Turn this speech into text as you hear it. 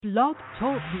Blog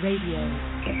Talk Radio.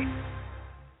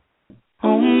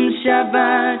 Om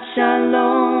Shabbat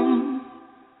Shalom,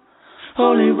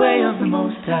 Holy Way of the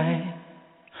Most High.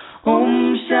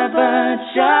 Om Shabbat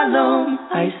Shalom,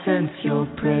 I sense your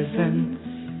presence.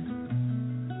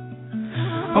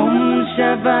 Om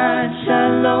Shabbat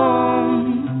Shalom,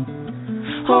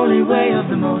 Holy Way of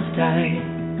the Most High.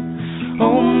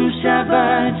 Om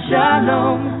Shabbat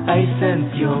Shalom, I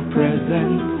sense your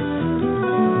presence.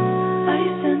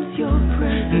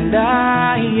 And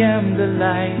I am the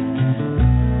light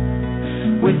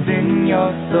within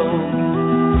your soul.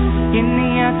 In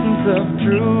the essence of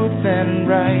truth and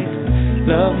right,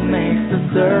 love makes the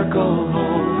circle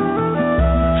whole.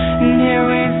 And here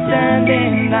we stand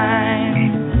in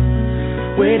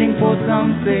line, waiting for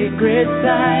some sacred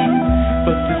sign.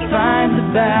 But to find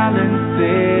the balance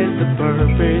is the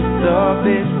purpose of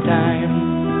this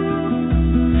time.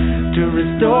 To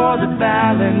restore the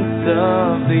balance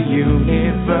of the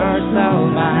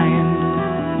universal mind.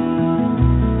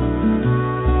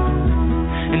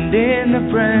 And in the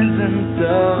presence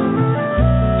of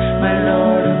my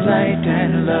Lord of light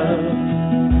and love,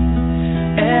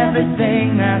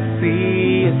 everything I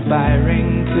see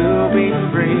aspiring to be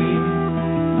free.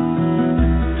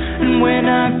 And when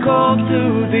I call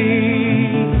to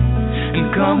thee,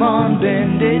 and come on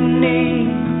bended knee,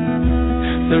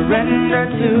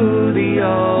 surrender to the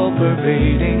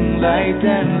all-pervading light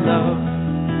and love.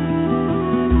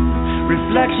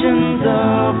 Reflections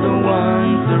of the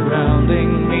one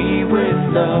surrounding me with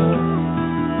love.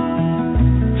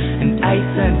 And I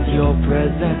sense your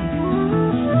presence.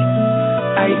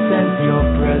 I sense your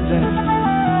presence.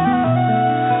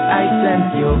 I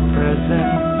sense your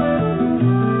presence.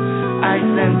 I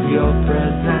sense your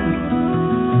presence.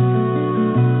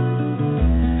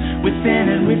 Within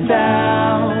and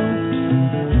without,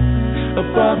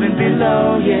 above and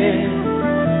below, yeah.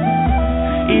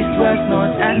 East, west,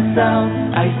 north and south,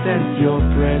 I sense your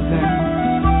presence.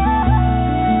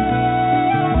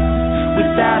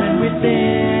 Without and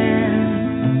within,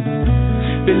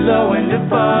 below and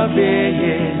above,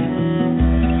 yeah.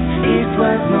 East,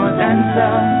 west, north and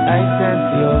south, I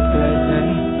sense your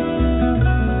presence.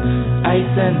 I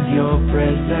sense your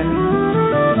presence.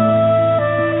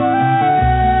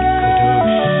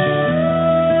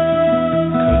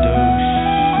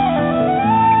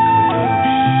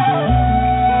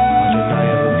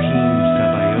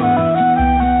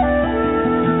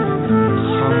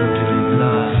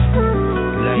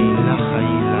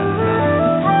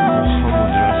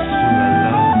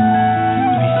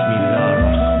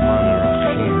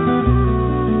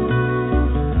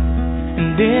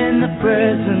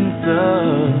 Presence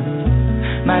of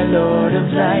my Lord of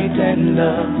light and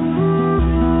love,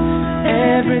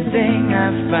 everything I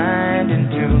find in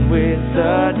tune with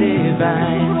the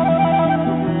divine.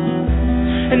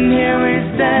 And here we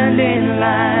stand in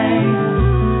line,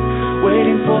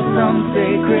 waiting for some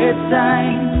sacred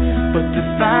sign. But to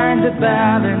find the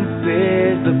balance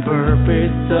is the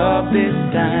purpose of this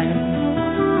time.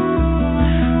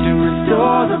 To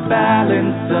restore the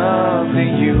balance of the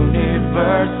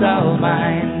universal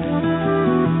mind.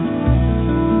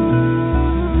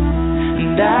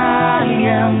 And I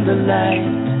am the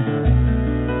light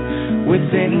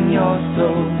within your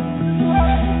soul.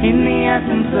 In the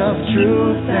essence of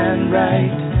truth and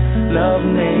right, love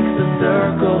makes the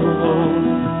circle whole.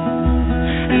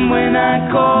 And when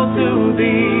I call to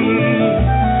thee,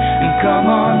 and come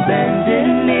on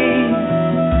bended knee,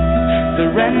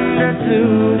 surrender to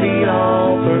the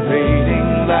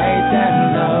all-pervading light and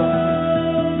love.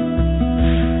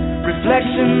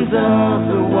 Reflections of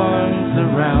the one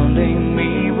surrounding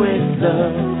me with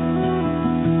love.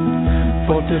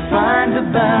 For to find the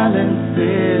balance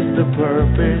is the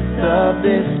purpose of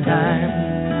this time.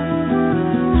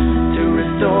 To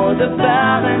restore the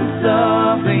balance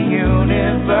of the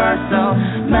universal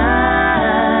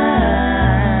mind.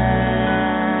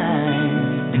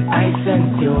 And I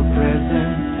sense your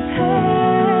presence.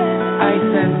 I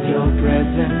sense your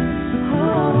presence.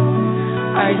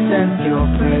 I sense your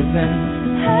presence.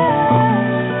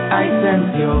 I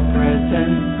sense your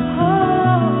presence.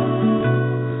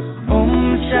 Om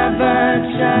Shabbat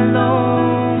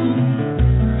Shalom,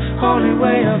 Holy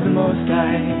Way of the Most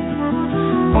High.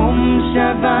 Om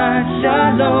Shabbat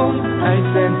Shalom, I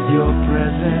sense your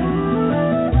presence.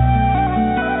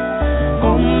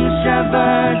 Om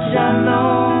Shabbat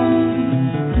Shalom,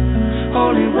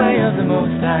 Holy Way of the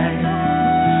Most High.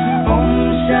 Om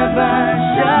Shabbat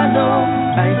Shalom,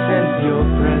 I sense your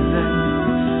presence.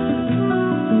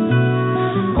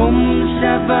 Om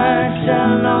Shabbat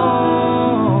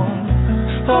Shalom,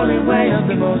 Holy Way of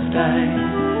the Most High.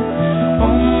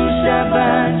 Om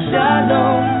Shabbat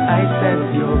Shalom, I sense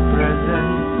your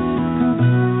presence.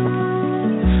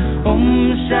 Om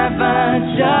Shabbat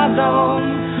Shalom,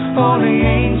 holy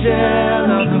angel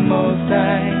of the Most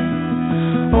High.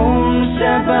 Om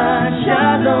Shabbat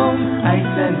Shalom, I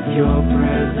sense your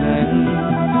presence.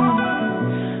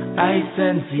 I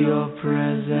sense your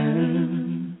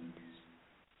presence.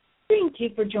 Thank you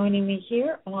for joining me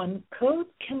here on Code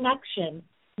Connection.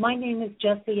 My name is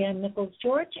Jessie Ann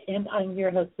Nichols-George, and I'm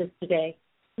your hostess today.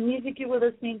 The music you were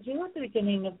listening to at the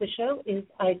beginning of the show is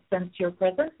I Sense Your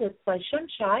Presence. It's by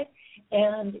Shunshai.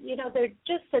 And, you know, they're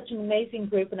just such an amazing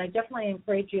group, and I definitely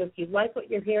encourage you, if you like what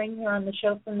you're hearing here on the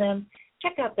show from them,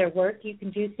 check out their work. You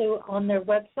can do so on their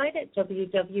website at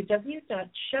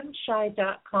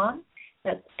www.shunshai.com.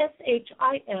 That's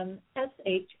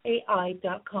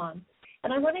SHIMSHAI.com.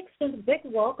 And I want to extend a big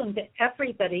welcome to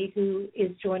everybody who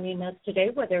is joining us today,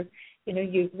 whether, you know,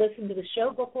 you've listened to the show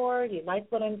before, you like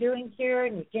what I'm doing here,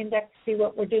 and you came back to see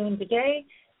what we're doing today,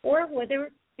 or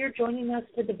whether you're joining us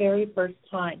for the very first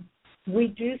time. We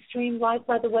do stream live,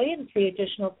 by the way, in 3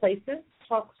 additional places: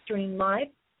 TalkStream Live,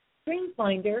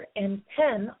 StreamFinder, and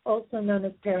PEN, also known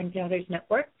as Pair Encounters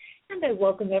Network. And I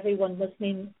welcome everyone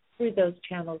listening through those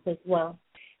channels as well.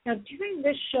 Now, during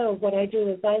this show, what I do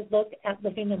is I look at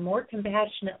living a more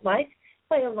compassionate life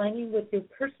by aligning with your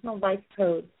personal life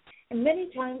codes. And many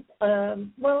times,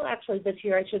 actually this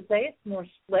year I should say, it's more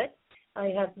split. I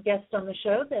have guests on the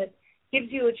show that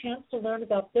gives you a chance to learn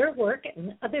about their work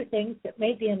and other things that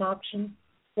may be an option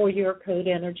for your code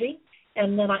energy.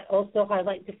 And then I also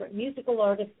highlight different musical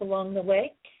artists along the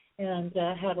way, and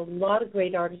had a lot of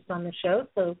great artists on the show.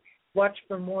 So watch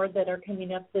for more that are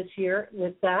coming up this year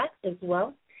with that as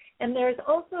well. And there's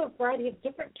also a variety of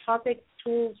different topics,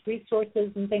 tools,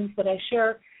 resources, and things that I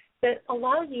share that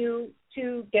allow you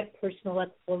to get personal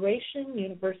exploration,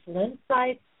 universal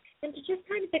insights, and to just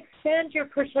kind of expand your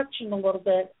perception a little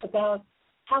bit about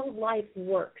how life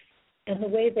works and the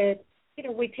way that, you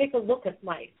know, we take a look at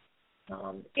life.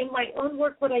 In my own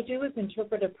work, what I do is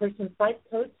interpret a person's life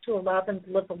codes to allow them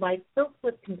to live a life filled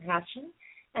with compassion.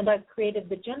 And I've created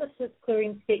the Genesis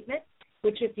Clearing Statement,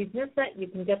 which if you've missed that, you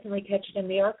can definitely catch it in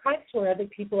the archives where other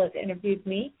people have interviewed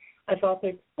me. I've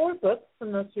authored 4 books, the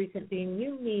most recent being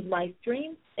You Need Life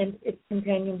Dreams and its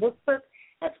companion workbook,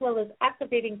 as well as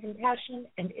Activating Compassion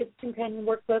and its companion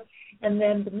workbook. And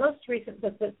then the most recent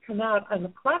book that's come out I'm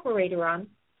a collaborator on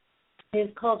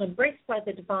is called Embraced by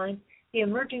the Divine, The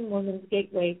Emerging Woman's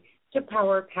Gateway to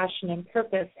Power, Passion, and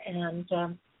Purpose. And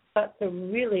that's a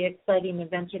really exciting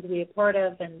adventure to be a part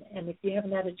of. And if you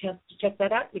haven't had a chance to check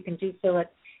that out, you can do so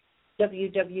at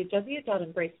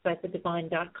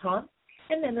www.embracedbythedivine.com.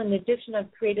 And then in addition,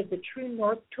 I've created the True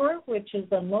North Tour, which is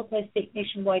a multi-state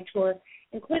nationwide tour,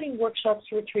 including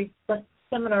workshops, retreats,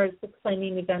 seminars, book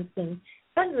signing events, and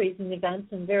fundraising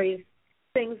events, and various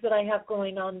things that I have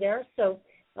going on there. So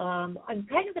I'm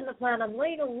kind of in the plan. I'm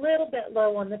laying a little bit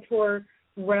low on the tour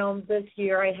realm this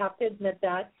year. I have to admit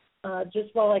that.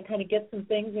 Just while I kind of get some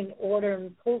things in order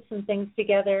and pull some things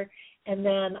together. And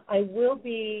then I will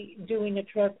be doing a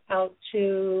trip out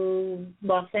to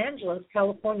Los Angeles,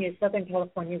 California, Southern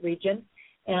California region,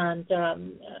 and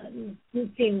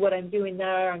seeing what I'm doing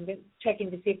there. I'm checking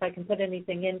to see if I can put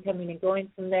anything in, coming and going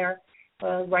from there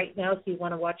right now, so you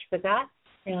want to watch for that.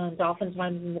 And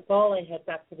oftentimes in the fall, I head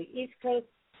back to the East Coast.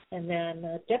 And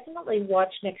then definitely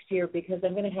watch next year, because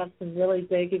I'm going to have some really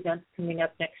big events coming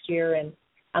up next year, and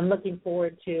I'm looking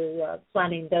forward to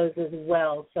planning those as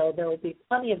well. So there will be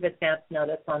plenty of advance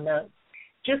notice on those.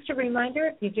 Just a reminder,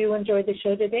 if you do enjoy the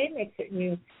show today, make certain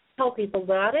you tell people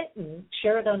about it and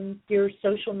share it on your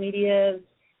social media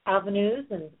avenues,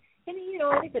 and you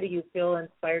know, anybody you feel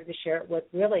inspired to share it with,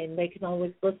 really. And they can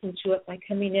always listen to it by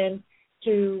coming in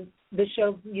to the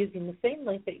show using the same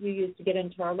link that you use to get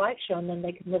into our live show, and then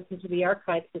they can listen to the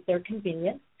archives at their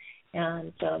convenience.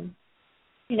 And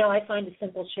you know, I find a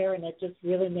simple share, and it just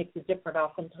really makes a difference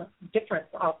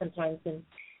oftentimes in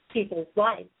people's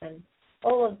lives. And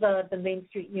all of the Main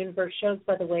Street Universe shows,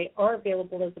 by the way, are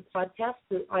available as a podcast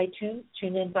through iTunes,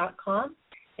 TuneIn.com,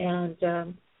 and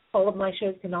all of my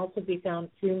shows can also be found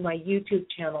through my YouTube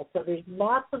channel. So there's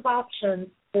lots of options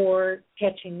for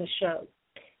catching the shows.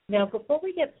 Now, before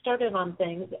we get started on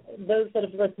things, those that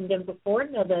have listened in before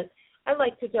know that I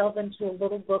like to delve into a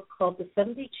little book called The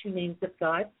 72 Names of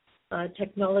God,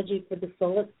 Technology for the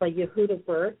Soul. It's by Yehuda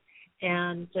Berg,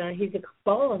 and he's a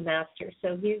Kabbalah master,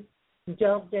 so he's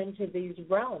delved into these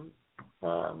realms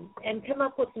and come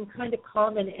up with some kind of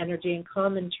common energy and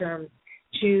common terms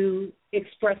to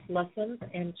express lessons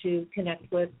and to connect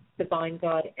with divine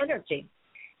God energy.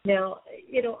 Now,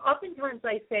 you know, oftentimes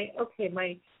I say, okay,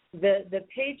 my the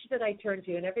page that I turn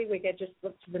to, and every week I just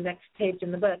look to the next page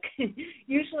in the book,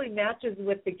 usually matches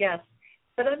with the guest.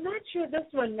 But I'm not sure this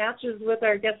one matches with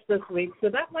our guest this week, so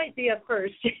that might be a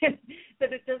first,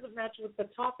 that it doesn't match with the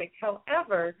topic.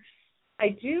 However, I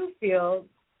do feel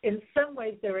in some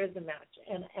ways there is a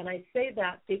match, and I say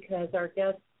that because our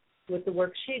guest, with the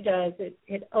work she does,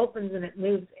 it opens and it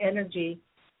moves energy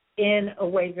in a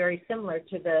way very similar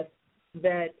to this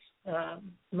that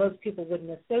most people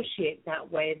wouldn't associate that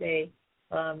way. They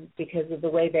because of the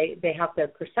way they have their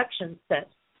perception set.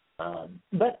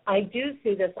 But I do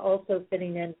see this also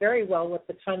fitting in very well with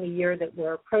the time of year that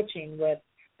we're approaching, with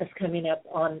us coming up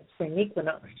on spring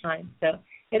equinox time. So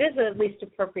it is at least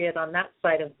appropriate on that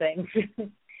side of things.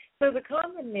 So the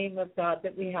common name of God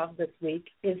that we have this week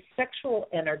is sexual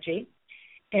energy.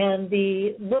 And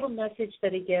the little message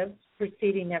that he gives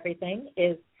preceding everything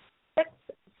is sex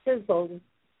sizzles.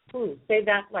 Ooh, say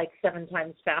that like 7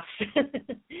 times fast.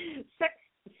 Sex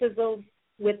sizzles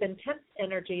with intense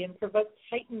energy and provokes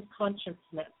heightened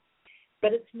consciousness.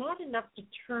 But it's not enough to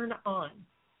turn on.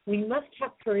 We must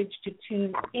have courage to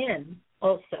tune in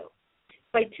also.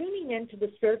 By tuning in to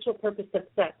the spiritual purpose of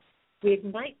sex, we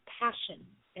ignite passion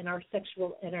in our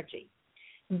sexual energy.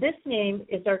 This name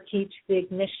is our key to the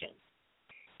ignition.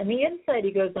 And the insight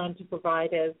he goes on to provide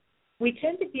is, we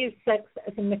tend to view sex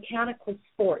as a mechanical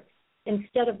sport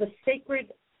instead of a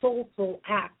sacred, soulful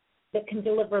act that can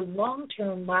deliver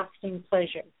long-term, lasting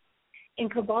pleasure. In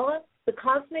Kabbalah, the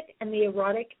cosmic and the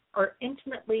erotic are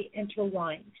intimately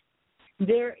intertwined.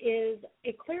 There is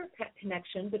a clear-cut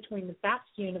connection between the vast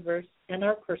universe and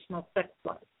our personal sex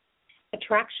life.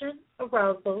 Attraction,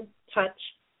 arousal, touch,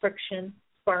 friction,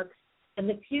 sparks, and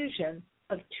the fusion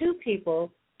of two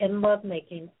people in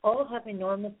lovemaking all have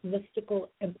enormous mystical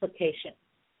implications.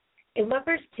 A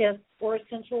lover's kiss or a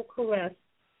sensual caress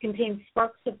contains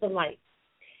sparks of the light.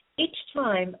 Each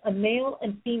time a male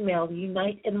and female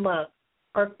unite in love,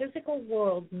 our physical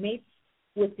world mates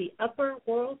with the upper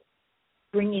world,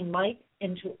 bringing light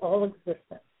into all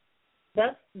existence.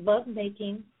 Thus,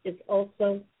 lovemaking is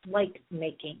also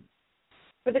light-making.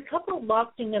 For the couple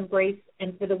locked in embrace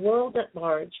and for the world at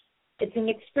large, it's an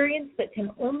experience that can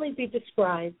only be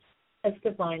described as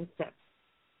divine sex.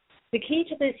 The key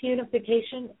to this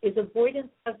unification is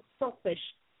avoidance of selfish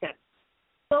sex.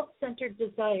 Self-centered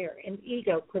desire and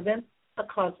ego prevents a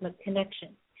cosmic connection,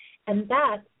 and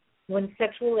that's when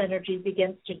sexual energy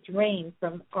begins to drain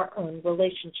from our own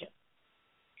relationship.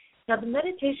 Now, the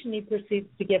meditation he proceeds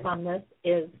to give on this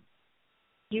is,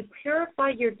 you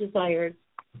purify your desires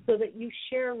so that you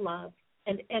share love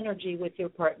and energy with your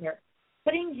partner,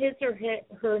 putting his or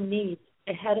her needs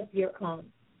ahead of your own.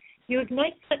 You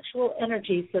ignite sexual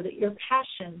energy so that your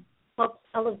passion helps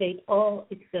elevate all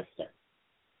existence.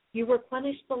 You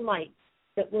replenish the light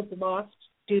that was lost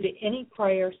due to any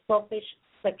prior selfish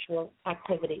sexual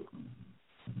activity.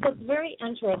 So it's very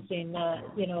interesting, a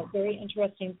very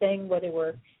interesting thing, whether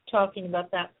we're talking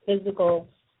about that physical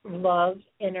love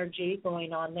energy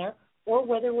going on there, or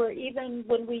whether we're even,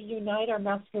 when we unite our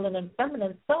masculine and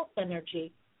feminine self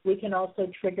energy, we can also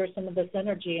trigger some of this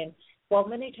energy. And while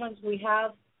many times we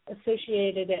have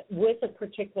associated it with a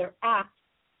particular act,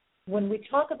 when we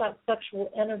talk about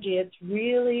sexual energy, it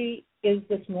really is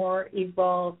this more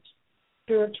evolved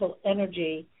spiritual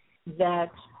energy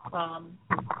that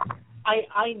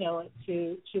I know it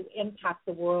to impact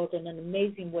the world in an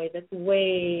amazing way that's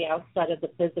way outside of the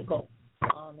physical.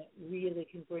 It really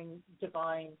can bring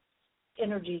divine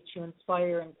energy to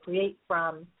inspire and create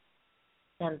from.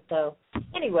 And so,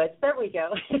 anyways, there we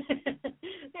go.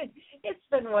 It's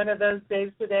been one of those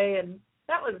days today, and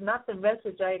that was not the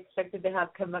message I expected to have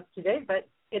come up today, but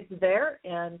it's there,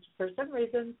 and for some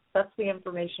reason, that's the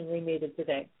information we needed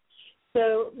today.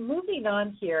 So moving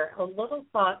on here, a little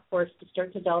thought for us to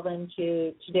start to delve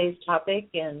into today's topic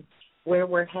and where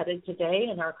we're headed today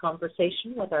in our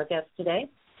conversation with our guest today.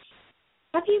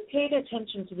 Have you paid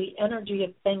attention to the energy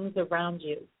of things around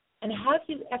you? And have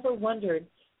you ever wondered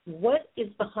what is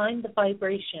behind the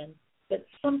vibration that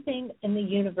something in the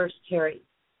universe carries?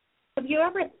 Have you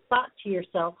ever thought to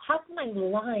yourself, how can I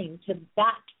align to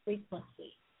that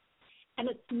frequency? And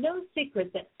it's no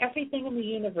secret that everything in the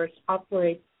universe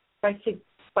operates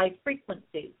by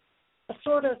frequencies, a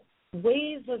sort of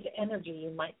wave of energy, you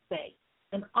might say.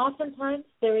 And oftentimes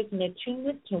there is an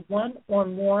attunement to one or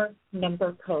more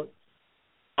number codes.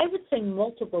 I would say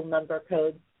multiple number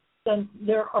codes, then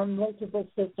there are multiple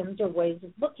systems or ways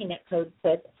of looking at codes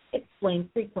that explain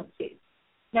frequencies.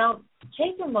 Now,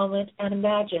 take a moment and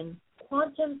imagine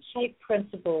quantum-type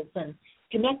principles, and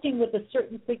connecting with a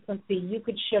certain frequency, you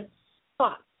could shift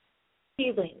thoughts,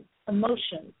 feelings,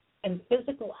 emotions, and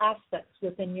physical aspects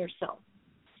within yourself.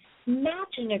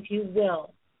 Imagine, if you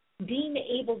will, being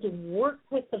able to work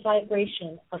with the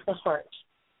vibration of the heart,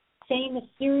 saying a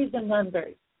series of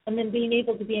numbers, and then being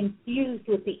able to be infused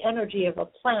with the energy of a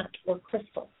plant or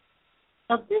crystal.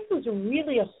 Now, this is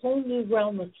really a whole new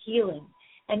realm of healing,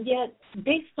 and yet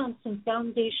based on some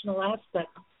foundational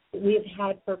aspects that we have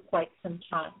had for quite some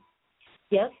time.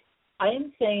 Yes, I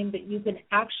am saying that you can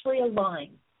actually align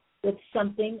with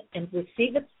something and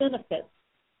receive its benefits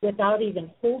without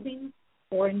even holding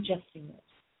or ingesting it.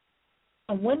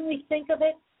 And when we think of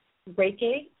it,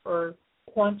 Reiki or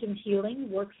quantum healing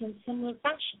works in similar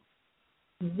fashion.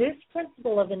 This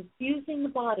principle of infusing the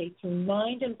body through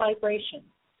mind and vibration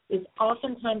is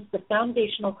oftentimes the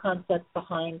foundational concept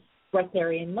behind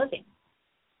breatharian living.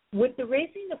 With the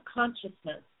raising of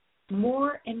consciousness,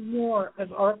 more and more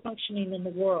of our functioning in the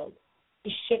world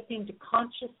is shifting to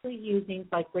consciously using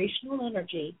vibrational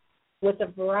energy with a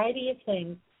variety of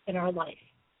things in our life.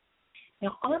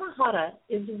 Now, Anahata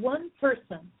is one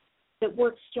person that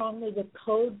works strongly with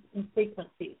codes and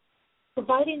frequencies,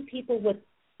 providing people with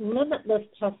limitless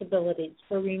possibilities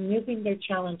for removing their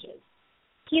challenges,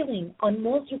 healing on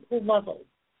multiple levels,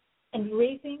 and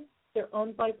raising their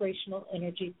own vibrational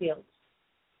energy fields.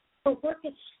 Her work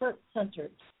is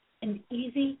heart-centered and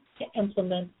easy to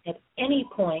implement at any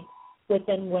point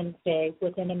within one day,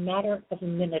 within a matter of a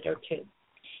minute or two.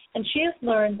 And she has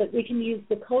learned that we can use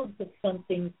the codes of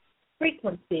something's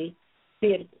frequency, be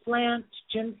it a plant,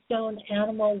 gemstone,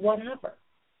 animal, whatever,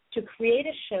 to create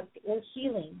a shift or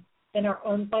healing in our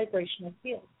own vibrational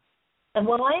field. And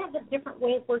while I have a different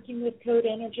way of working with code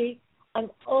energy,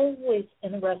 I'm always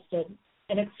interested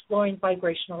in exploring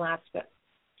vibrational aspects.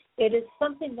 It is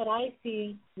something that I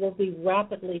see will be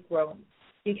rapidly growing,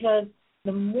 because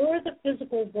the more the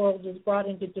physical world is brought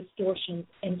into distortions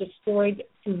and destroyed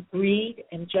through greed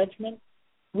and judgment,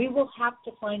 we will have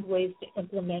to find ways to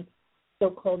implement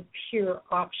so-called pure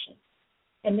options.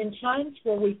 And in times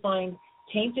where we find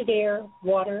tainted air,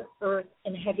 water, earth,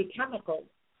 and heavy chemicals,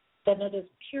 then it is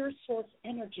pure source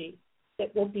energy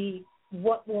that will be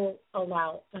what will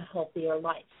allow a healthier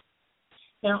life.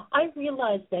 Now, I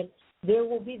realize that there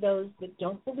will be those that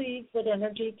don't believe that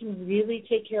energy can really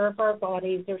take care of our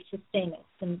bodies or sustain us,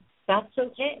 and that's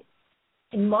okay.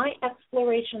 In my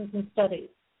explorations and studies,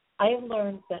 I have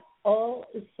learned that all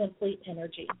is simply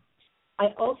energy. I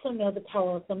also know the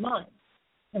power of the mind.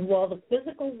 And while the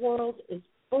physical world is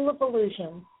full of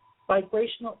illusions,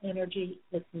 vibrational energy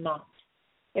is not.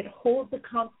 It holds a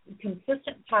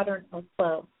consistent pattern of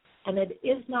flow, and it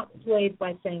is not swayed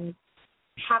by things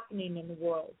happening in the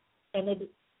world. And it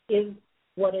is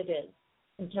what it is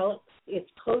until its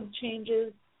code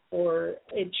changes or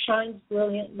it shines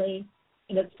brilliantly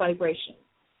in its vibration.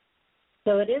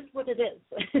 So it is what it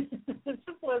is. As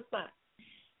simple as that.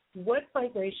 What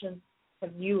vibrations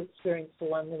have you experienced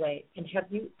along the way? And have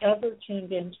you ever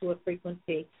tuned into a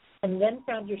frequency and then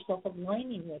found yourself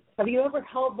aligning with? Have you ever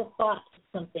held the thought of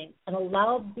something and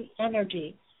allowed the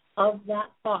energy of that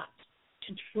thought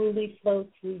to truly flow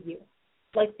through you?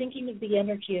 Like thinking of the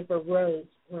energy of a rose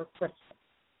or a crystal.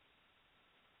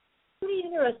 Pretty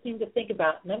interesting to think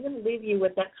about, and I'm going to leave you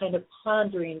with that kind of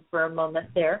pondering for a moment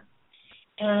there.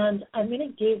 And I'm going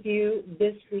to give you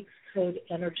this week's code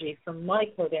energy from my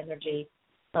code energy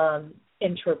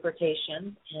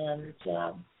interpretation, and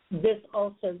this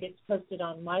also gets posted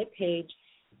on my page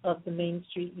of the Main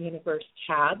Street Universe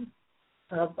tab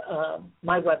of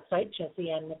my website,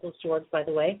 Jessie Ann Nichols George, by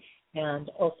the way, and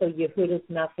also Yehuda's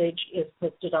message is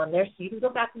posted on there, so you can go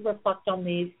back and reflect on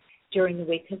these during the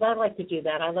week, because I like to do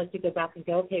that. I like to go back and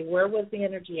go, okay, where was the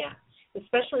energy at?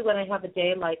 Especially when I have a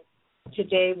day like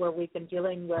today where we've been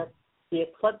dealing with the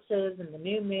eclipses and the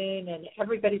new moon, and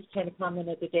everybody's kind of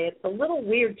commented today. It's a little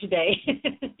weird today.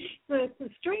 Some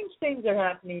strange things are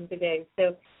happening today.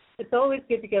 So it's always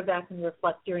good to go back and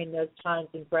reflect during those times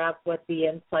and grab what the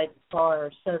insights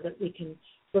are so that we can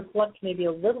reflect maybe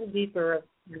a little deeper of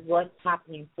what's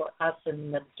happening for us in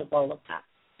the midst of all of that.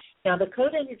 Now, the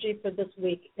code energy for this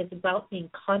week is about being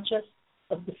conscious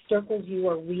of the circles you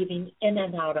are weaving in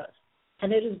and out of.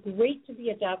 And it is great to be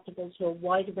adaptable to a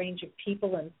wide range of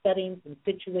people and settings and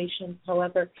situations.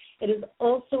 However, it is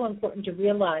also important to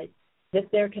realize that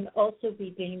there can also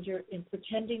be danger in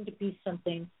pretending to be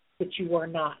something that you are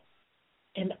not.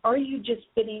 And are you just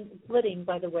flitting,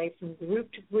 by the way, from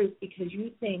group to group because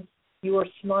you think you are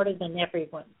smarter than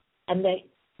everyone, and that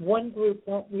one group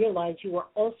won't realize you are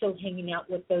also hanging out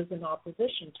with those in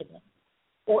opposition to them?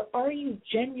 Or are you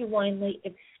genuinely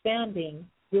expanding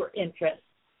your interests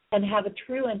and have a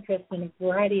true interest in a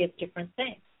variety of different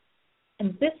things?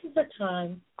 And this is a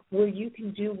time where you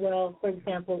can do well, for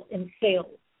example, in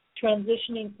sales,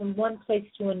 transitioning from one place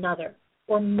to another,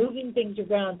 or moving things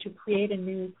around to create a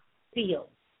new field.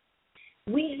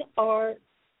 We are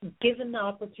given the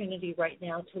opportunity right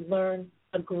now to learn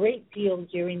a great deal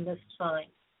during this time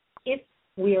if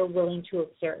we are willing to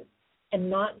observe and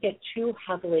not get too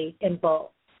heavily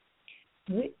involved.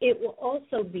 It will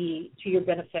also be to your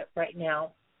benefit right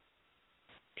now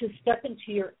to step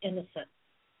into your innocence,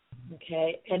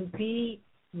 okay, and be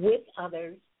with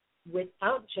others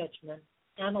without judgment,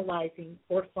 analyzing,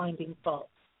 or finding fault.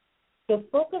 So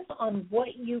focus on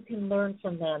what you can learn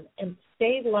from them and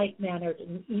stay light-mannered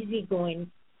and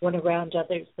easygoing when around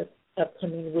others this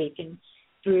upcoming week. And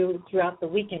throughout the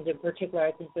weekend in particular,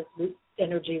 I think this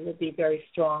energy will be very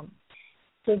strong.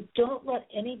 So don't let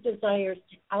any desires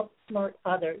to outsmart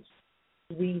others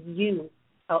leave you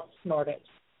outsmarted.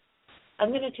 I'm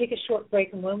going to take a short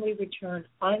break, and when we return,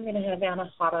 I'm going to have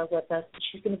Anahata with us.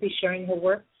 She's going to be sharing her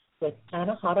work with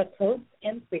Anahata codes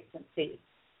and frequencies.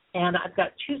 And I've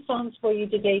got 2 songs for you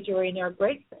today during our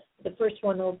break. The first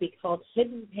one will be called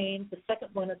Hidden Pain. The second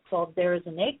one is called There Is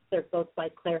an Ache. They're both by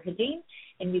Claire Hedin,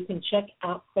 and you can check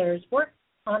out Claire's work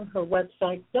on her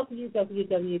website,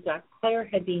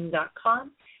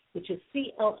 www.clairehedin.com, which is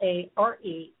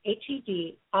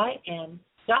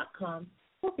CLAREHEDIN.com.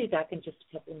 We'll be back in just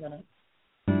a couple of minutes.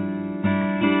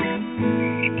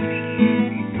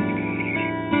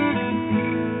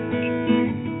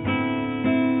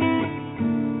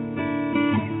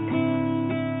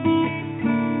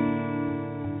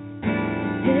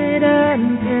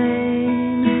 Hidden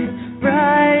pain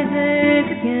rises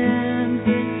again.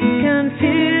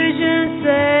 Confusion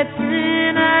sets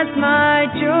in as my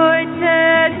joy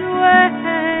tears away.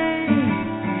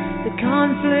 The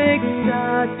conflict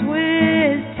starts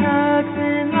with tugs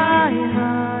in my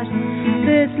heart.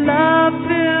 This love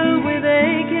filled with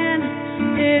aching,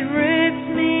 it rips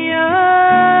me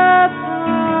apart.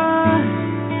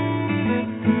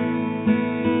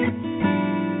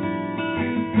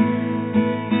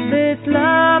 This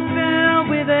love filled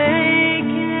with aching.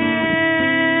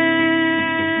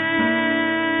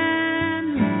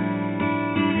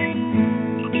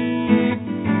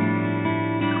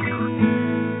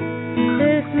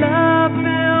 This love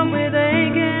filled with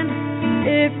aching,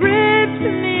 it rips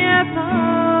me apart.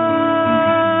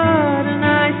 And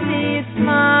I see you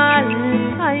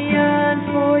smiling, I yearn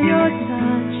for your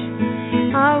touch.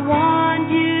 I want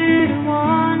you to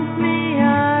want me,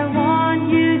 I want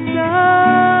you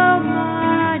so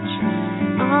much.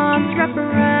 Arms wrap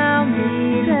around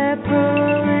me, they're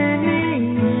pulling me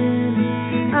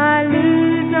in. I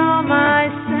lose all my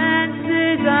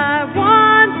senses, I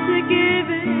want to give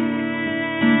in.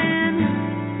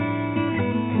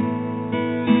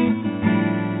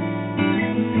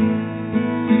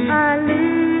 I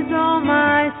lose all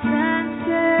my senses.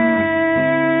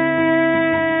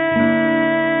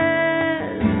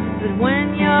 But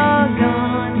when you're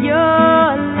gone,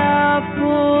 your love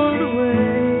pulled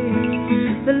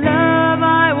away. The love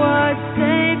I was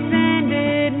safe in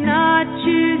did not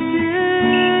choose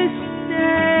to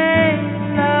stay.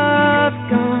 Love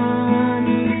gone,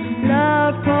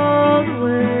 love pulled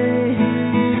away.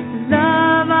 The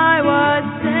love I was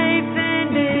safe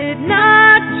in did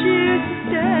not choose to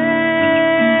stay.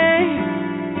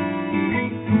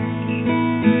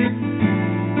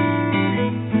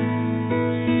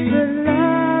 The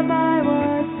love I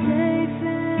was safe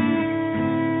in.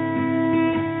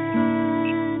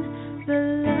 The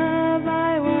love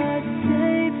I was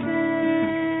safe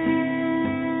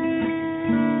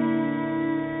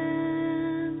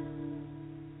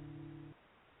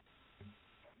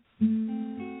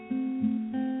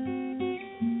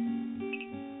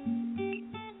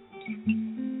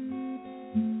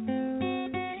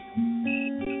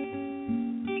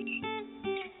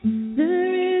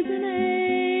There is an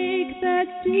ache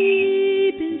that's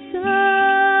deep inside,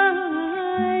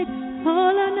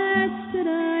 hollowness that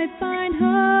I find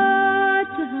hard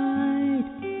to hide.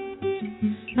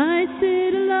 I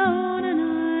sit alone and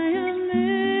I am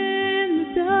in the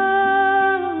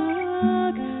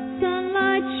dark.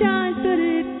 Sunlight shines, but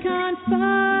it can't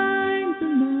find the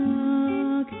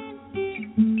mark.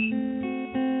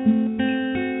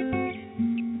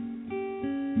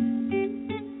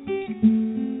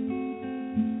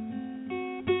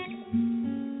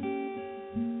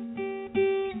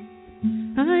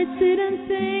 I sit and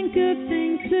think of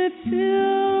things that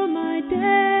fill my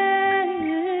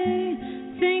day.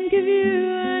 Think of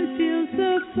you and feel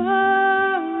so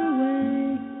far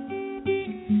away.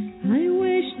 I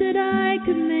wish that I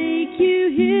could make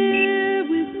you here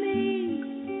with me.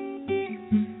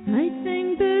 I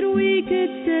think that we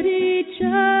could set each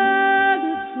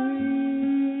other free.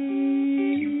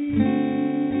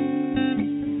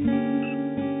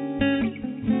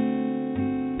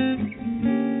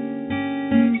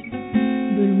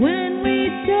 But when we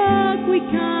talk, we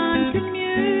can't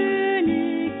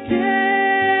communicate.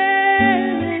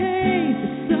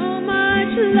 There's so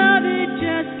much love, it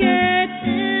just gets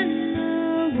in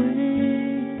the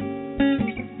way.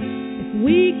 If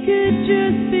we could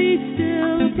just be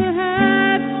still,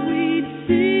 perhaps we'd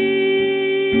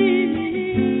see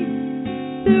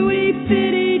that we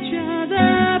fit each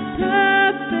other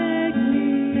perfectly.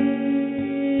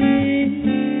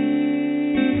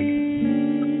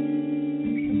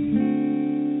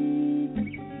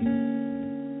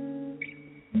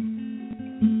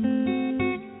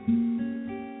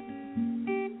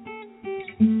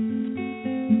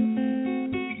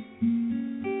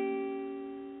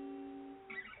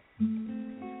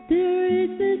 There is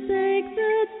this ache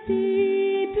that's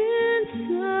deep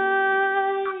inside,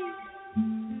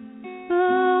 a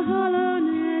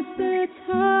hollowness that's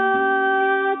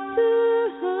hard to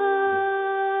hide.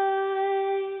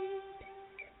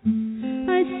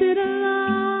 I sit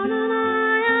alone and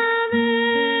I am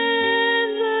in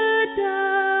the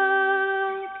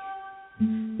dark.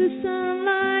 The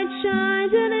sunlight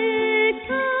shines and it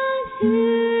can't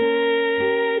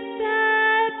hit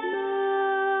that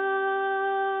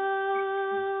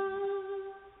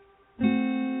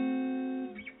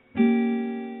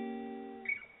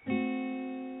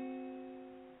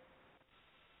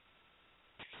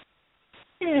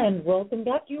And welcome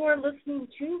back. You are listening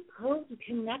to Code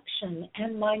Connection,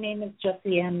 and my name is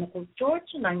Jessie Ann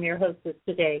Nichols-George, and I'm your hostess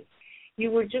today.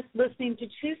 You were just listening to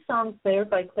two songs there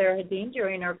by Claire Hedin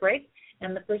during our break,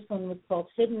 and the first one was called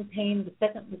Hidden Pain. The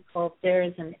second was called There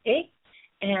Is an Ache,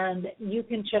 and you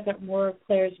can check out more of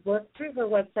Claire's work through her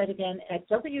website again at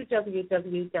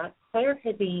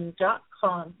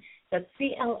www.clairehedin.com. That's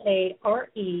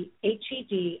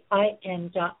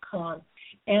CLAREHEDIN.com.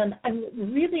 And I'm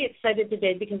really excited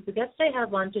today because the guest I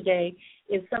have on today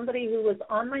is somebody who was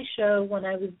on my show when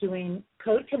I was doing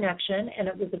Code Connection, and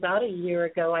it was about a year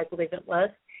ago, I believe it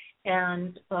was.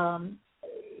 And,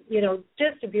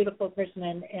 just a beautiful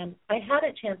person. And I had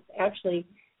a chance to actually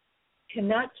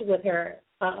connect with her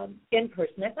in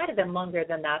person. It might have been longer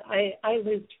than that. I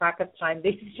lose track of time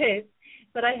these days.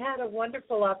 But I had a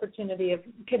wonderful opportunity of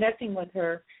connecting with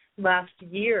her last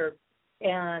year.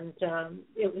 And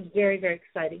it was very, very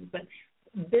exciting. But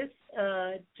this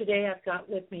today I've got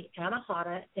with me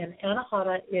Anahata, and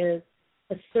Anahata is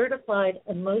a certified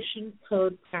emotion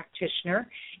code practitioner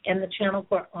and the channel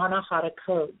for Anahata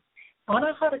codes.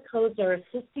 Anahata codes are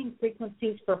assisting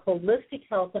frequencies for holistic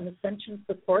health and ascension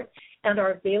support and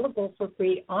are available for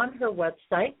free on her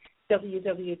website,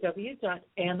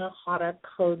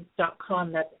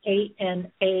 www.anahatacodes.com. That's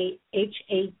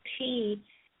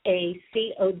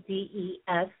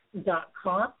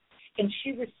ANAHATACODES.com. And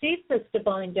she received this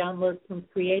divine download from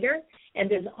Creator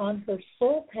and is on her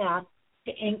soul path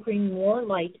to anchoring more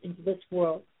light into this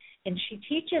world. And she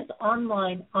teaches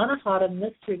online Anahata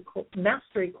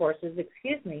mastery courses,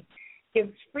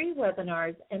 gives free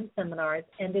webinars and seminars,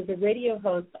 and is a radio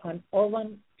host on All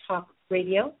One Talk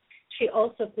Radio. She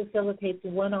also facilitates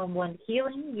one-on-one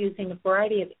healing using a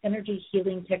variety of energy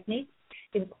healing techniques,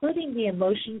 including the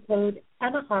emotion code,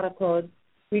 Anahata code,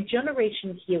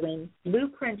 regeneration healing,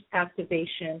 blueprint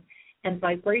activation, and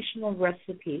vibrational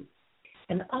recipes.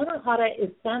 And Anahata is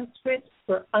Sanskrit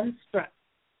for unstressed,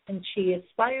 and she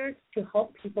aspires to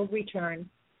help people return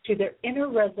to their inner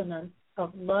resonance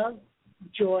of love,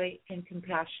 joy, and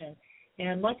compassion.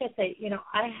 And like I say,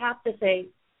 I have to say,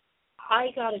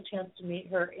 I got a chance to meet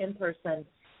her in person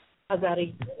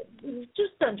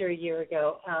just under a year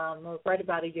ago, or right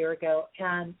about a year ago,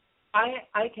 and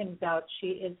I can vouch she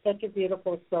is such a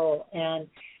beautiful soul. And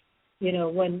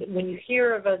when you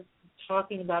hear of us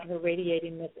talking about her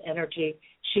radiating this energy,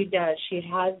 she does. She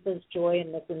has this joy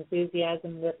and this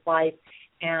enthusiasm with life,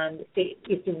 and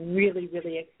it's really,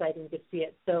 really exciting to see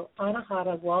it. So,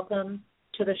 Anahata, welcome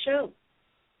to the show.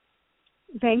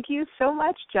 Thank you so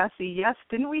much, Jessie. Yes,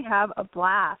 didn't we have a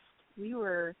blast? We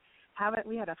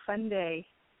had a fun day.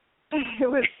 It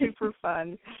was super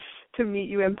fun to meet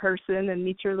you in person and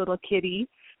meet your little kitty.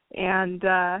 And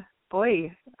I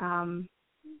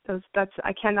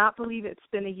cannot believe it's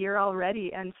been a year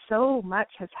already, and so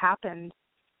much has happened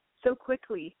so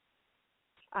quickly.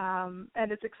 And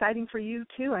it's exciting for you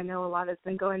too. I know a lot has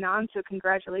been going on, so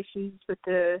congratulations with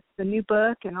the new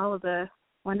book and all of the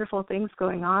wonderful things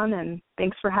going on, and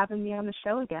thanks for having me on the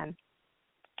show again.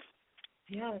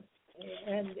 Yes,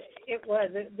 and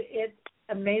it's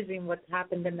amazing what's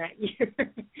happened in that year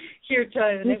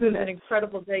time, and it was an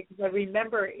incredible day, because I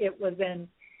remember it was in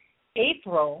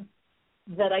April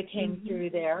that I came through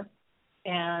there,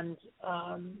 and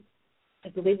I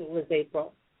believe it was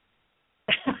April,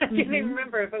 I can't even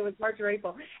remember if it was March or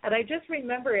April. And I just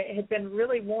remember it had been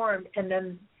really warm, and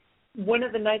then one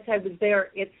of the nights I was there,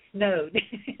 it snowed,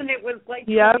 and it was like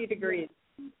 20 degrees.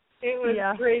 It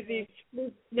was crazy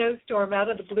snowstorm out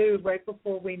of the blue right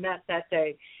before we met that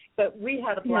day. But we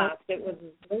had a blast. It was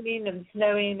raining and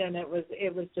snowing, and it was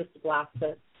just a blast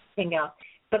to hang out.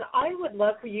 But I would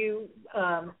love for you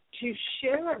to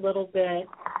share a little bit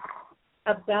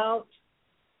about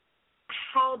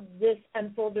how this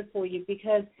unfolded for you,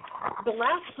 because the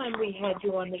last time we had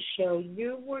you on the show,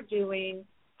 you were doing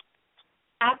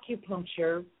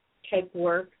acupuncture type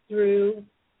work through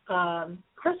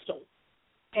crystals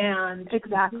and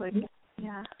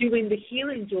doing the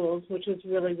healing jewels, which was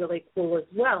really, really cool as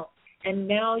well. And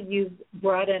now you've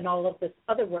brought in all of this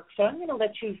other work. So I'm going to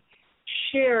let you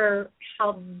share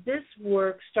how this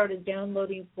work started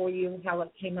downloading for you, how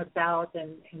it came about,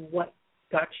 and what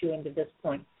got you into this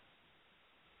point.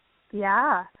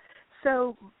 Yeah.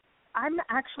 So I'm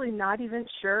actually not even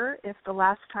sure if the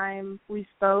last time we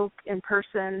spoke in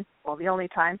person, well, the only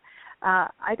time,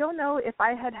 I don't know if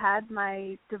I had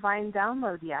my divine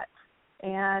download yet.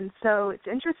 And so it's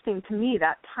interesting to me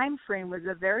that time frame was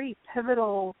a very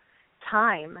pivotal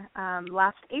time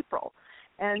last April.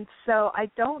 And so I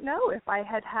don't know if I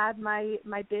had my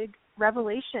big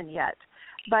revelation yet.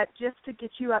 But just to get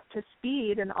you up to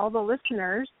speed and all the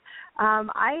listeners,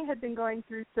 I had been going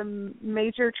through some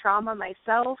major trauma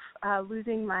myself,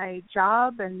 losing my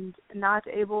job and not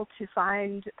able to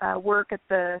find work at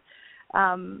the,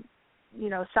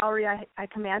 salary I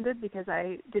commanded because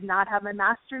I did not have my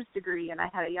master's degree and I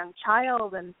had a young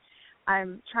child, and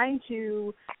I'm trying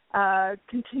to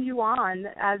continue on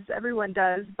as everyone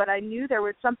does, but I knew there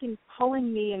was something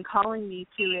pulling me and calling me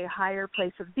to a higher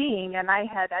place of being, and I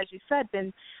had, as you said,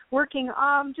 been working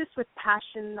just with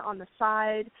passion on the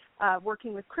side,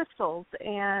 working with crystals,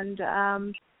 and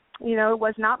it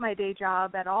was not my day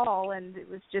job at all, and it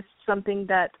was just something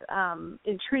that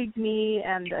intrigued me,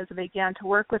 and as I began to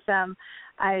work with them,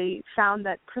 I found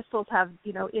that crystals have,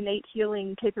 innate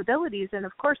healing capabilities, and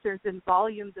of course there's been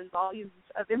volumes and volumes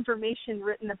of information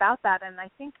written about that, and I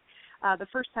think the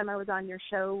first time I was on your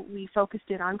show, we focused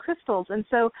in on crystals, and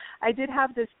so I did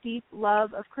have this deep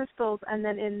love of crystals, and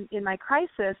then in my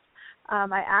crisis,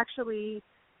 I actually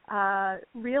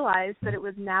realized that it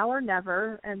was now or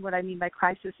never, and what I mean by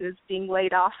crisis is being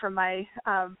laid off from my,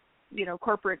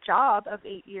 corporate job of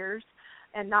 8 years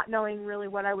and not knowing really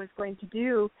what I was going to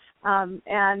do,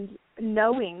 and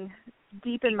knowing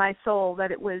deep in my soul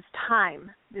that it was time.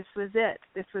 This was it.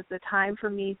 This was the time for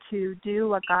me to do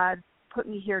what God put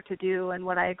me here to do and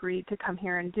what I agreed to come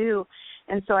here and do.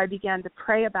 And so I began to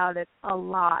pray about it a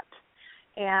lot.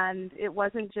 And it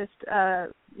wasn't just,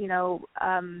 it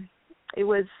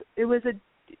was a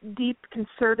deep,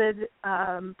 concerted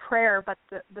prayer, but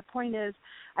the point is,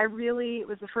 it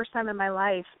was the first time in my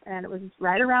life, and it was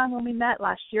right around when we met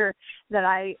last year, that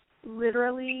I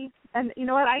literally, and you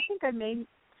know what, I think I may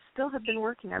still have been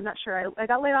working, I'm not sure, I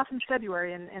got laid off in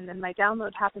February, and then my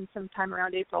download happened sometime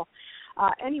around April.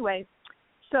 Anyway,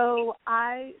 so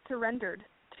I surrendered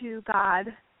to God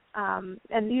and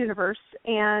the universe,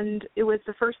 and it was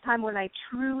the first time when I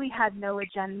truly had no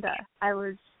agenda. I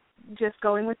was just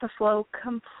going with the flow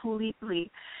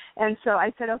completely. And so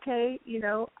I said, okay,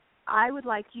 I would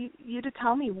like you to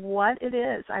tell me what it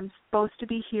is I'm supposed to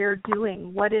be here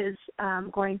doing, what is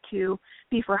going to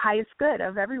be for highest good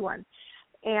of everyone.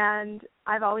 And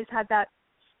I've always had that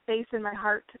space in my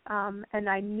heart, and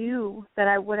I knew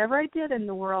that whatever I did in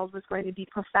the world was going to be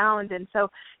profound. And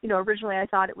so, originally I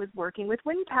thought it was working with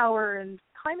wind power and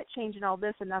climate change and all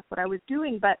this, and that's what I was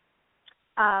doing. But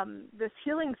this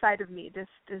healing side of me,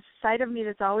 this side of me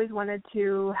that's always wanted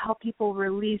to help people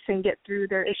release and get through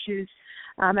their issues.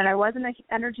 And I wasn't an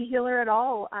energy healer at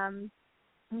all,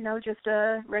 just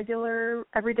a regular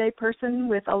everyday person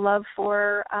with a love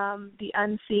for the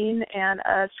unseen and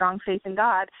a strong faith in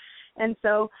God. And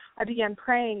so I began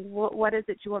praying, what is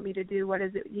it you want me to do? What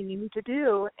is it you need me to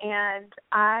do? And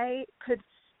I could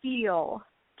feel,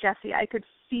 Jesse,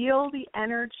 the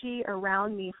energy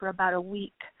around me for about a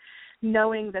week,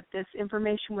 knowing that this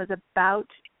information was about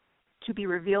to be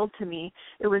revealed to me.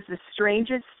 It was the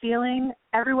strangest feeling.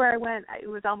 Everywhere I went, it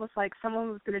was almost like someone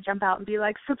was going to jump out and be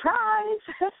like, surprise!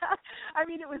 I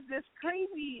mean, it was this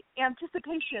crazy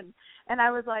anticipation. And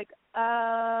I was like,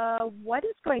 what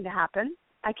is going to happen?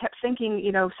 I kept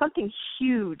thinking, something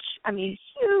huge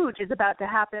is about to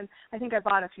happen. I think I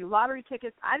bought a few lottery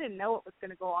tickets. I didn't know what was going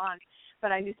to go on,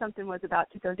 but I knew something was about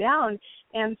to go down.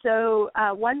 And so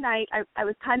one night I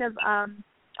was kind of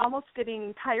almost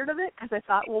getting tired of it, because I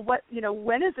thought, well,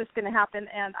 when is this going to happen?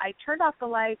 And I turned off the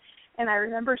light, and I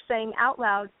remember saying out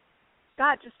loud,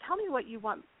 God, just tell me what you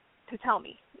want to tell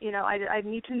me. You know, I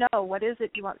need to know, what is it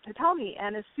you want to tell me?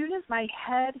 And as soon as my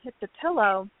head hit the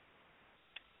pillow,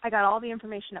 I got all the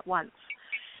information at once.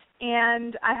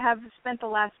 And I have spent the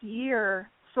last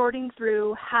year sorting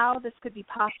through how this could be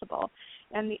possible.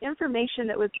 And the information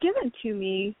that was given to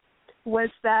me was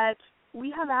that we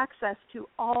have access to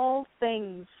all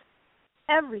things,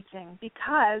 everything,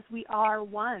 because we are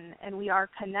one and we are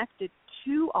connected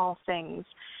to all things.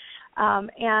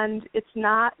 And it's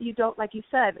not, you don't, like you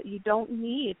said, you don't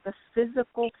need the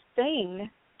physical thing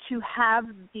to have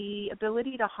the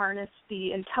ability to harness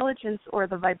the intelligence or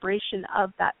the vibration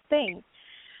of that thing.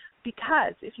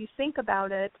 Because if you think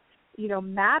about it, you know,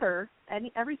 matter,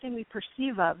 everything we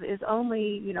perceive of is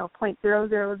only, you know,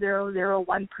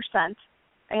 0.00001%,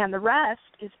 and the rest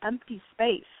is empty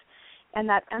space. And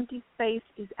that empty space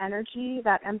is energy.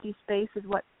 That empty space is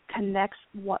what connects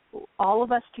all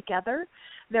of us together.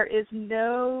 There is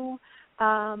no,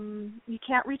 you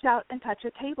can't reach out and touch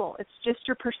a table. It's just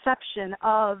your perception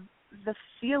of the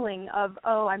feeling of,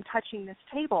 oh, I'm touching this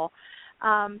table.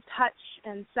 Touch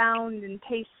and sound and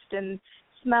taste and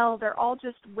smell, they're all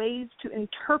just ways to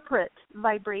interpret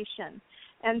vibration.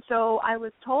 And so I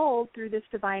was told through this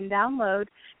divine download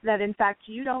that, in fact,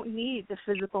 you don't need the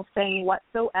physical thing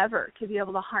whatsoever to be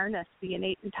able to harness the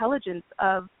innate intelligence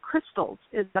of crystals,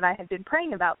 is what I had been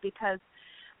praying about, because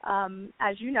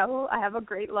as you know, I have a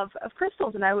great love of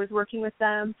crystals, and I was working with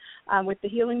them with the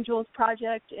Healing Jewels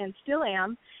Project, and still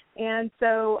am. And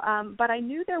so, but I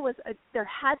knew there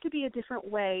had to be a different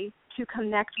way to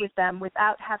connect with them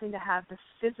without having to have the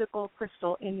physical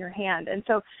crystal in your hand. And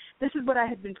so this is what I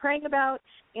had been praying about,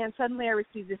 and suddenly I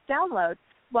received this download.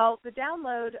 Well, the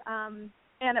download,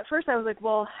 and at first I was like,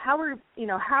 well, how are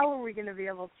we going to be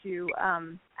able to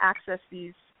access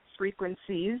these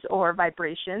frequencies or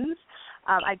vibrations?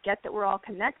 I get that we're all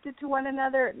connected to one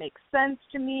another. It makes sense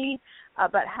to me,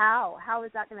 but how? How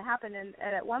is that going to happen? And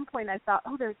at one point I thought,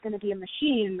 oh, there's going to be a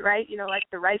machine, right? You know, like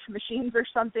the Rife machines or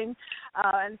something.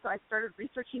 And so I started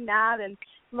researching that, and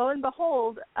lo and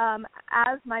behold,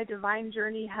 as my divine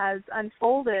journey has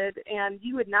unfolded, and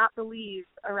you would not believe,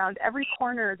 around every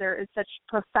corner there is such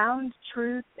profound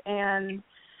truth and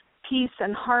peace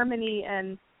and harmony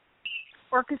and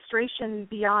orchestration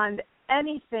beyond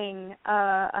anything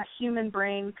a human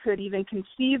brain could even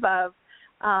conceive of,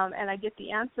 and I get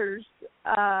the answers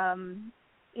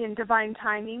in divine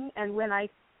timing, and when I,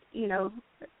 you know,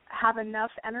 have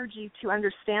enough energy to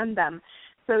understand them.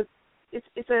 So it's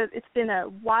been a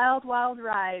wild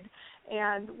ride,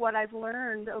 and what I've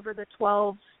learned over the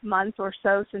 12 months or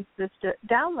so since this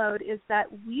download is that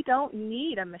we don't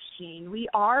need a machine. We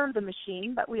are the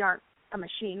machine, but we aren't a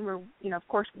machine. We're, you know, of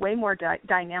course, way more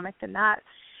dynamic than that.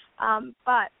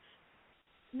 But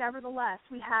nevertheless,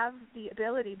 we have the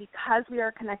ability, because we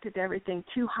are connected to everything,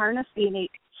 to harness the innate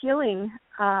healing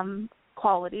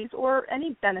qualities or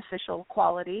any beneficial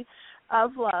quality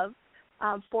of love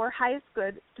for highest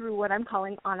good through what I'm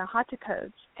calling Anahata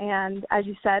codes. And as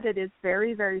you said, it is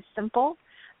very, very simple.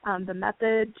 The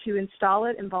method to install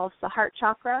it involves the heart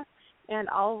chakra, and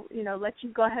I'll, you know, let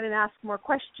you go ahead and ask more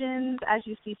questions as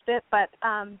you see fit. But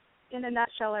in a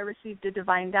nutshell, I received a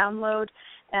divine download,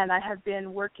 and I have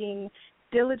been working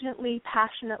diligently,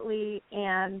 passionately,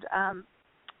 and,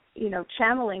 you know,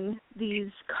 channeling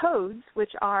these codes,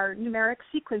 which are numeric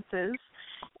sequences,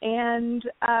 and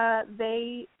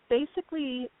they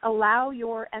basically allow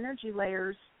your energy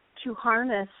layers to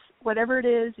harness whatever it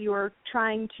is you're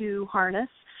trying to harness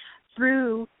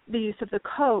through the use of the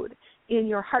code in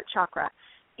your heart chakra.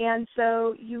 And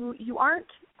so you aren't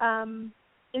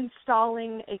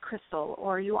installing a crystal,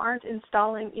 or you aren't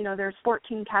installing, you know, there's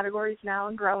 14 categories now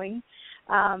and growing.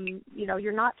 You know,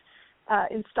 you're not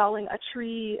installing a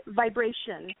tree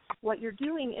vibration. What you're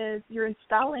doing is you're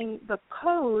installing the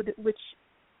code which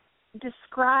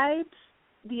describes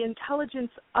the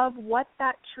intelligence of what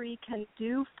that tree can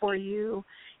do for you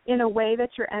in a way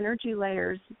that your energy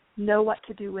layers know what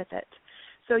to do with it.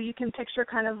 So you can picture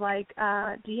kind of like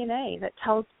DNA that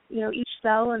tells, you know, each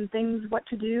cell and things what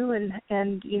to do,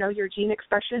 and you know, your gene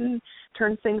expression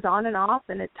turns things on and off,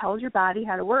 and it tells your body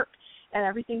how to work. And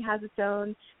everything has its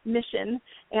own mission,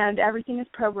 and everything is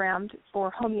programmed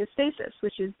for homeostasis,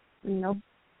 which is, you know,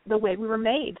 the way we were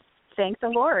made. Thank the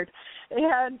Lord.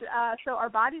 And so our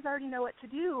bodies already know what to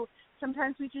do.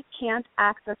 Sometimes we just can't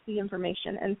access the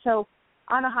information. And so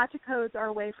Anahata codes are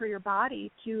a way for your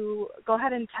body to go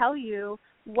ahead and tell you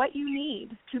what you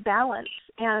need to balance,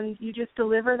 and you just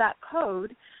deliver that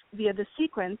code via the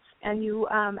sequence, and you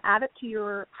add it to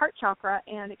your heart chakra,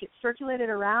 and it gets circulated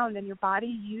around, and your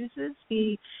body uses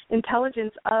the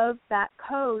intelligence of that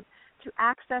code to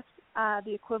access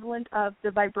the equivalent of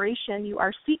the vibration you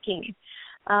are seeking.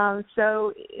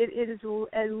 So it is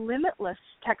a limitless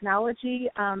technology,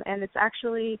 and it's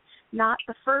actually not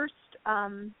the first.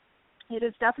 It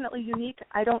is definitely unique.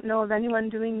 I don't know of anyone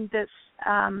doing this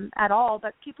at all,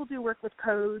 but people do work with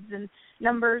codes and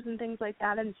numbers and things like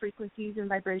that, and frequencies and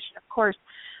vibration, of course.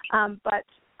 But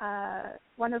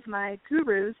one of my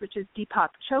gurus, which is Deepak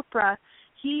Chopra,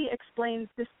 he explains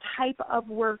this type of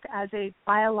work as a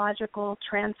biological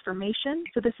transformation.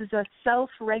 So this is a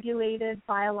self-regulated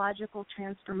biological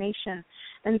transformation.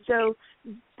 And so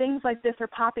things like this are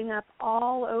popping up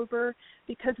all over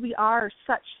because we are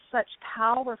such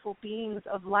powerful beings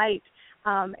of light.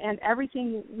 And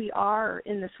everything we are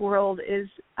in this world is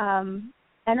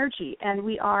energy, and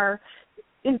we are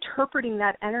interpreting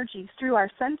that energy through our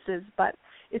senses, but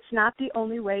it's not the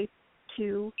only way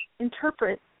to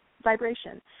interpret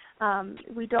vibration.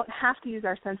 We don't have to use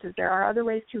our senses. There are other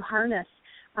ways to harness.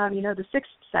 The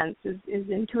sixth sense is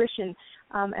intuition,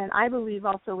 and I believe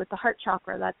also with the heart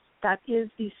chakra, that is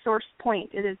the source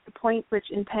point. It is the point which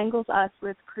entangles us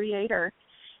with Creator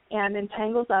and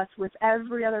entangles us with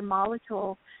every other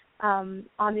molecule on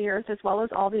the earth, as well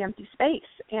as all the empty space.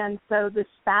 And so this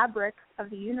fabric of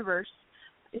the universe,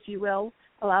 if you will,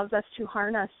 allows us to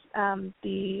harness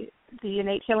the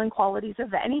innate healing qualities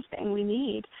of anything we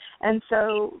need. And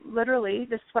so literally,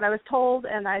 this is what I was told,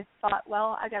 and I thought,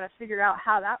 well, I got to figure out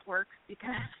how that works,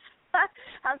 because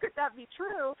how could that be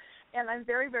true? And I'm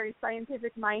very, very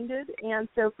scientific minded. And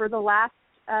so for the last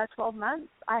 12 months,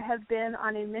 I have been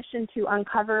on a mission to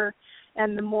uncover,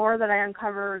 and the more that I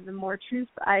uncover, the more truth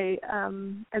I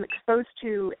am exposed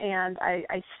to, and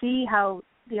I see how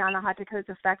the Anahata codes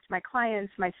affect my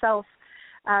clients, myself,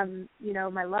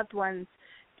 my loved ones,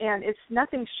 and it's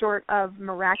nothing short of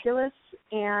miraculous,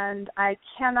 and I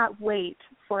cannot wait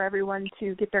for everyone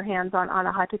to get their hands on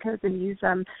Anahata codes and use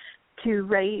them to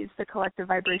raise the collective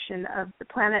vibration of the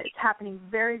planet. It's happening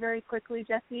very, very quickly,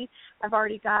 Jesse. I've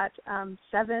already got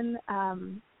 7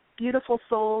 beautiful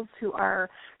souls who are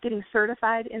getting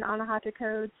certified in Anahata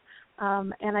codes,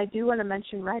 and I do want to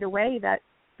mention right away that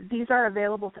these are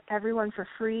available to everyone for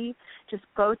free. Just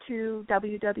go to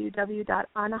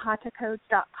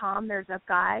www.anahatacodes.com. There's a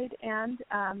guide and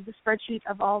the spreadsheet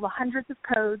of all the hundreds of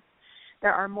codes.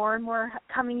 There are more and more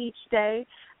coming each day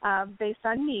based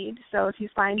on need. So if you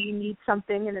find you need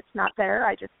something and it's not there,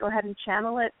 I just go ahead and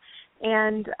channel it.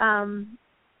 And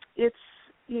it's,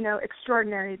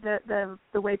 extraordinary,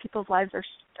 the way people's lives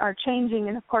are changing,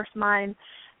 and, of course, mine.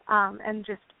 And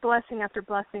just blessing after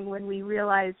blessing when we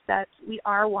realize that we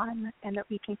are one and that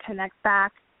we can connect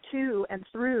back to and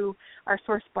through our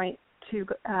source point to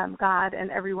God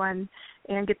and everyone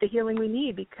and get the healing we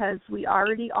need, because we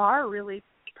already are really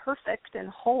perfect and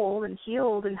whole and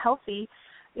healed and healthy.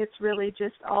 It's really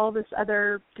just all this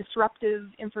other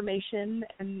disruptive information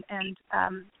and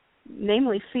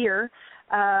namely fear,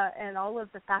 and all of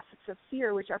the facets of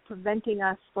fear which are preventing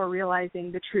us for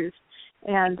realizing the truth.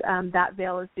 And that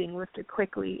veil is being lifted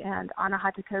quickly, and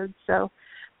Anahata codes, so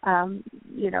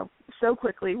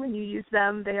quickly when you use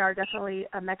them, they are definitely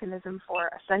a mechanism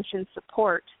for ascension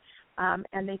support,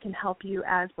 and they can help you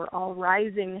as we're all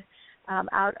rising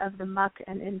out of the muck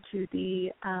and into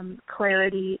the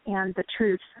clarity and the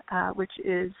truth, which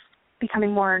is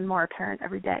becoming more and more apparent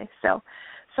every day. So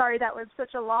sorry that was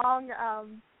such a long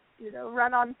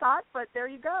run-on thought, but there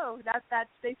you go. That's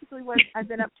basically what I've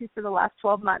been up to for the last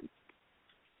 12 months.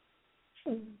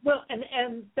 Well, and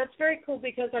that's very cool,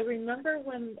 because I remember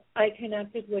when I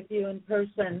connected with you in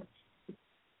person,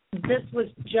 this was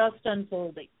just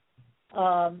unfolding.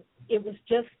 It was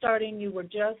just starting. You were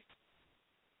just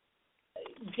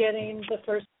getting the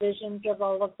first visions of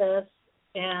all of this,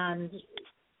 and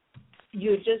you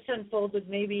had just unfolded.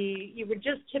 Maybe you were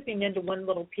just tipping into one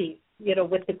little piece,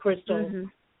 with the crystal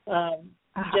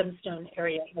gemstone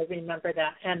area. I remember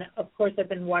that. And, of course, I've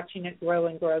been watching it grow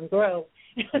and grow and grow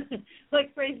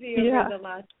like crazy over the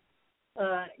last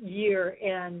year.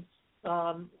 And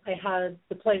I had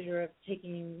the pleasure of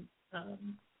taking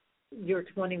your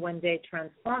 21-day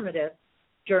transformative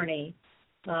journey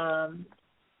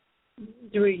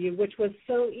through you, which was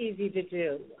so easy to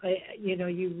do.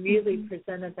 You really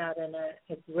presented that in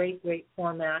a great, great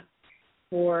format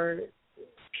for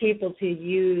people to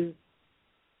use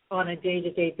on a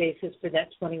day-to-day basis for that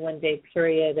 21-day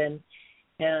period, and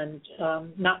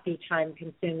not be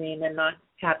time-consuming, and not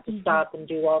have to stop and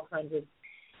do all kinds of,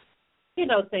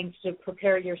 things to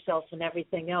prepare yourself and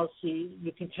everything else.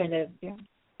 You can kind of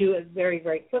do it very,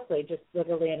 very quickly, just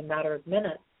literally in a matter of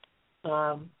minutes,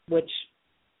 which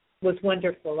was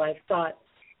wonderful, I thought.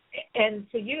 And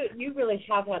so you really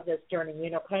have had this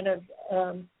journey, kind of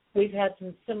we've had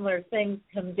some similar things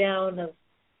come down of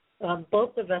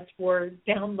both of us were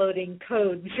downloading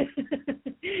codes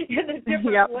in a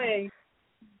different way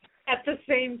at the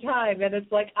same time. And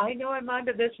it's like, I know I'm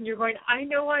onto this, and you're going, I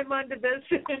know I'm onto this,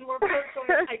 and we're both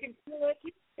going, I can feel it,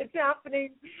 it's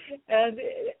happening. And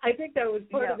I think that was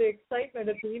part of the excitement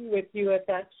of being with you at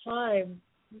that time,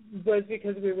 was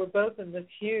because we were both in this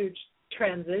huge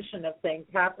transition of things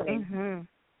happening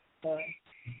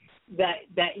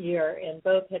that year, and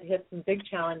both had hit some big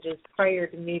challenges prior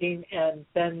to meeting, and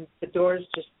then the doors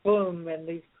just boom in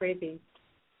these crazy,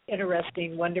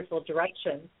 interesting, wonderful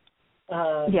directions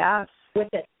with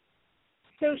it.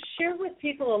 So share with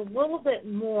people a little bit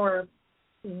more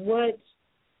what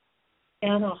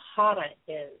Anahata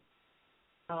is.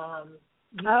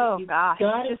 Gosh,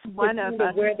 just one of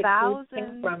where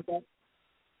 1,000.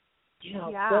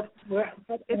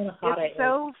 What's Anahata it's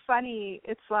so funny.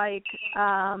 It's like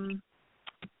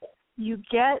you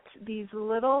get these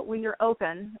little, when you're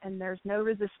open and there's no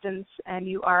resistance and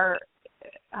you are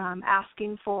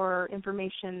asking for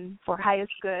information for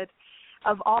highest good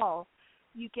of all,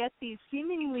 you get these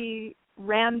seemingly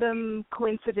random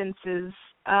coincidences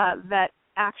that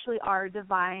actually are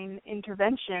divine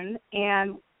intervention.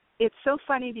 And it's so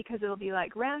funny because it'll be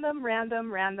like random,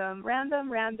 and then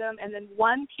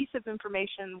one piece of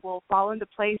information will fall into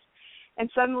place,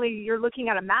 and suddenly you're looking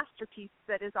at a masterpiece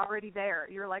that is already there.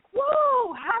 You're like,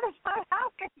 whoa, how does that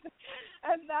happen?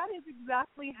 And that is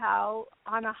exactly how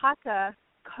Anahata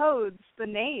codes, the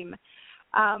name,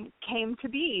 came to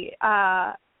be.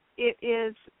 It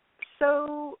is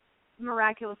so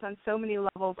miraculous on so many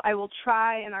levels. I will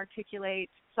try and articulate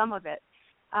some of it,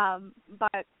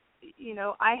 but you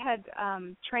know, I had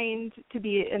trained to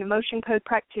be an emotion code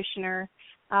practitioner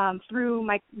through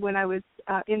when I was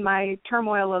in my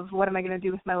turmoil of what am I going to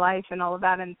do with my life and all of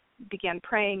that, and began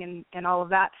praying and all of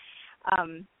that.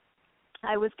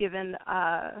 I was given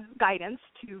guidance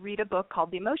to read a book called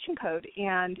The Emotion Code,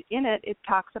 and in it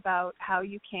talks about how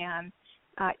you can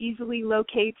easily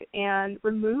locate and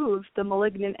remove the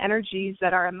malignant energies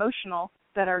that are emotional,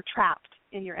 that are trapped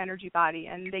in your energy body,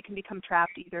 and they can become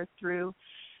trapped either through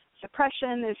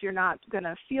suppression, if you're not going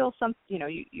to feel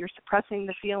you're suppressing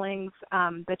the feelings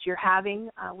that you're having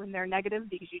when they're negative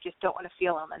because you just don't want to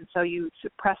feel them, and so you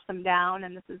suppress them down,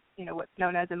 and this is what's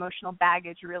known as emotional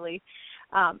baggage, really.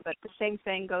 But the same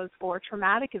thing goes for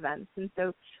traumatic events, and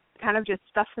so kind of just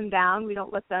stuff them down. We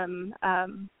don't let them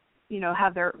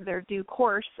have their due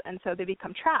course, and so they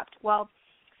become trapped. Well,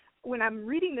 when I'm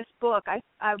reading this book,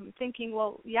 I'm thinking,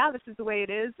 well, this is the way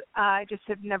it is. I just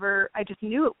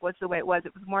knew it was the way it was.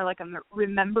 It was more like I'm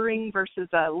remembering versus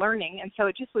learning. And so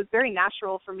it just was very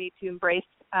natural for me to embrace.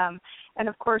 And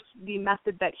of course, the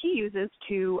method that he uses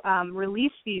to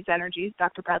release these energies,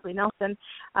 Dr. Bradley Nelson,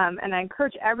 and I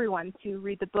encourage everyone to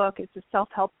read the book. It's a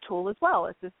self-help tool as well.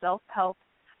 It's a self-help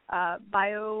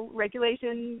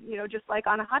bioregulation, just like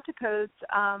Anahata codes,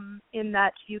 in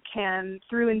that you can,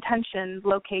 through intention,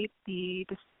 locate the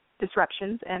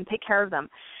disruptions and take care of them.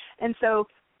 And so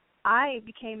I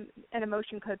became an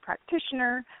emotion code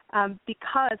practitioner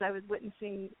because I was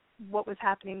witnessing what was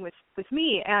happening with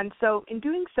me. And so in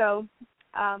doing so,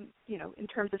 in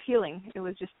terms of healing, it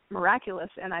was just miraculous.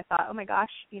 And I thought, oh my gosh,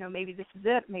 maybe this is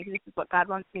it. Maybe this is what God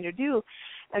wants me to do.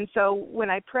 And so when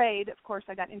I prayed, of course,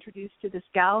 I got introduced to this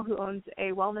gal who owns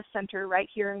a wellness center right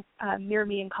here near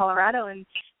me in Colorado. And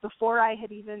before I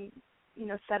had even,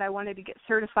 said I wanted to get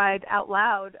certified out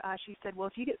loud, she said, well,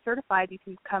 if you get certified, you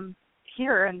can come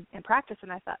here and practice.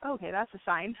 And I thought, okay, that's a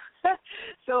sign.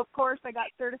 So, of course, I got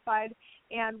certified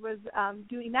and was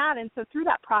doing that. And so through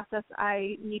that process,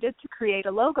 I needed to create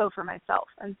a logo for myself.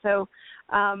 And so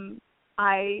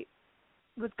I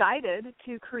was guided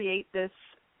to create this,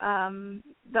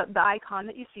 the icon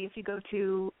that you see if you go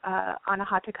to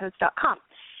anahatacodes.com.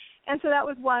 And so that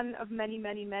was one of many,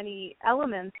 many, many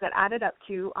elements that added up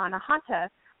to Anahata.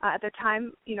 At the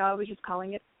time, I was just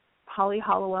calling it Holly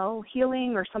Hollowell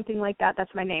Healing or something like that.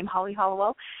 That's my name, Holly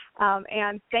Hollowell.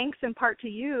 And thanks in part to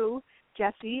you,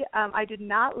 Jesse, I did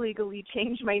not legally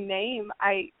change my name.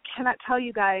 I cannot tell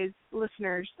you guys,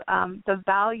 listeners, the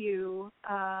value,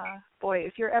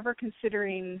 if you're ever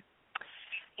considering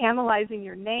analyzing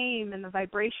your name and the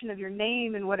vibration of your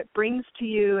name and what it brings to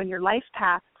you and your life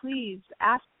path, please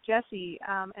ask Jessie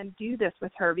and do this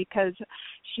with her, because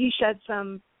she shed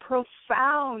some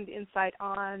profound insight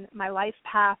on my life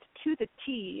path to the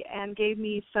T and gave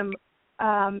me some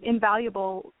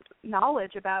invaluable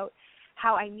knowledge about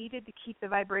how I needed to keep the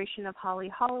vibration of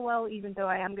Holly Hollowell, even though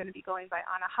I am going to be going by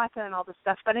Anahata and all this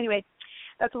stuff. But anyway,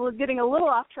 getting a little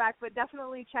off track, but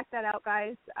definitely check that out,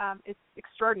 guys. It's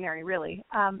extraordinary, really.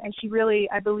 And she really,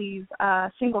 I believe,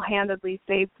 single-handedly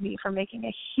saved me from making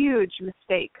a huge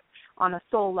mistake on a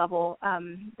soul level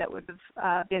that would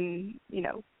have been,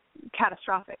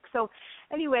 catastrophic. So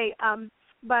anyway,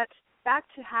 but back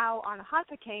to how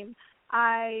Anahata came,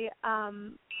 I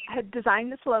had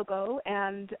designed this logo,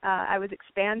 and I was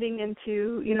expanding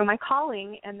into, my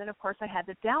calling, and then, of course, I had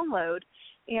the download.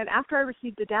 And after I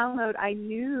received the download, I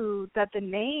knew that the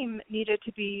name needed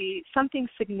to be something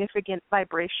significant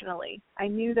vibrationally. I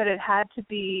knew that it had to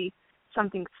be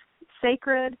something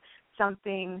sacred,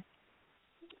 something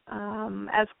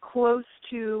as close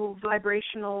to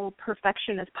vibrational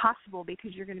perfection as possible,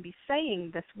 because you're going to be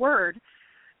saying this word.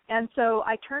 And so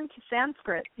I turned to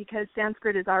Sanskrit, because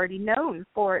Sanskrit is already known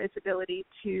for its ability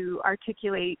to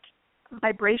articulate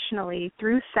vibrationally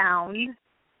through sound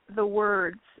the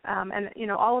words. And,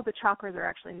 all of the chakras are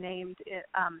actually named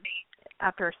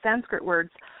after Sanskrit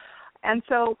words. And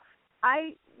so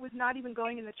I was not even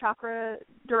going in the chakra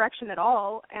direction at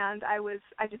all, and I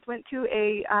just went to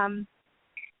a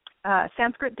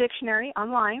Sanskrit dictionary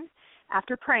online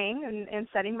after praying and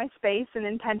setting my space and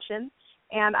intention.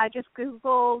 And I just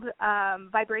Googled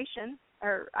vibration,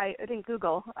 or I didn't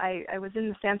Google. I was in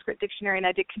the Sanskrit dictionary, and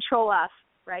I did Control-F,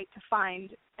 right, to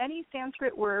find any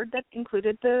Sanskrit word that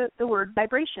included the word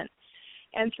vibration.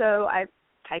 And so I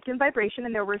typed in vibration,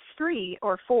 and there were 3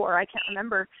 or 4, I can't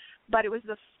remember, but it was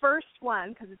the first one,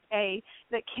 because it's A,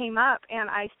 that came up. And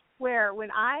I swear,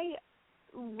 when I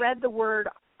read the word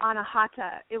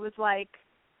Anahata, it was like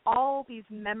all these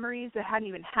memories that hadn't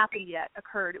even happened yet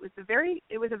occurred. It was a very,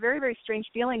 very strange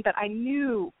feeling, but I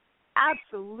knew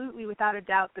absolutely without a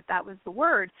doubt that was the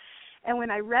word. And when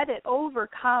I read it,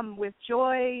 overcome with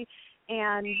joy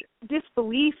and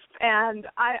disbelief, and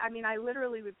I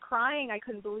literally was crying. I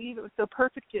couldn't believe it was so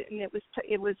perfect, and it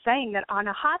was saying that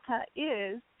Anahata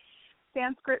is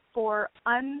Sanskrit for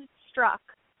unstruck,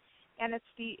 and it's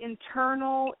the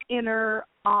internal inner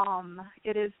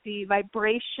It is the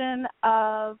vibration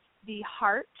of the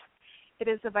heart. It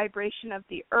is the vibration of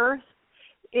the earth.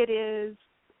 It is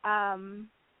our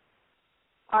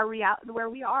reality, where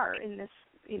we are in this,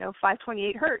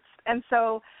 528 hertz. And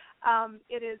so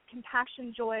it is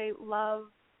compassion, joy, love,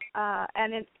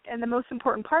 and the most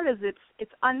important part is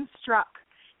it's unstruck.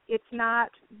 It's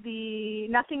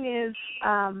nothing is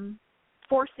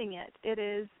forcing it. It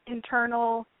is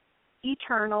internal,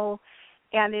 eternal,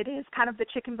 and it is kind of the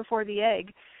chicken before the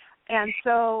egg. And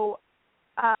so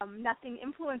nothing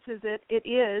influences it. It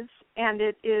is, and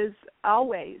it is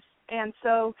always. And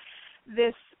so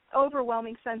this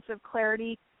overwhelming sense of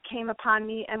clarity came upon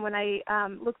me, and when I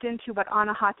looked into what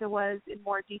Anahata was in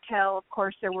more detail, of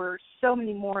course, there were so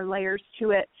many more layers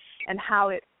to it, and how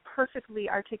it perfectly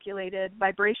articulated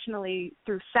vibrationally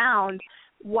through sound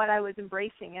what I was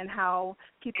embracing, and how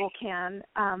people can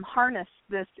harness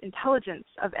this intelligence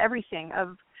of everything,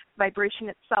 of vibration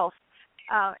itself,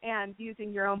 and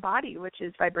using your own body, which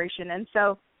is vibration. And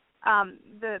so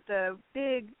the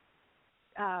big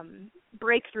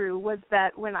breakthrough was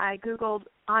that when I Googled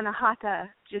Anahata,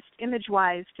 just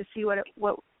image-wise, to see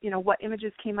what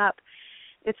images came up,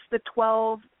 it's the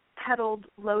 12-petaled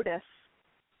lotus,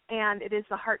 and it is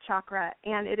the heart chakra,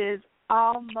 and it is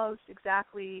almost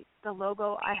exactly the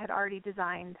logo I had already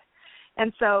designed.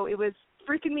 And so it was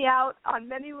freaking me out on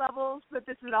many levels, but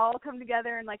this had all come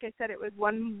together, and like I said, it was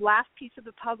one last piece of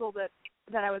the puzzle that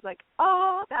I was like,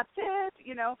 oh, that's it,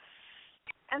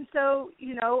 And so,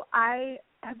 I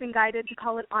have been guided to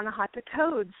call it Anahata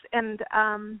Codes, and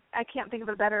I can't think of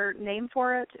a better name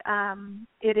for it.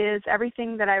 It is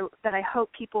everything that I hope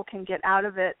people can get out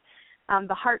of it.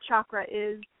 The heart chakra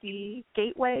is the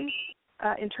gateway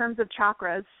in terms of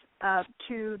chakras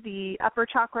to the upper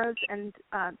chakras and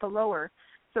the lower.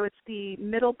 So it's the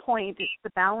middle point, it's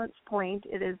the balance point,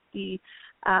 it is the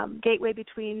gateway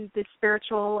between the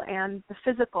spiritual and the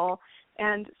physical,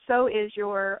 and so is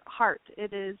your heart.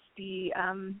 It is the,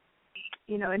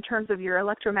 in terms of your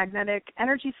electromagnetic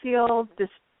energy field, this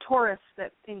torus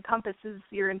that encompasses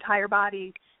your entire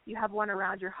body, you have one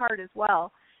around your heart as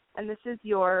well. And this is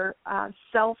your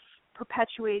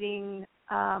self-perpetuating,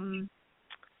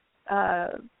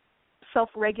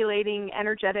 self-regulating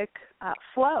energetic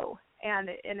flow. And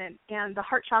the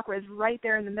heart chakra is right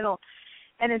there in the middle.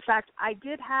 And in fact, I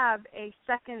did have a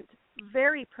second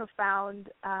very profound,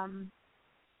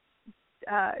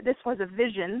 this was a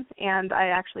vision, and I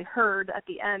actually heard at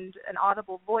the end an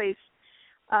audible voice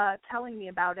telling me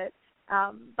about it.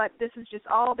 But this has just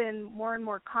all been more and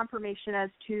more confirmation as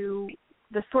to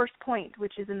the source point,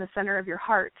 which is in the center of your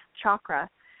heart chakra,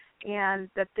 and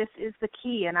that this is the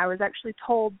key. And I was actually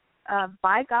told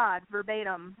by God,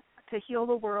 verbatim, to heal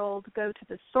the world, go to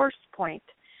the source point.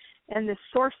 And the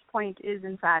source point is,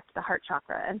 in fact, the heart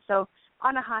chakra. And so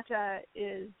Anahata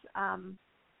is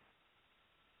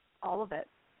all of it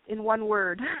in one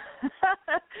word.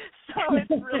 So it's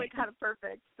really kind of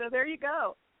perfect. So there you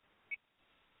go.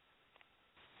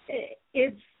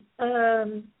 It's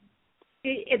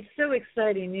so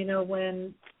exciting,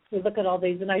 when we look at all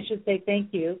these, and I should say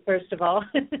thank you, first of all,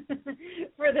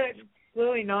 for the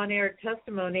glowing on-air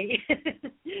testimony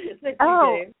that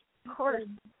you gave. Of course.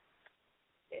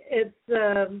 It's,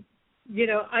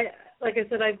 I like I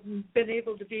said, I've been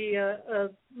able to be a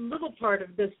little part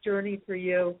of this journey for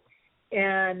you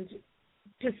and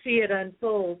to see it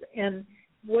unfold. And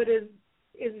what is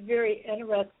very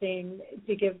interesting,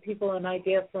 to give people an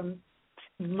idea from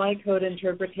my code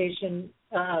interpretation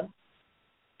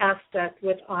aspect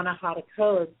with Anahata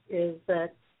codes, is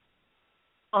that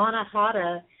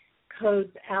Anahata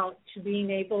codes out to being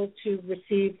able to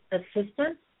receive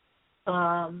assistance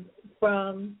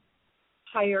from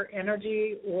higher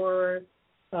energy, or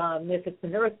if it's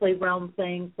an earthly realm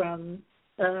thing, from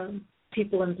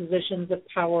people in positions of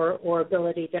power or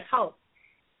ability to help.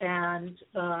 And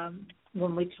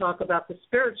when we talk about the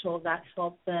spiritual, that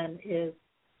help then is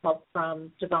help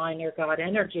from divine or God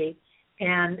energy.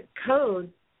 And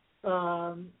code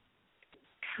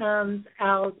comes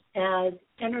out as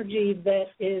energy that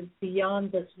is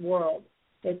beyond this world.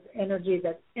 It's energy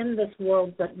that's in this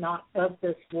world but not of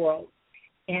this world.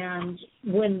 And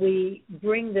when we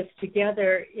bring this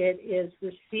together, it is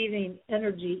receiving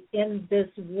energy in this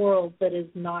world that is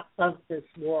not of this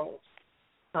world.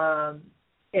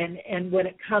 And when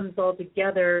it comes all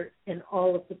together in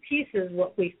all of the pieces,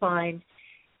 what we find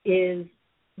is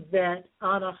that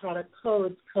Anahata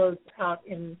codes out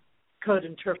in code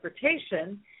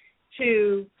interpretation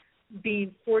to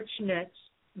being fortunate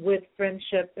with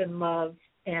friendship and love,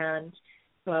 and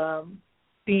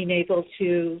being able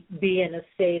to be in a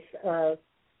space of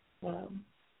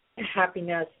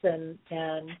happiness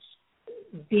and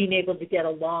being able to get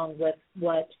along with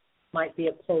what might be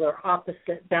a polar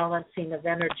opposite, balancing of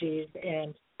energies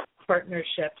and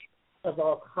partnerships of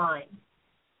all kinds.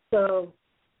 So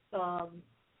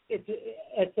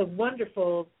it's a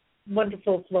wonderful,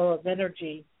 wonderful flow of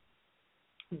energy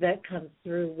that comes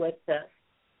through with this.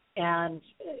 And,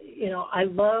 I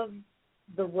love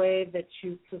the way that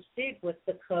you proceed with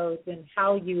the codes and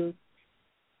how you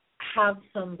have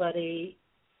somebody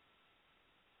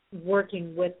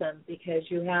working with them, because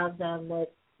you have them with,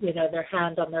 their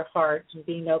hand on their heart and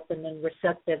being open and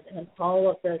receptive, and all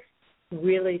of this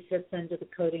really fits into the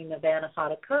coding of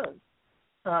Anahata codes.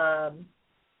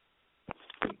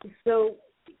 So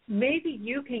maybe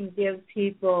you can give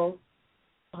people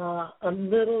a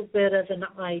little bit of an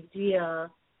idea,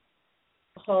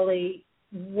 Holly,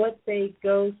 what they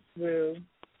go through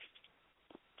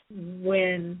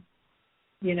when,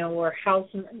 or how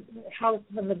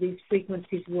some of these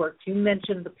frequencies work. You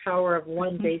mentioned the power of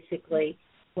one, basically,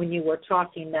 when you were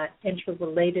talking, that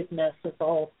interrelatedness of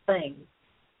all things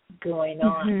going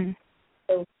on. Mm-hmm.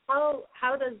 So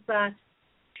how does that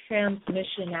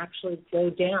transmission actually go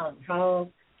down? How,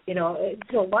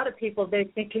 to a lot of people, they're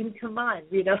thinking, come on,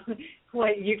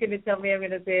 what, you're going to tell me I'm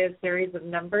going to say a series of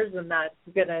numbers and that's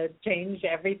going to change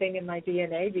everything in my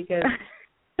DNA because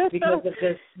of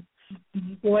this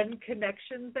one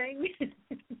connection thing?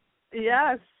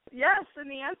 Yes, and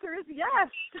the answer is yes.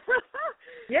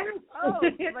 Yes. Oh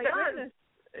my goodness,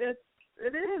 it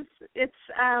is.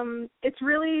 It's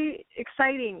really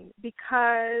exciting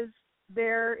because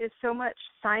there is so much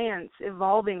science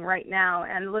evolving right now,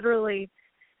 and literally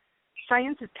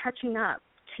science is catching up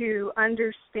to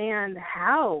understand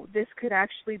how this could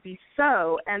actually be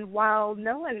so. And while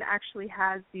no one actually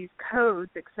has these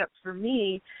codes except for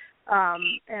me,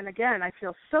 and again, I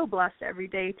feel so blessed every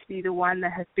day to be the one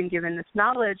that has been given this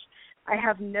knowledge, I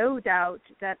have no doubt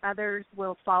that others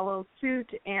will follow suit,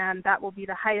 and that will be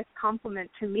the highest compliment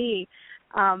to me.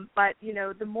 But,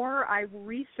 the more I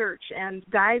research and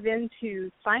dive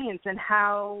into science and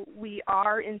how we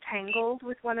are entangled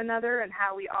with one another and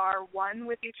how we are one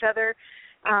with each other,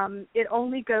 it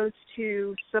only goes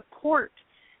to support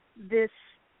this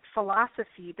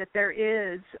philosophy that there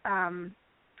is,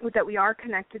 that we are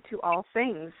connected to all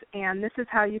things. And this is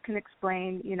how you can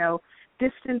explain,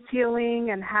 distance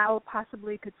healing and how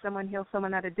possibly could someone heal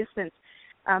someone at a distance.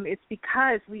 It's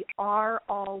because we are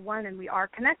all one and we are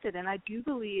connected. And I do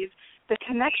believe the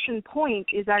connection point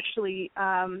is actually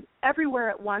everywhere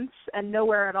at once and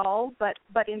nowhere at all. But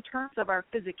in terms of our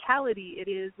physicality, it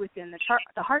is within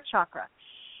the heart chakra.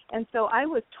 And so I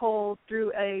was told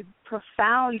through a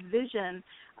profound vision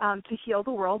to heal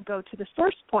the world, go to the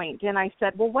source point. And I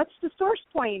said, well, what's the source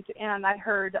point? And I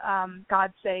heard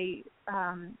God say,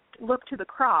 look to the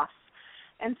cross.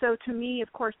 And so to me,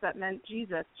 of course, that meant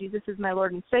Jesus. Jesus is my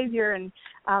Lord and Savior. And,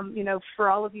 for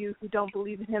all of you who don't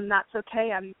believe in him, that's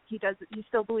okay. He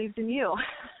still believes in you.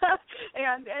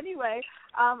 And anyway,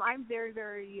 I'm very,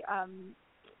 very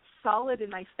solid in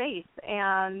my faith.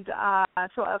 And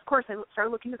so, of course, I started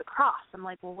looking to the cross. I'm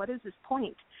like, well, what is this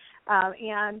point?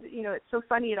 And it's so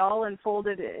funny, it all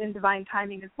unfolded in divine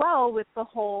timing as well with the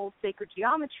whole sacred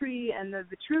geometry and the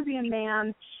Vitruvian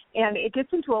Man. And it gets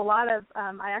into a lot of,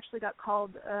 I actually got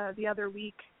called the other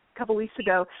week, a couple weeks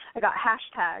ago, I got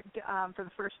hashtagged for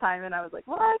the first time, and I was like,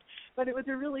 what? But it was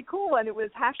a really cool one. It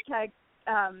was hashtag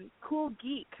cool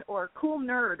geek or cool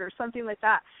nerd or something like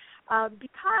that,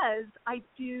 because I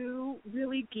do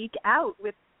really geek out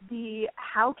with the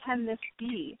how can this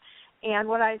be? And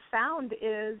what I found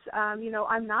is,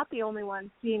 I'm not the only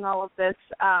one seeing all of this.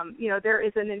 There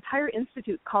is an entire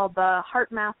institute called the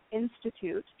Heart Math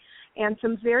Institute, and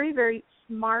some very, very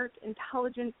smart,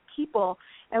 intelligent people.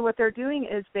 And what they're doing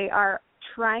is they are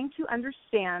trying to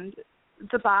understand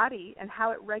the body and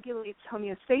how it regulates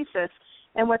homeostasis.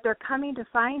 And what they're coming to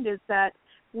find is that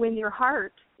when your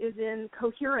heart is in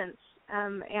coherence,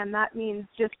 and that means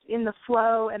just in the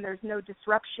flow and there's no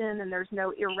disruption and there's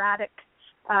no erratic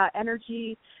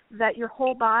energy, that your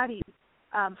whole body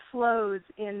flows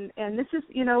in, and this is,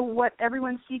 what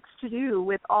everyone seeks to do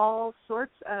with all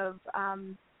sorts of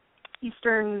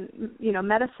Eastern,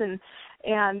 medicine,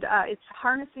 and it's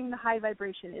harnessing the high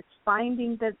vibration. It's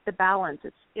finding the balance.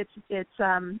 It's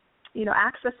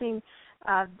accessing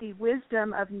the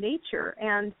wisdom of nature,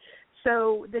 and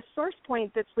so this source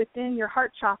point that's within your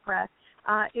heart chakra.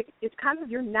 It's kind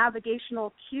of your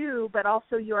navigational cue, but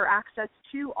also your access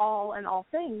to all and all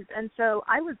things. And so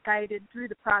I was guided through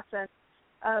the process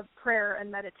of prayer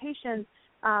and meditation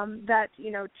that,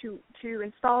 to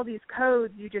install these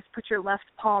codes, you just put your left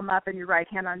palm up and your right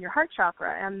hand on your heart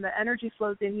chakra, and the energy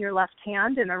flows in your left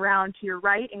hand and around to your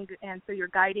right, and so you're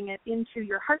guiding it into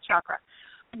your heart chakra.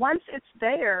 Once it's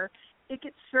there, it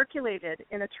gets circulated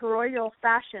in a toroidal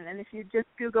fashion. And if you just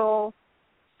Google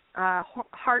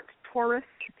heart torus,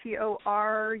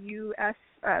 T-O-R-U-S.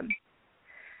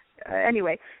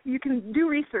 Anyway, you can do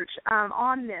research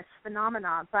on this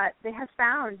phenomena, but they have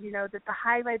found, that the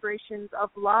high vibrations of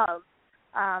love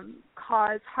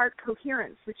cause heart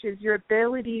coherence, which is your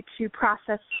ability to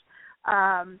process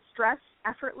stress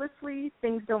effortlessly.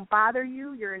 Things don't bother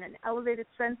you. You're in an elevated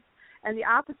sense. And the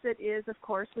opposite is, of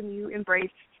course, when you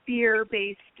embrace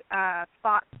fear-based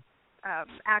thoughts,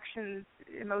 actions,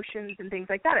 emotions, and things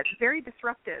like that. It's very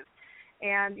disruptive.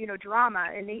 And, drama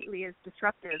innately is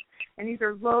disruptive. And these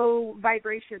are low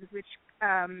vibrations which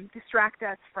distract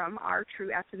us from our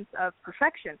true essence of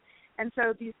perfection. And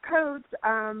so these codes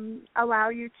allow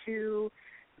you to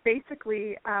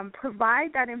basically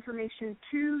provide that information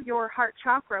to your heart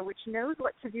chakra, which knows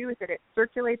what to do with it. It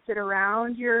circulates it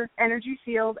around your energy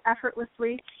field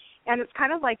effortlessly. And it's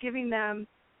kind of like giving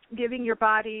your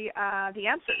body the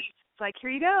answers. It's like, here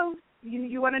you go.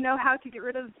 You want to know how to get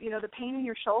rid of, the pain in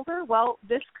your shoulder? Well,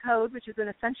 this code, which is an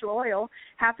essential oil,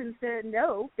 happens to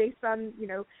know based on,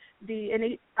 the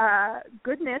innate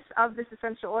goodness of this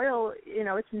essential oil.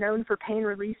 It's known for pain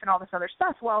relief and all this other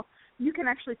stuff. Well, you can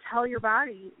actually tell your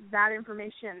body that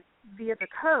information via the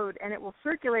code, and it will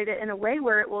circulate it in a way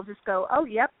where it will just go, oh,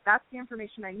 yep, that's the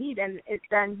information I need. And it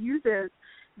then uses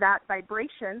that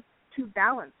vibration to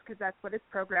balance, because that's what it's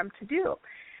programmed to do.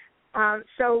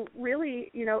 So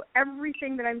really,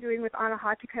 everything that I'm doing with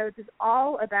Anahata codes is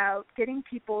all about getting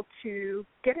people to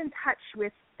get in touch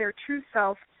with their true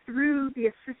self through the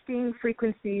assisting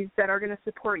frequencies that are going to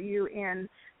support you in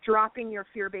dropping your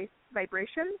fear-based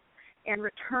vibrations and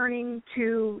returning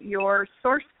to your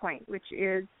source point, which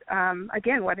is,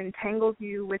 again, what entangles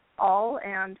you with all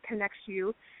and connects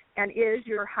you and is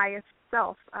your highest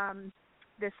self.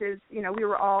 This is, we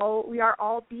are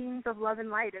all beings of love and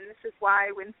light, and this is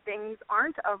why when things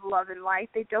aren't of love and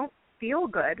light, they don't feel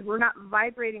good. We're not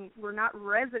vibrating, we're not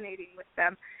resonating with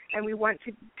them, and we want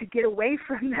to get away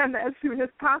from them as soon as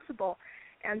possible.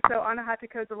 And so Anahata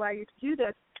codes allow you to do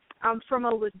this. From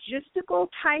a logistical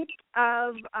type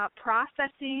of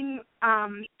processing,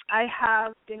 I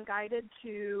have been guided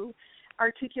to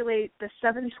articulate the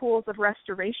 7 tools of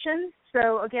restoration.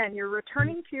 So again, you're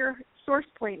returning to your source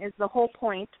point is the whole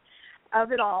point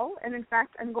of it all. And in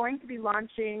fact, I'm going to be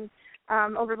launching,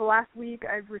 over the last week,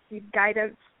 I've received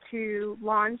guidance to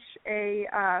launch a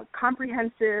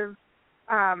comprehensive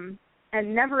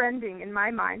and never-ending, in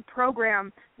my mind,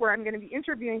 program where I'm going to be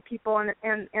interviewing people, and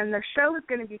the show is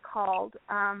going to be called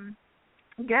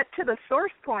Get to the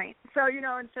Source Point. So,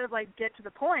 instead of get to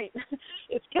the point,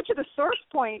 it's get to the source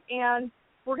point, and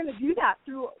we're going to do that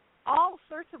through all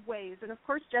sorts of ways. And, of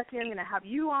course, Jesse, I'm going to have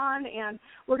you on, and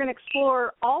we're going to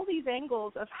explore all these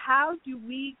angles of how do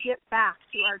we get back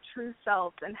to our true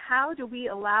selves, and how do we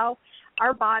allow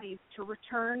our bodies to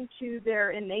return to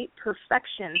their innate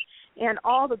perfection, and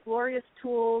all the glorious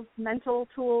tools, mental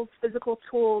tools, physical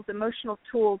tools, emotional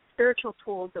tools, spiritual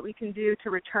tools that we can do to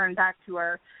return back to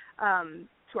our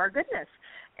goodness.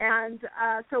 And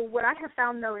so what I have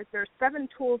found, though, is there are 7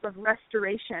 tools of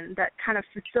restoration that kind of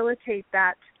facilitate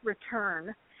that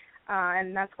return,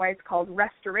 and that's why it's called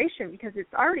restoration, because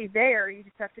it's already there. You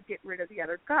just have to get rid of the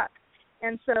other gut.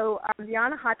 And so the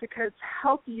Anahata codes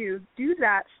help you do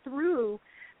that through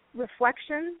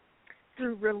reflection,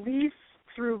 through release,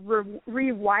 through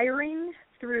rewiring,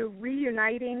 through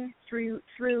reuniting, through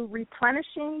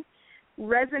replenishing,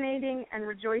 resonating, and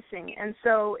rejoicing. And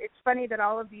so it's funny that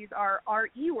all of these are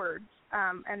RE words,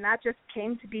 and that just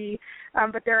came to be,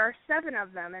 but there are 7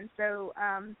 of them. And so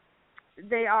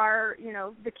they are,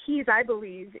 the keys, I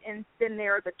believe, and then they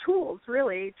are the tools,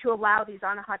 really, to allow these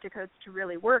Anahata codes to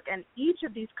really work. And each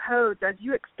of these codes, as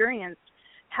you experience,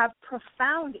 have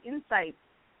profound insights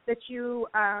that you,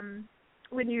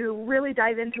 when you really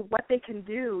dive into what they can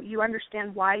do, you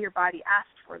understand why your body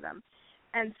asked for them.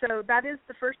 And so that is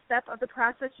the first step of the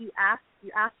process. You ask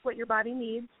what your body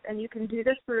needs, and you can do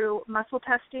this through muscle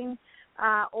testing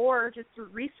or just through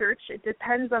research. It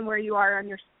depends on where you are on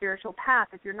your spiritual path.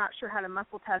 If you're not sure how to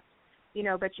muscle test,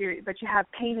 but you have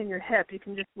pain in your hip, you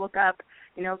can just look up,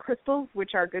 crystals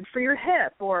which are good for your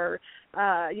hip, or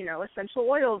essential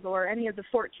oils, or any of the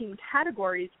 14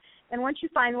 categories. And once you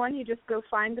find one, you just go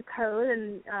find the code,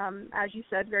 and as you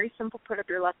said, very simple, put up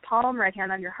your left palm, right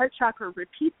hand on your heart chakra,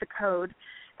 repeat the code,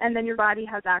 and then your body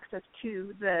has access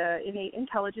to the innate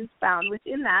intelligence found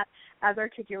within that, as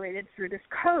articulated through this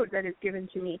code that is given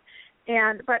to me.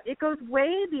 But it goes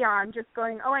way beyond just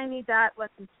going, oh, I need that,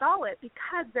 let's install it,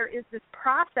 because there is this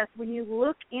process when you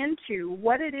look into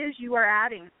what it is you are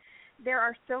adding. There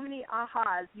are so many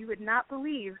ahas you would not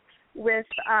believe with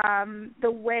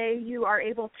the way you are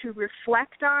able to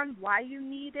reflect on why you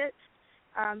need it,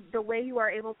 the way you are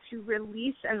able to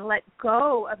release and let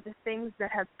go of the things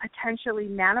that have potentially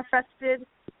manifested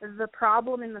the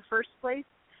problem in the first place,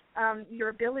 your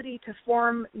ability to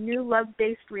form new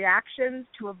love-based reactions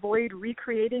to avoid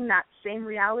recreating that same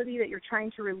reality that you're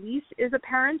trying to release is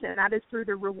apparent, and that is through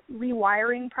the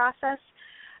rewiring process.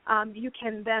 You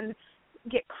can then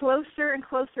get closer and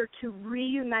closer to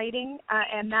reuniting,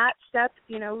 and that step,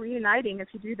 reuniting, if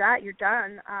you do that, you're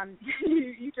done.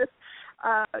 You just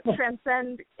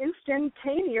transcend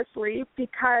instantaneously,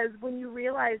 because when you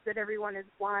realize that everyone is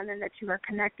one and that you are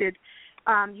connected,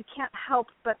 you can't help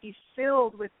but be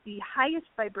filled with the highest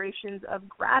vibrations of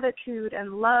gratitude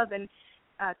and love and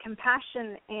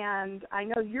compassion. And I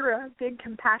know you're a big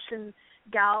compassion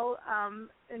gal,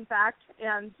 in fact,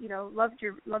 and loved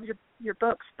your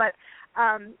books. But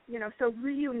so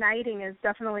reuniting is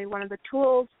definitely one of the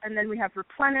tools. And then we have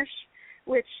replenish,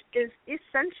 which is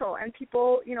essential. And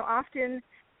people, often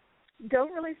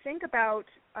don't really think about,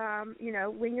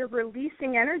 when you're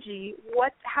releasing energy,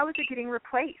 how is it getting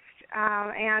replaced?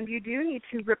 And you do need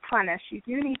to replenish. You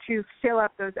do need to fill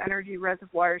up those energy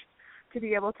reservoirs to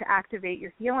be able to activate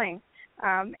your healing.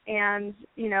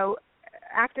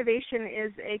 Activation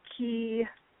is a key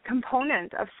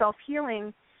component of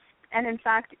self-healing. And in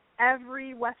fact,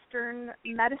 every Western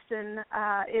medicine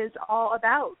is all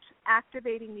about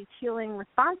activating these healing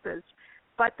responses,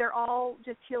 but they're all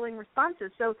just healing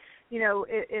responses. So,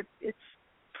 it's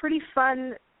pretty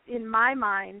fun in my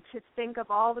mind to think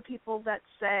of all the people that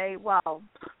say, well,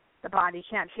 the body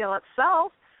can't heal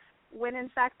itself, when in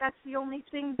fact that's the only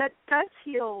thing that does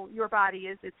heal your body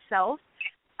is itself.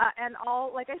 And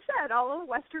like I said, all of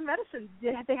Western medicine,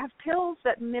 they have pills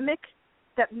that mimic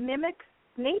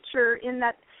nature, in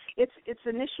that it's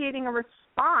initiating a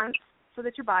response so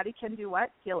that your body can do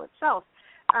what? Heal itself.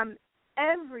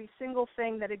 Every single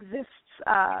thing that exists,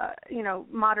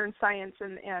 modern science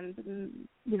and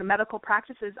medical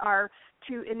practices are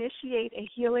to initiate a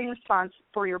healing response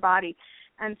for your body.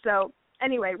 And so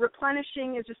anyway,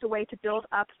 replenishing is just a way to build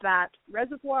up that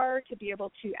reservoir to be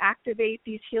able to activate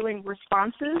these healing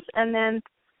responses. And then,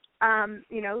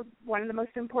 one of the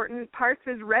most important parts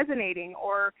is resonating,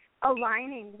 or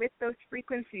aligning with those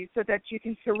frequencies, so that you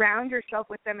can surround yourself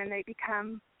with them and they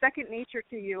become second nature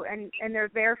to you, and they're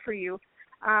there for you.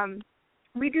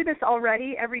 We do this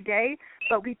already every day,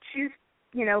 but we choose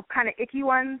kind of icky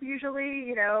ones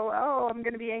usually, oh, I'm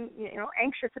going to be,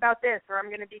 anxious about this, or I'm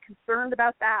going to be concerned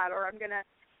about that, or I'm going to,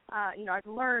 I've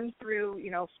learned through,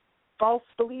 false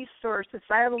beliefs or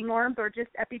societal norms or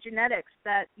just epigenetics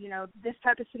that, this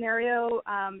type of scenario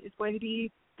is going to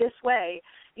be this way,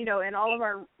 and all of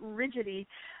our rigidity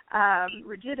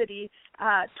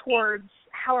towards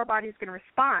how our body is going to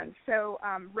respond. So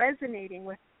resonating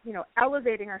with,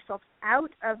 elevating ourselves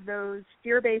out of those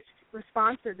fear-based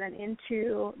responses and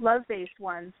into love-based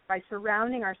ones by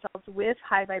surrounding ourselves with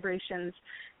high vibrations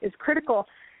is critical.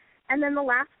 And then the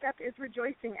last step is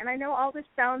rejoicing. And I know all this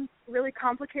sounds really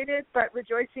complicated, but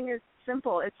rejoicing is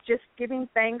simple. It's just giving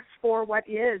thanks for what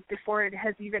is before it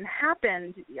has even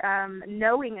happened,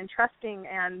 knowing and trusting,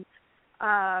 and,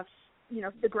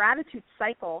 the gratitude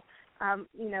cycle,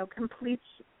 completes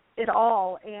it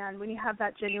all. And when you have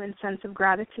that genuine sense of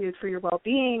gratitude for your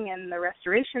well-being and the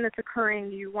restoration that's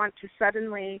occurring, you want to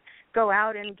suddenly go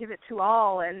out and give it to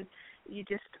all, and you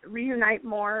just reunite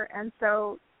more. And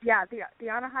so, yeah, the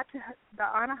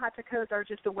Anahata codes are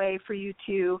just a way for you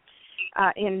to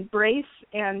embrace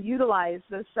and utilize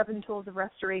those 7 tools of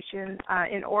restoration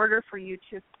in order for you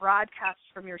to broadcast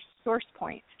from your source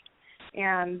point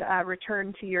and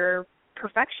return to your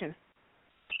perfection.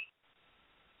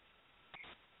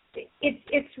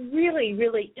 It's really,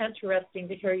 really interesting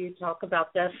to hear you talk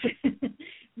about this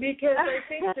because I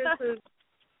think this is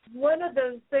one of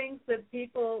those things that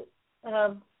people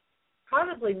have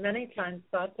probably many times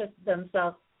thought to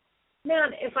themselves,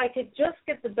 man, if I could just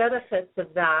get the benefits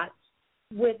of that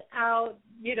without,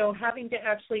 having to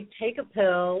actually take a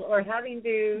pill or having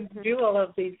to do all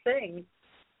of these things,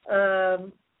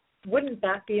 wouldn't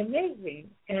that be amazing?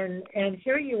 And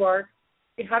here you are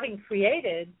having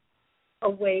created a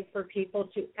way for people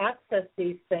to access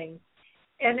these things.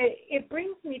 And it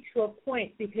brings me to a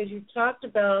point because you talked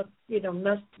about,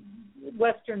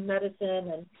 Western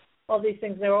medicine and all these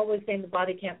things. They're always saying the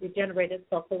body can't regenerate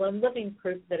itself. Well, I'm living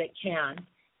proof that it can.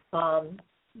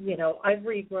 I've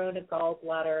regrown a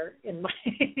gallbladder in my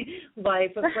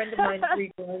life. A friend of mine's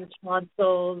regrown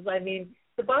tonsils. I mean,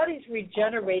 the body's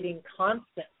regenerating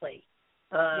constantly.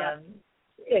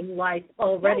 In life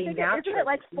already naturally. Isn't it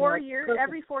like 4 years?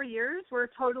 Every 4 years, we're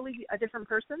totally a different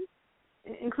person,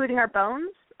 including our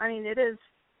bones? I mean, it is.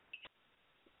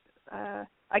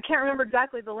 I can't remember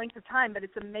exactly the length of time, but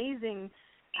it's amazing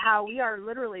how we are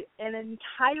literally an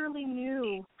entirely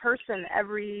new person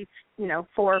every, 4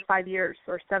 or 5 years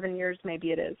or 7 years,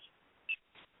 maybe it is.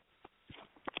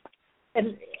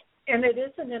 And it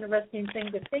is an interesting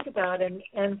thing to think about,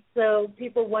 and so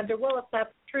people wonder, well, if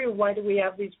that's true, why do we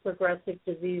have these progressive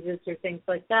diseases or things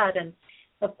like that? And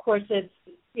of course,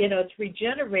 it's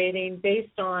regenerating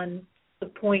based on the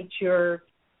point you're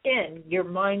in, your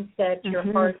mindset, your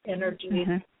heart energy,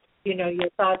 your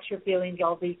thoughts, your feelings,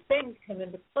 all these things come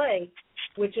into play,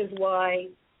 which is why,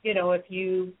 if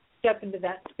you step into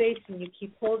that space and you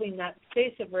keep holding that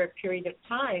space over a period of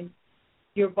time,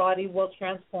 your body will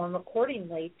transform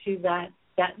accordingly to that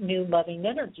new loving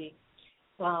energy.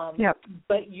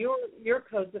 But your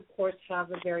codes, of course,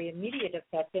 have a very immediate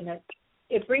effect, and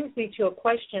it brings me to a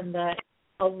question that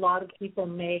a lot of people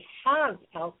may have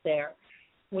out there.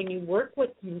 When you work with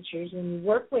tinctures, when you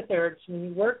work with herbs, when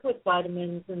you work with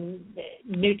vitamins and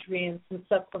nutrients and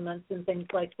supplements and things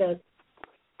like this,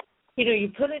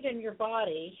 you put it in your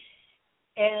body,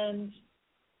 and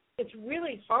it's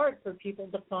really hard for people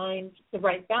to find the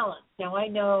right balance. Now, I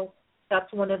know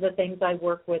that's one of the things I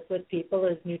work with people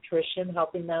is nutrition,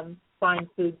 helping them find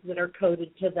foods that are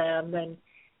coded to them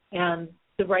and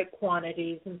the right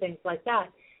quantities and things like that.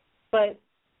 But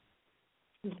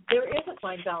there is a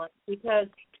fine balance because,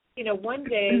 one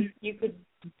day you could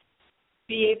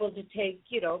be able to take,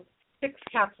 6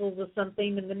 capsules of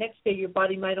something, and the next day your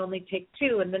body might only take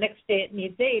 2, and the next day it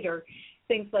needs 8 or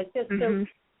things like this. So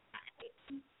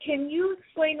can you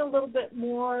explain a little bit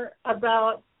more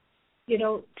about,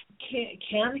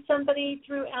 can somebody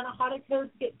through Anahata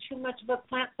codes get too much of a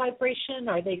plant vibration?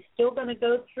 Are they still going to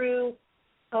go through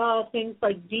things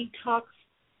like detox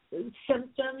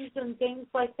symptoms and things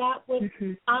like that with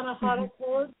Anahata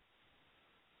codes?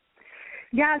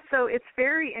 Yeah, so it's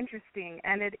very interesting,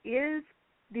 and it is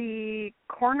the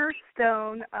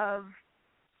cornerstone of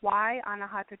why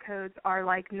Anahata codes are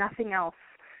like nothing else.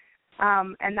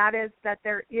 And that is that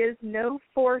there is no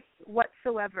force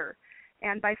whatsoever.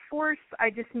 And by force, I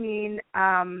just mean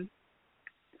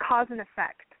cause and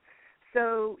effect.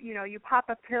 So, you pop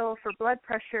a pill for blood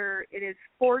pressure, it is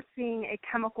forcing a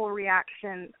chemical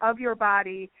reaction of your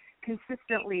body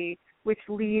consistently, which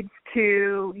leads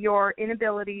to your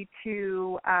inability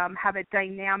to have a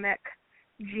dynamic,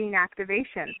 gene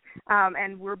activation.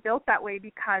 And we're built that way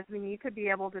because we need to be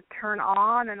able to turn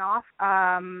on and off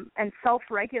and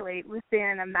self-regulate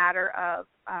within a matter of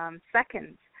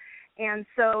seconds. And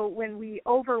so when we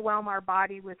overwhelm our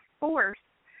body with force,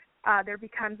 there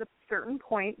becomes a certain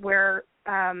point where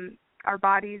our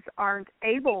bodies aren't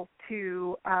able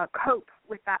to cope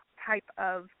with that type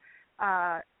of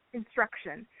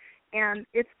instruction. And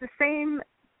it's the same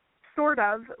sort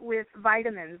of with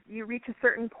vitamins. You reach a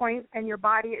certain point and your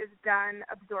body is done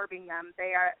absorbing them.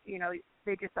 They are,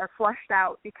 they just are flushed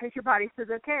out because your body says,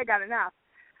 okay, I got enough.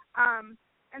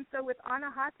 And so with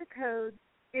Anahata codes,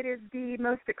 it is the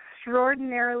most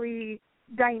extraordinarily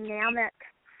dynamic,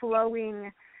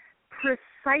 flowing,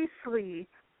 precisely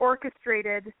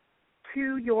orchestrated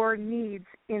to your needs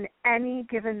in any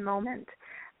given moment,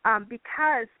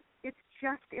 because it's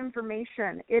just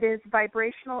information. It is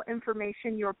vibrational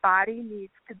information your body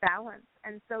needs to balance,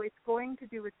 and so it's going to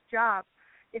do its job.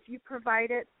 If you provide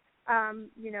it,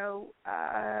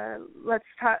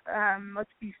 let's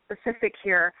be specific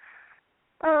here.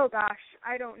 Oh gosh,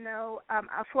 I don't know,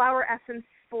 a flower essence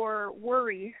for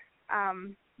worry,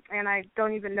 and I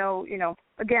don't even know,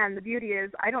 again, the beauty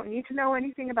is I don't need to know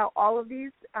anything about all of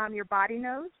these. Your body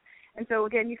knows. And so,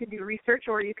 again, you can do research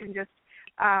or you can just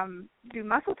do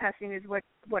muscle testing is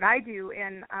what I do.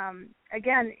 And,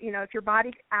 again, if your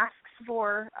body asks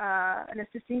for an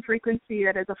assisting frequency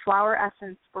that is a flower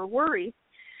essence for worry,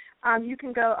 you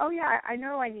can go, oh, yeah, I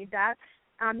know I need that.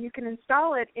 You can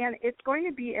install it, and it's going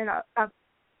to be in a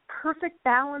perfect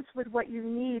balance with what you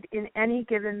need in any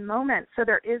given moment. So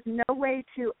there is no way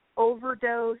to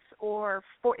overdose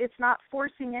it's not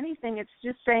forcing anything. It's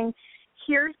just saying,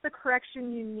 here's the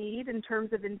correction you need in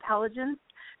terms of intelligence.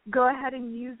 Go ahead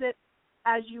and use it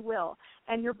as you will.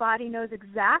 And your body knows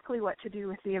exactly what to do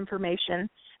with the information.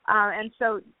 And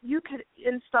so you could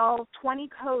install 20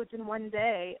 codes in one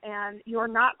day, and you're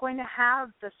not going to have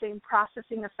the same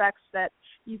processing effects that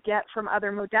you get from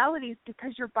other modalities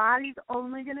because your body's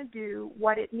only going to do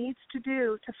what it needs to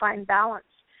do to find balance.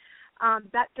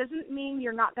 That doesn't mean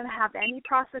you're not going to have any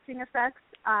processing effects.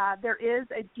 There is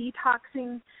a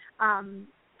detoxing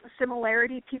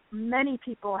similarity. Many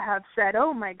people have said,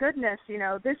 oh, my goodness,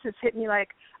 this has hit me like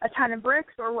a ton of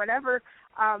bricks or whatever,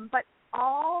 but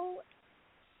all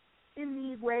in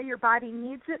the way your body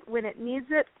needs it, when it needs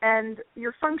it, and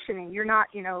you're functioning. You're not,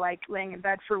 like laying in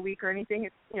bed for a week or anything.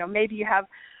 It's, maybe you have,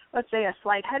 let's say, a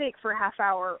slight headache for a half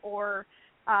hour or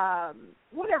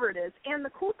whatever it is. And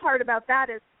the cool part about that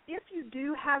is if you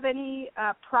do have any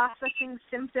processing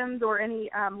symptoms or any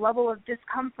level of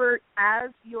discomfort as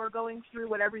you're going through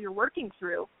whatever you're working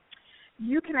through,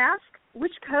 you can ask,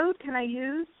 which code can I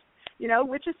use?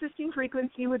 Which assisting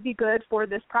frequency would be good for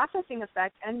this processing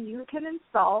effect? And you can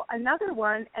install another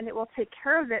one, and it will take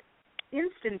care of it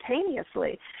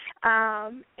instantaneously.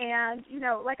 And,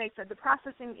 like I said, the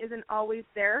processing isn't always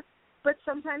there, but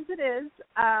sometimes it is,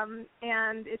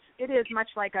 and it is much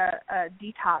like a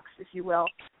detox, if you will.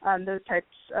 Those types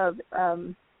of,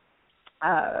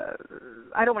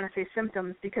 I don't want to say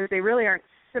symptoms because they really aren't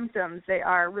symptoms; they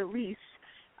are release.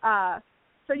 There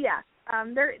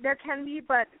can be,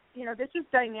 but this is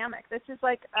dynamic. This is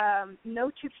like no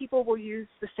two people will use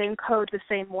the same code the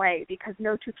same way because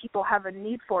no two people have a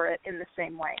need for it in the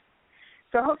same way.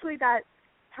 So hopefully that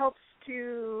helps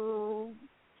to,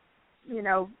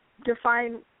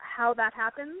 define how that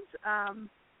happens.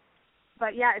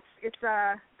 But yeah, it's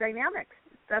dynamic.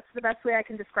 That's the best way I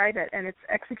can describe it, and it's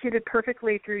executed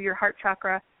perfectly through your heart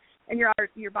chakra, and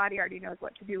your body already knows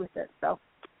what to do with it. So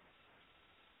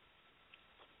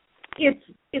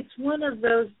it's one of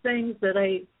those things that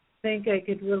I think I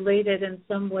could relate it in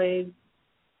some ways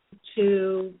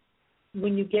to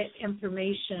when you get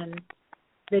information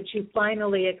that you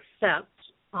finally accept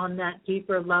on that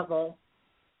deeper level.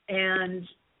 And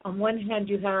on one hand,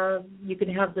 you can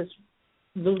have this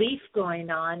relief going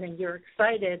on and you're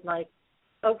excited, like,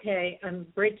 okay, I'm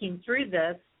breaking through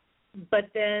this, but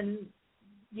then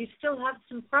you still have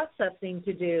some processing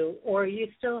to do, or you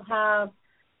still have,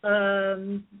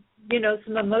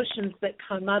 some emotions that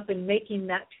come up in making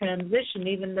that transition,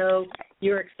 even though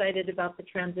you're excited about the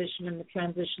transition and the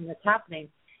transition that's happening.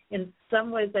 In some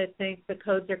ways, I think the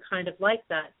codes are kind of like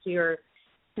that. Your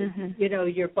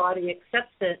body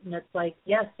accepts it, and it's like,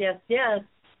 yes, yes, yes,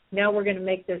 now we're going to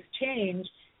make this change.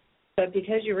 But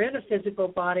because you're in a physical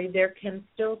body, there can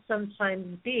still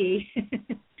sometimes be,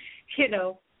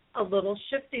 a little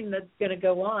shifting that's going to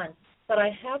go on. But I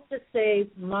have to say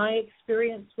my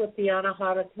experience with the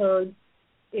Anahata code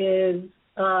is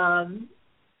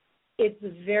it's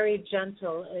very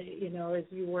gentle. As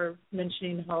you were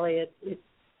mentioning, Holly, it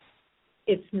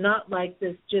it's not like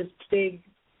this just big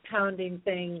pounding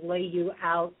thing, lay you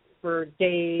out for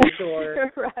days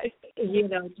or, right.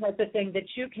 Type of thing that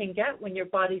you can get when your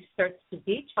body starts to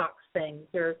detox things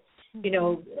or,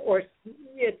 or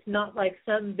it's not like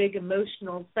some big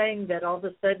emotional thing that all of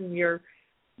a sudden you're,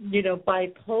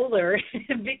 bipolar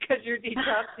because you're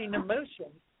detoxing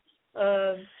emotions.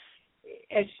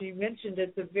 As she mentioned,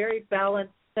 it's a very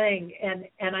balanced thing.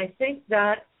 And I think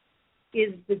that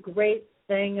is the great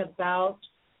thing about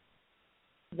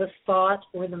the thought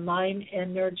or the mind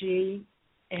energy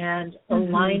and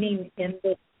aligning in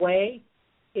this way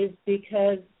is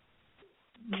because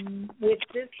with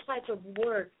this type of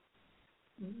work,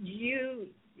 you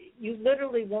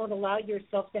literally won't allow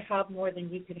yourself to have more than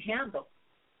you can handle.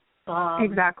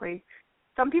 Exactly.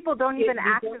 Some people don't even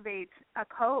activate a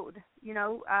code.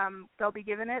 They'll be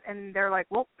given it and they're like,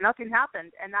 well, nothing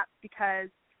happened. And that's because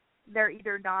they're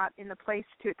either not in the place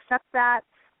to accept that,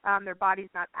 their body's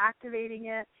not activating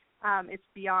it. It's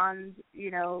beyond,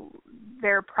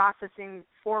 their processing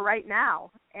for right now.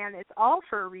 And it's all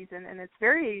for a reason, and it's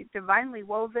very divinely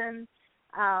woven.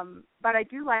 But I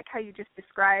do like how you just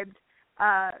described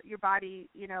your body.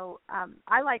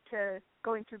 I like to,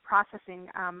 going through processing,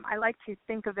 I like to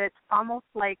think of it almost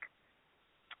like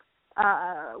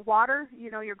water.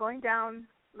 You're going down,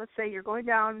 let's say you're going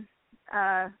down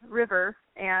river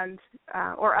and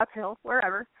or uphill,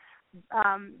 wherever.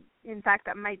 In fact,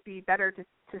 that might be better to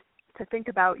think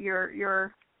about.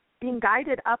 You're being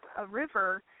guided up a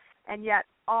river, and yet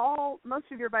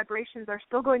most of your vibrations are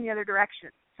still going the other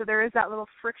direction. So there is that little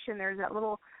friction. There's that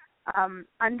little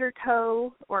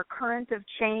undertow or current of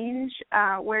change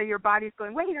where your body's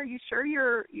going, wait, are you sure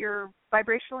you're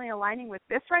vibrationally aligning with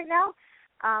this right now?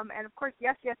 And of course,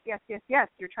 yes.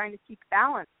 You're trying to seek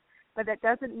balance, but that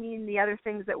doesn't mean the other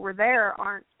things that were there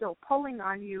aren't still pulling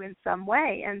on you in some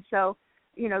way. And so,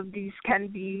 these can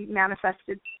be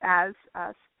manifested as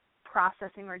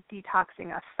processing or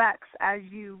detoxing effects as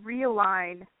you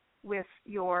realign with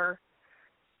your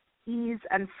ease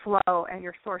and flow and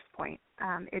your source point.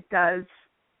 It does,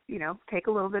 take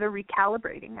a little bit of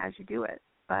recalibrating as you do it,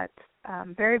 but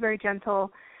very, very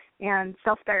gentle and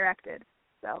self-directed.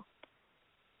 So.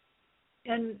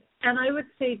 And I would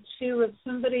say, too, if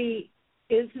somebody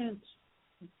isn't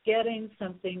getting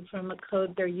something from a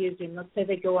code they're using, let's say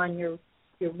they go on your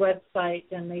website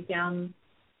and they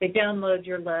download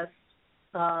your list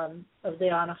of the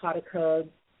Anahata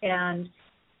codes, and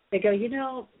they go,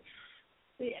 I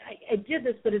did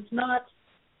this, but it's not,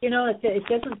 it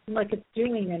doesn't seem like it's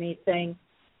doing anything.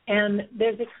 And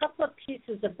there's a couple of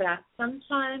pieces of that.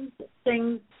 Sometimes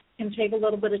things can take a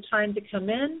little bit of time to come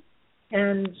in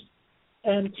and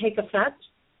take effect,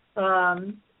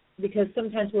 because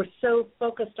sometimes we're so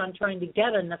focused on trying to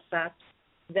get an effect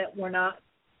that we're not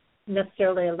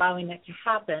necessarily allowing it to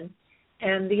happen.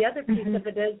 And the other piece of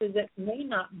it is it may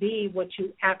not be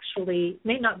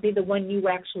may not be the one you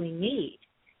actually need.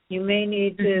 You may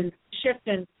need to shift.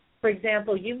 And for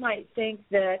example, you might think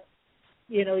that,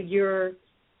 you're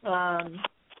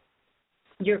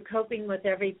coping with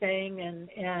everything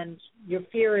and your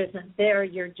fear isn't there.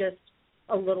 You're just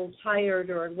a little tired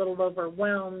or a little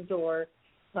overwhelmed or,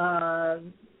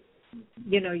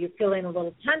 you're feeling a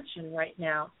little tension right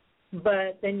now.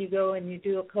 But then you go and you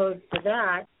do a code for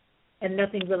that and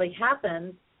nothing really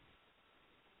happens.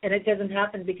 And it doesn't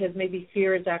happen because maybe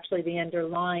fear is actually the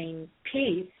underlying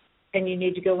piece and you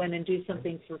need to go in and do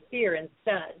something for fear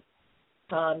instead.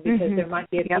 Because there might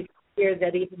be a piece of fear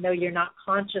that even though you're not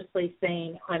consciously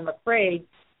saying, I'm afraid,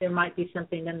 there might be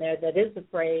something in there that is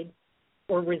afraid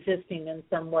or resisting in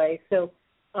some way. So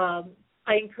I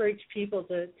encourage people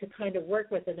to kind of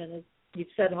work with it. And as you've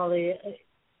said, Holly,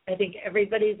 I think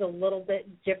everybody's a little bit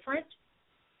different.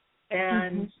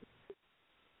 And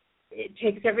it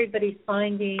takes everybody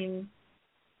finding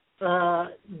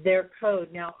their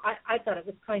code. Now, I thought it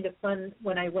was kind of fun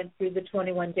when I went through the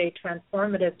 21-day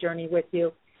transformative journey with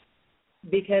you,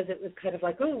 because it was kind of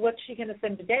like, oh, what's she going to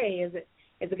send today? Is it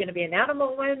going to be an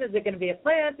animal one? Is it going to be a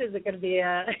plant? Is it going to be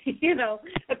a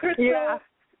crystal? Yeah.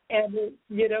 And, it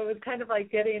was kind of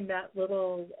like getting that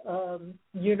little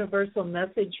universal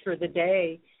message for the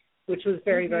day, which was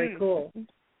very, very cool.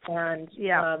 And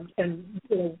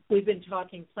we've been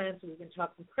talking plants, we've been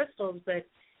talking crystals, but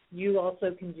you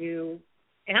also can do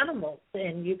animals,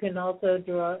 and you can also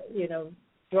draw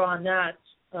on that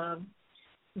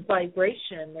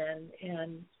vibration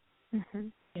and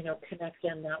connect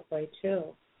in that way too.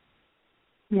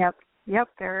 Yep.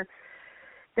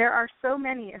 There are so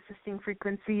many assisting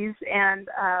frequencies, and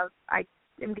I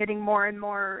am getting more and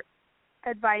more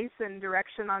advice and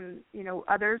direction on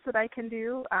others that I can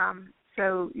do.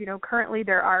 So, currently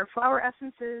there are flower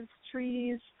essences,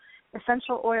 trees,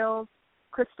 essential oils,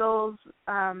 crystals,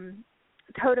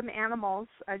 totem animals,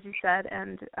 as you said,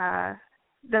 and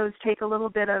those take a little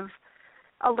bit of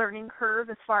a learning curve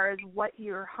as far as what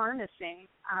you're harnessing,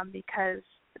 because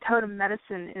totem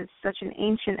medicine is such an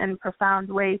ancient and profound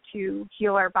way to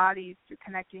heal our bodies through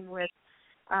connecting with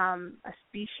a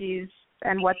species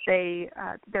and what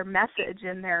their message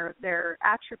and their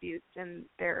attributes and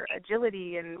their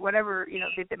agility and whatever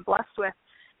they've been blessed with.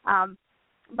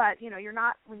 But you're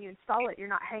not, when you install it, you're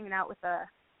not hanging out with a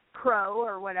crow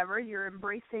or whatever. You're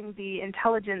embracing the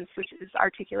intelligence which is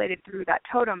articulated through that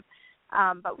totem.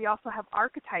 But we also have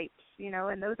archetypes,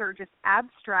 and those are just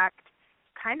abstract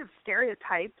kind of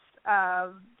stereotypes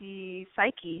of the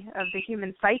psyche, of the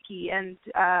human psyche. And,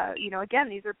 again,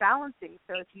 these are balancing.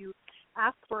 So if you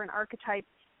ask for an archetype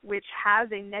which has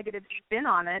a negative spin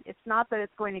on it, it's not that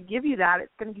it's going to give you that.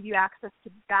 It's going to give you access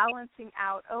to balancing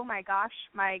out, oh, my gosh,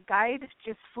 my guide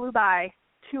just flew by,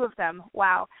 2 of them.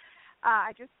 Wow.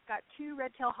 I just got 2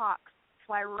 red-tailed hawks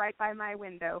fly right by my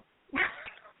window.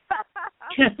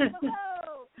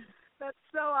 Hello. That's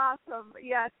so awesome.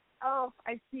 Yes. Oh,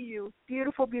 I see you.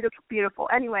 Beautiful, beautiful, beautiful.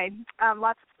 Anyway,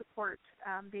 lots of support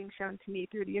being shown to me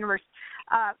through the universe.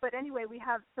 But anyway, we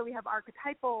have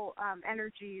archetypal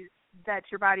energies that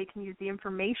your body can use the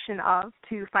information of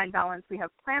to find balance. We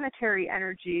have planetary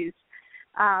energies.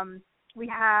 We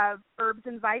have herbs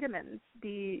and vitamins,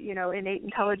 the innate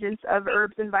intelligence of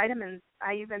herbs and vitamins.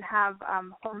 I even have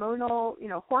hormonal,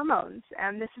 hormones,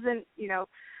 and this isn't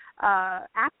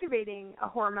activating a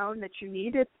hormone that you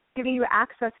need. It's giving you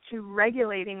access to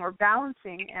regulating or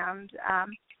balancing and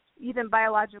even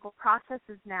biological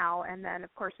processes now. And then,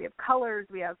 of course, we have colors,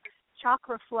 we have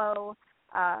chakra flow,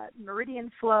 meridian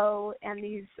flow, and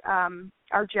these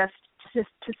are just to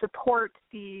support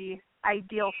the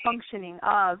ideal functioning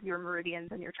of your meridians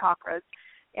and your chakras.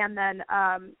 And then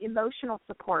emotional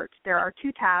support. There are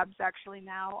 2 tabs actually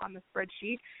now on the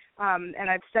spreadsheet, and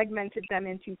I've segmented them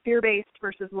into fear-based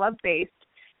versus love-based.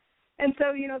 And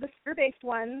so, the fear-based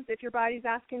ones, if your body's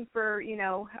asking for,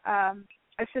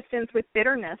 assistance with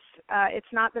bitterness,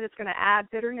 it's not that it's going to add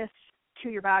bitterness to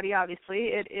your body, obviously.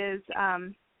 It is,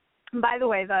 by the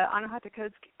way, the Anahata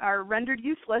codes are rendered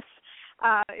useless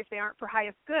if they aren't for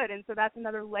highest good. And so that's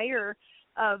another layer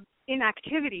of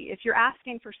inactivity. If you're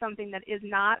asking for something that is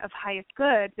not of highest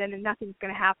good, then nothing's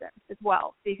going to happen as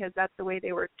well, because that's the way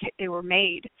they were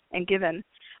made and given.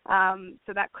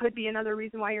 So that could be another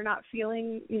reason why you're not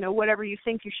feeling, whatever you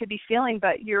think you should be feeling.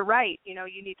 But you're right. You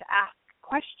need to ask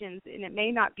questions, and it may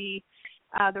not be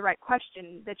the right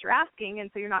question that you're asking,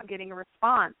 and so you're not getting a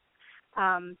response.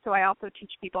 So I also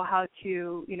teach people how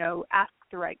to, ask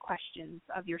the right questions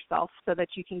of yourself so that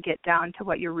you can get down to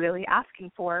what you're really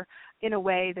asking for in a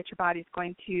way that your body's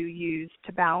going to use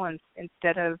to balance,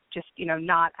 instead of just,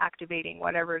 not activating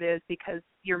whatever it is because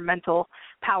your mental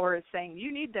power is saying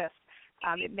you need this.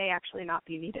 It may actually not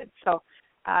be needed. So,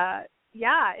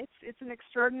 it's an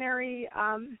extraordinary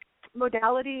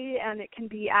modality, and it can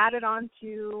be added on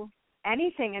to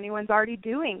anything anyone's already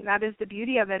doing. That is the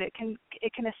beauty of it. It can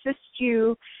assist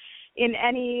you in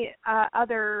any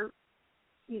other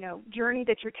journey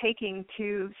that you're taking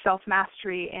to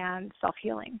self-mastery and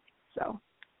self-healing. So,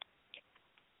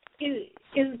 is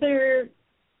there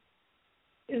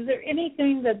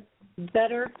anything that's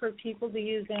better for people to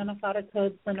use Anahata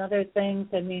codes than other things?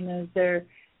 I mean, are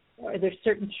there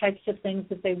certain types of things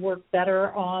that they work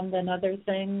better on than other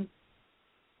things?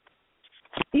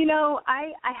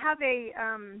 I have a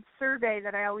survey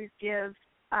that I always give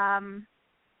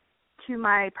to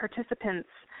my participants,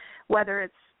 whether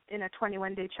it's in a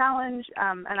 21-day challenge,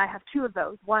 and I have 2 of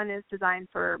those. One is designed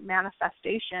for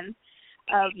manifestation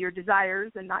of your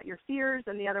desires and not your fears,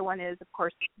 and the other one is, of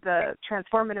course, the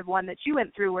transformative one that you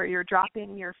went through, where you're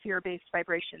dropping your fear-based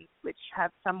vibrations, which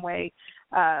have some way,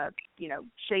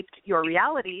 shaped your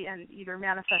reality and either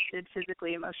manifested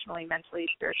physically, emotionally, mentally,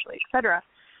 spiritually, etc.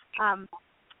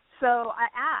 So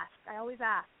I always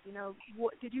ask,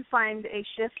 what, did you find a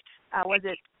shift? Was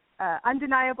it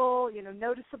undeniable,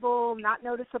 noticeable, not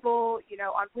noticeable,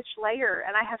 on which layer?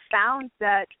 And I have found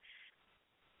that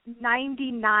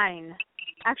 99,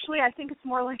 actually I think it's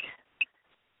more like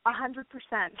 100%,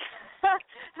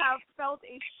 have felt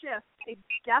a shift, a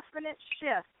definite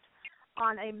shift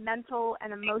on a mental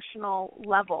and emotional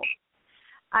level.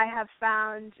 I have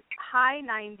found high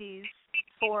 90s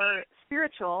for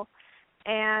spiritual,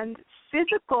 and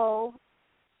physical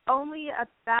only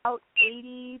about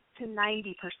 80 to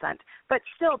 90%. But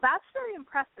still, that's very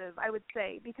impressive, I would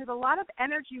say, because a lot of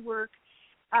energy work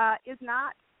is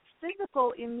not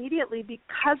physical immediately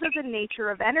because of the nature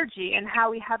of energy and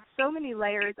how we have so many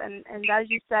layers. And as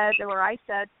you said, or I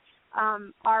said,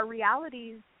 our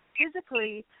realities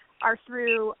physically are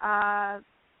through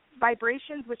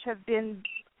vibrations which have been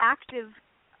active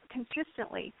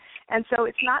consistently. And so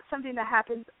it's not something that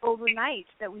happens overnight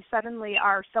that we suddenly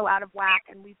are so out of whack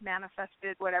and we've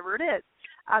manifested whatever it is.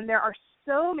 There are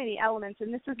so many elements,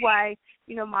 and this is why,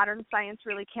 modern science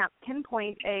really can't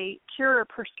pinpoint a cure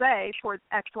per se for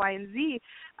X, Y, and Z.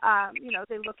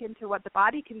 They look into what the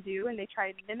body can do, and they try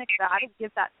and mimic that and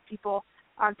give that to people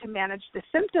to manage the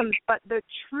symptoms. But the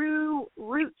true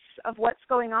roots of what's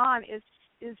going on is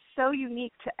so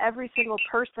unique to every single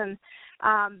person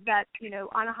that,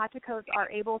 Anahata codes are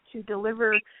able to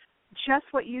deliver just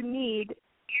what you need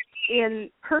in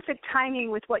perfect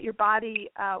timing with what your body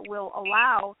will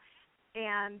allow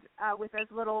and with as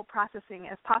little processing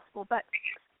as possible. But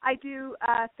I do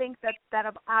think that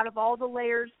out of all the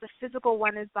layers, the physical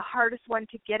one is the hardest one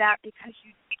to get at because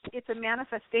it's a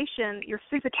manifestation. Your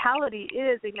physicality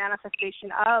is a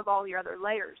manifestation of all your other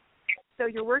layers. So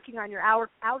you're working on your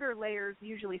outer layers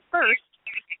usually first.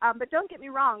 But don't get me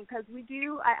wrong, because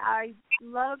I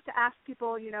love to ask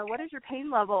people, what is your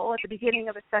pain level at the beginning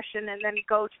of a session and then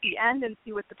go to the end and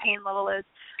see what the pain level is.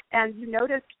 And you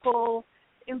notice full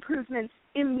improvements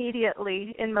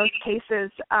immediately in most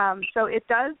cases. So it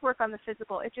does work on the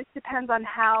physical. It just depends on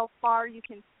how far you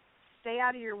can stay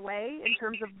out of your way in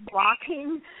terms of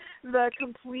blocking the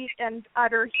complete and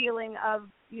utter healing of,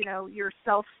 your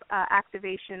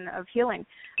self-activation of healing.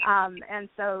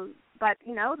 But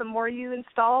the more you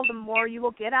install, the more you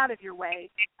will get out of your way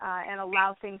and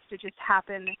allow things to just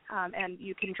happen, and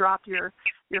you can drop your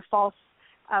false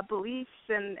beliefs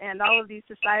and all of these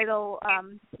societal,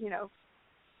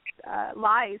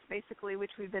 lies, basically,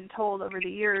 which we've been told over the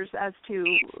years as to,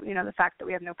 the fact that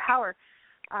we have no power.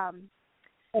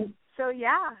 So,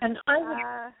 yeah. And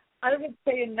I would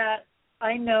say in that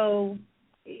I know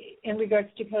in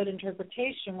regards to code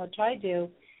interpretation, which I do,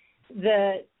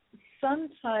 that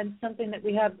sometimes something that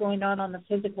we have going on the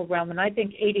physical realm, and I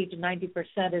think 80 to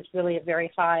 90% is really a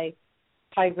very high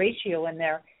ratio in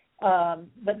there.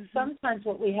 But sometimes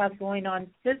what we have going on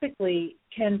physically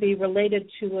can be related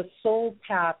to a soul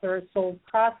path or a soul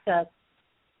process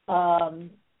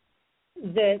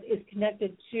that is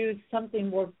connected to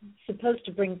something we're supposed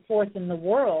to bring forth in the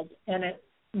world, and it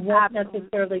won't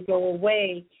necessarily go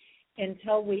away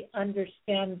until we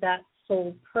understand that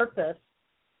soul purpose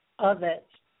of it.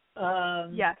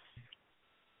 Yes.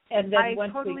 And then I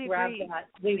once totally we grab agree. that,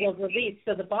 we will release.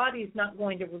 So the body's not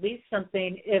going to release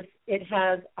something if it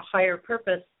has a higher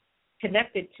purpose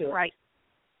connected to it. Right.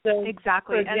 So,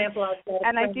 exactly. For example,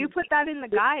 and I do put that in the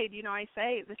guide. I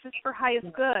say this is for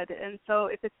highest good. And so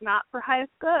if it's not for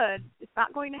highest good, it's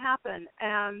not going to happen.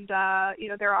 And,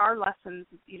 there are lessons,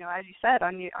 as you said,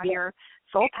 on your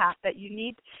soul path that you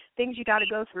need, things you got to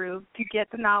go through to get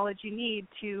the knowledge you need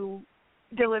to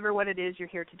deliver what it is you're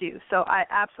here to do. So I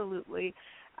absolutely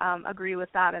agree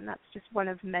with that, and that's just one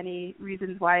of many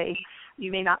reasons why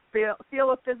you may not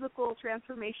feel a physical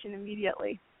transformation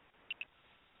immediately.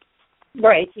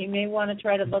 Right. You may want to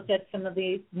try to look at some of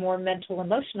the more mental,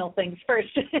 emotional things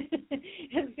first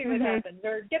and see what happens,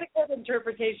 or get a code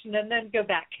interpretation and then go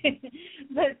back.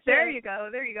 But There you go.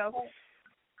 There you go.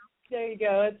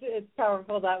 It's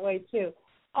powerful that way too.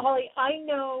 Holly, I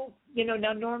know,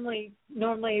 now normally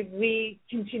we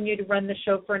continue to run the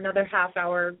show for another half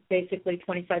hour, basically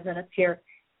 25 minutes here.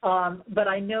 But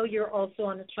I know you're also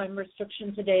on a time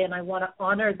restriction today, and I want to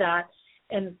honor that.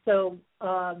 And so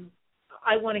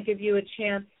I want to give you a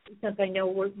chance, since I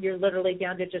know you're literally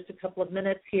down to just a couple of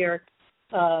minutes here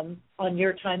on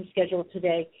your time schedule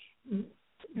today,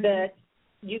 that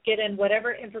you get in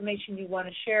whatever information you want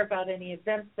to share about any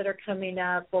events that are coming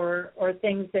up or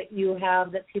things that you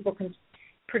have that people can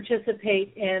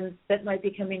participate in that might be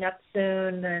coming up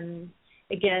soon, and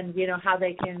again, how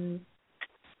they can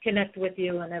connect with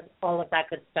you and all of that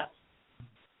good stuff.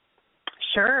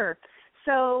 Sure.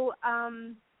 So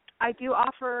I do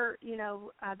offer,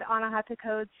 the Anahata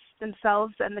codes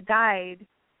themselves and the guide,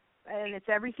 and it's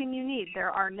everything you need.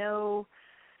 There are no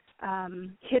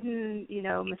hidden,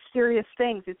 mysterious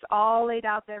things. It's all laid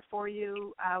out there for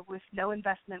you with no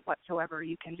investment whatsoever.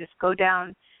 You can just go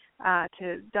down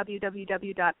to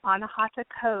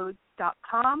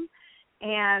www.anahatacodes.com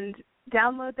and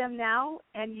download them now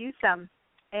and use them.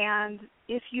 And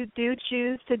if you do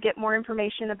choose to get more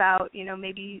information about,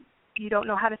 maybe you don't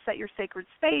know how to set your sacred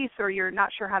space, or you're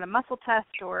not sure how to muscle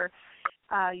test, or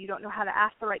you don't know how to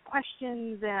ask the right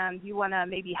questions, and you want to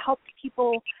maybe help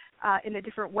people in a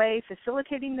different way,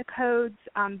 facilitating the codes,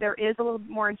 there is a little bit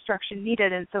more instruction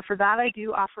needed. And so for that, I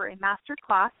do offer a master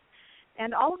class.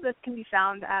 And all of this can be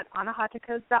found at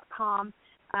anahatacodes.com.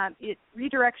 It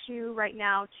redirects you right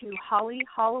now to Holly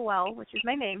Hollowell, which is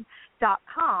my name,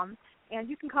 .com. And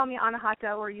you can call me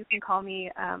Anahata or you can call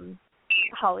me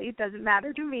Holly. It doesn't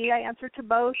matter to me. I answer to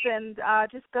both. And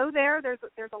just go there.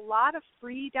 There's a lot of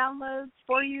free downloads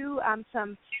for you,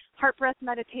 some heart breath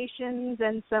meditations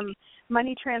and some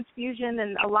money transfusion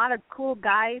and a lot of cool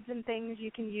guides and things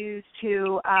you can use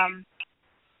to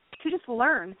just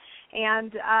learn.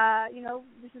 And,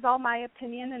 this is all my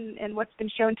opinion and what's been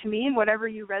shown to me, and whatever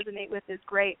you resonate with is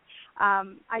great.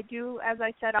 I do, as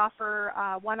I said, offer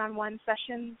one-on-one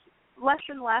sessions, less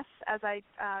and less as I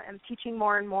am teaching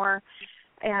more and more.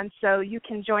 And so you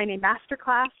can join a master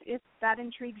class if that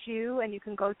intrigues you, and you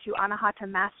can go to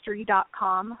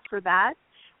anahatamastery.com for that.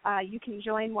 You can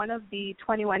join one of the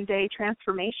 21-day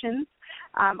transformations.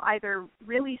 Either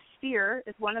Really Sphere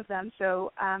is one of them,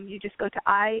 so you just go to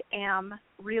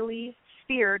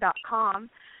iamreallysphere.com,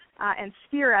 and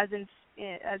sphere as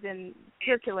in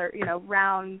circular,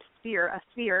 round sphere, a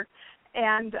sphere,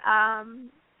 and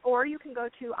or you can go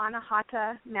to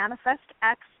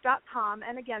anahatamanifestx.com,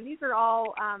 and again, these are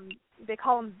all they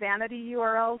call them vanity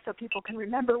URLs, so people can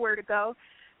remember where to go.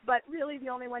 But really, the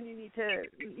only one you need to,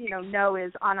 know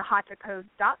is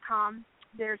anahatacodes.com.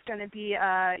 There's going to be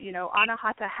a,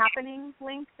 Anahata Happening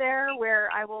link there where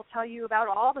I will tell you about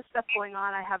all the stuff going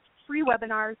on. I have free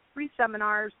webinars, free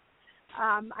seminars.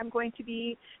 I'm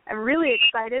really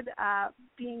excited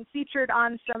being featured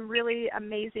on some really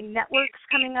amazing networks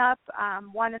coming up,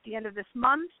 one at the end of this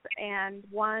month and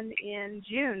one in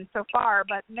June so far,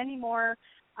 but many more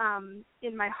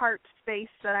in my heart space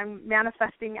that I'm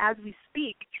manifesting as we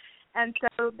speak. And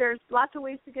so there's lots of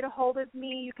ways to get a hold of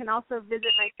me. You can also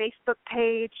visit my Facebook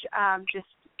page, just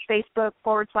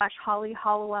Facebook.com/Holly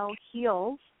Hollowell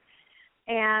Heals.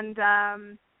 And,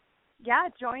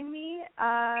 join me.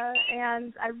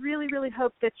 And I really, really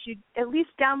hope that you at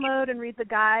least download and read the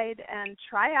guide and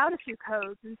try out a few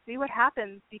codes and see what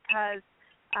happens, because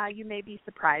you may be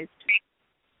surprised.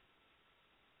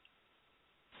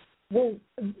 Well,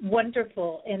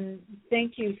 wonderful, and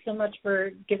thank you so much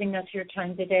for giving us your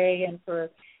time today and for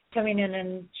coming in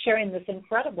and sharing this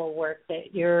incredible work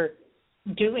that you're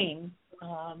doing,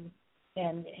 and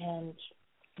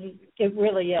it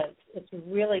really is. It's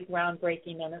really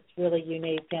groundbreaking, and it's really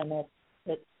unique, and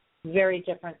it's very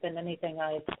different than anything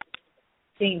I've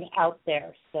seen out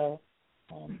there. So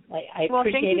I appreciate it. Well,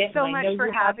 thank you so and I much know for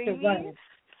you have having to me. run.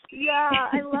 Yeah,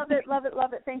 I love it, love it,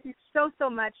 love it. Thank you so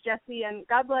much, Jessie, and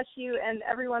God bless you and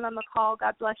everyone on the call.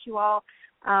 God bless you all,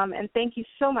 and thank you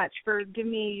so much for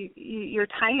giving me your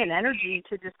time and energy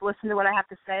to just listen to what I have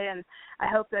to say, and I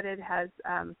hope that it has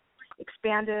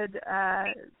expanded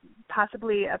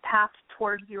possibly a path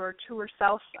towards your truer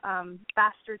self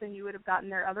faster than you would have gotten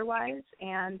there otherwise,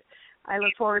 and I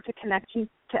look forward to connecting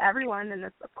to everyone, and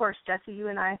of course, Jessie, you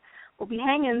and I will be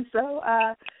hanging, so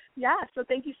so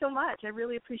thank you so much. I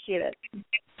really appreciate it.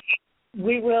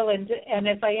 We will, and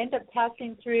if I end up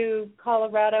passing through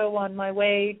Colorado on my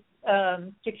way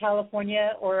to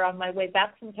California or on my way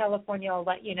back from California, I'll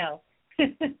let you know.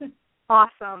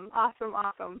 Awesome.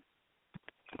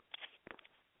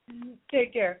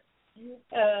 Take care.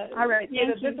 All right.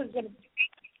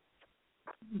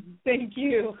 Thank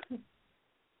you.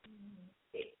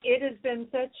 It has been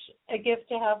such a gift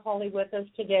to have Holly with us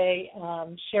today,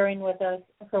 sharing with us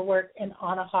her work in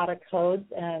Anahata Codes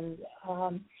and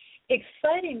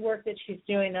exciting work that she's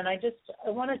doing. And I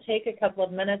want to take a couple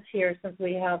of minutes here since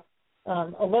we have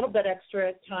a little bit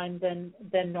extra time than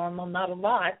normal, not a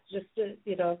lot, just to,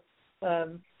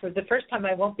 for the first time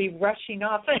I won't be rushing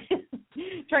off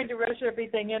trying to rush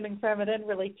everything in and cram it in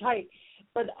really tight.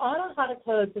 But Anahata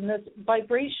Codes and this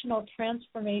vibrational,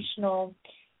 transformational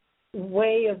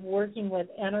way of working with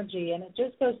energy, and it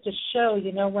just goes to show,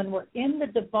 when we're in the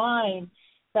divine,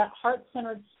 that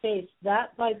heart-centered space,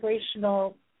 that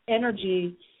vibrational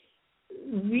energy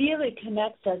really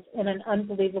connects us in an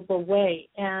unbelievable way.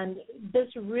 And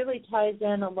this really ties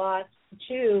in a lot,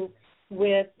 too,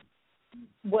 with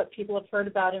what people have heard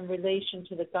about in relation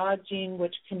to the God gene,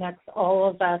 which connects all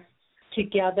of us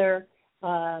together.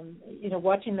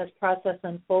 Watching this process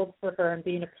unfold for her and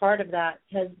being a part of that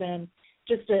has been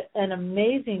just an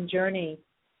amazing journey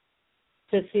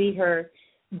to see her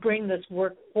bring this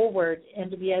work forward and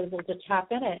to be able to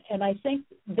tap in it. And I think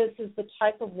this is the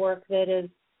type of work that is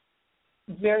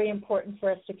very important for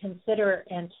us to consider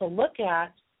and to look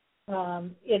at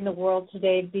in the world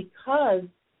today, because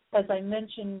as I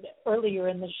mentioned earlier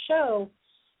in the show,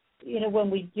 when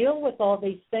we deal with all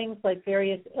these things like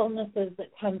various illnesses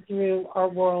that come through our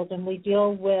world, and we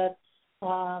deal with,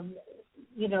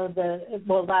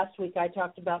 last week I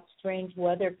talked about strange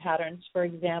weather patterns, for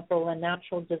example, and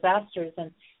natural disasters,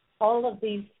 and all of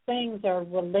these things are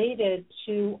related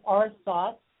to our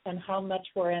thoughts and how much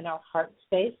we're in our heart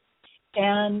space.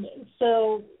 And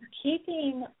so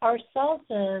keeping ourselves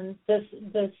in this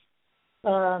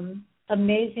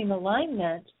amazing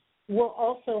alignment will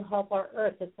also help our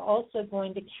earth. It's also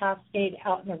going to cascade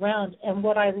out and around. And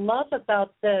what I love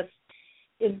about this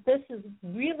is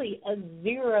really a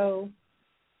zero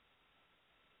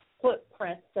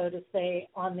footprint, so to say,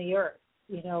 on the earth.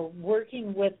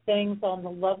 Working with things on the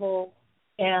level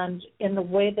and in the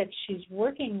way that she's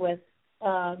working with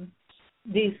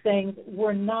these things,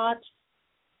 we're not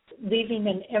leaving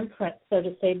an imprint, so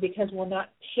to say, because we're not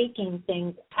taking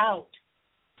things out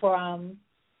from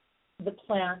the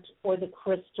plant or the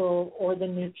crystal or the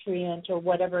nutrient or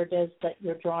whatever it is that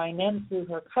you're drawing in through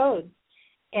her codes.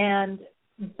 And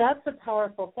that's a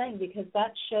powerful thing, because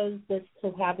that shows this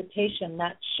cohabitation,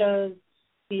 that shows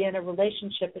the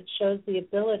interrelationship, it shows the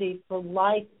ability for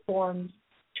life forms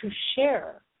to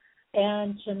share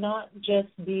and to not just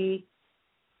be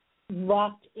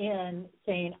locked in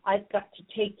saying, I've got to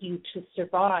take you to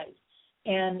survive.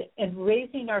 And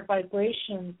raising our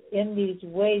vibrations in these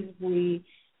ways, we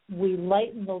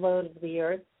lighten the load of the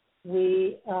earth.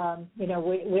 We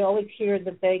always hear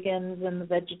the vegans and the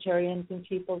vegetarians and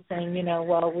people saying,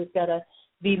 we've got to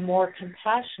be more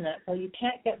compassionate. Well, you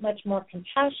can't get much more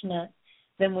compassionate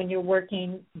than when you're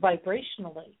working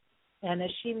vibrationally. And as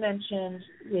she mentioned,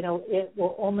 it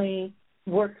will only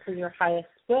work for your highest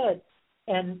good.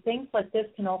 And things like this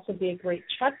can also be a great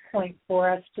checkpoint for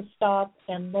us to stop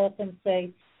and look and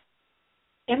say,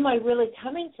 am I really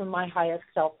coming from my highest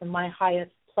self and my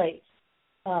highest place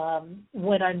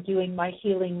when I'm doing my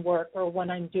healing work or when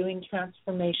I'm doing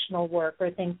transformational work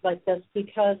or things like this?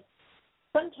 Because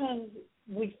sometimes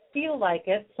we feel like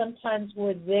it. Sometimes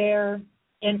we're there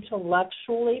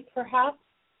intellectually, perhaps,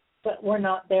 but we're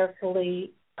not there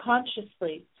fully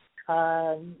consciously.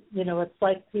 It's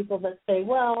like people that say,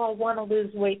 well, I want to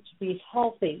lose weight to be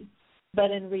healthy,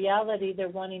 but in reality they're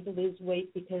wanting to lose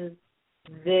weight because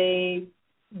they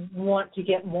want to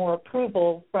get more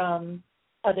approval from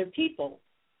other people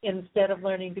instead of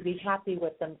learning to be happy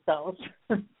with themselves.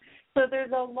 So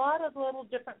there's a lot of little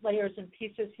different layers and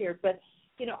pieces here, but,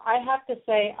 I have to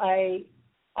say I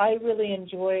really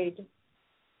enjoyed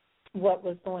what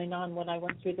was going on when I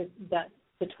went through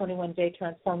the 21-day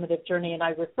transformative journey, and I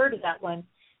refer to that one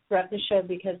throughout the show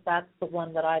because that's the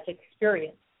one that I've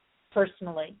experienced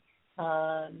personally.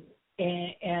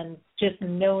 And just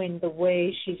knowing the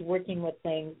way she's working with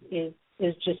things is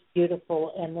just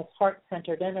beautiful, and this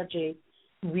heart-centered energy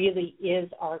really is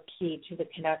our key to the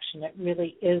connection. It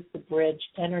really is the bridge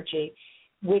energy,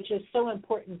 which is so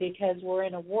important because we're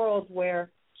in a world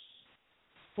where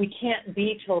we can't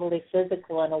be totally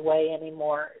physical in a way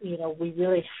anymore. We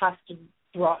really have to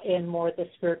draw in more the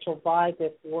spiritual vibe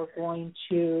if we're going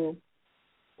to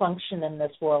function in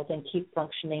this world and keep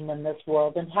functioning in this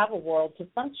world and have a world to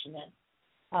function in.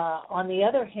 On the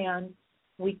other hand,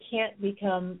 we can't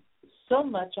become so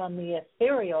much on the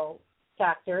ethereal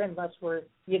factor unless we're,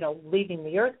 leaving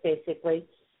the earth basically,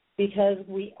 because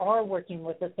we are working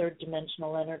with a third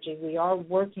dimensional energy. We are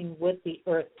working with the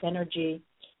earth energy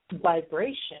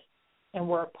vibration, and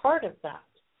we're a part of that.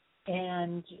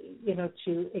 And,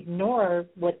 to ignore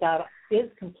what that is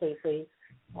completely,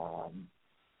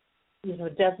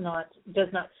 does not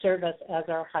serve us as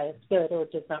our highest good, or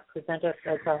does not present us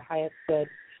as our highest good.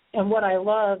 And what I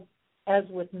love, as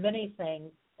with many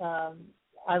things,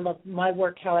 I love my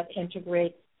work, how it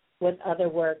integrates with other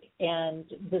work, and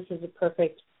this is a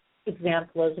perfect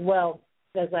example as well.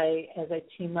 As I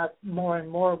team up more and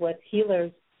more with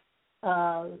healers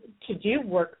to do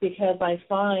work, because I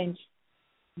find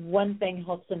one thing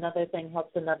helps another thing,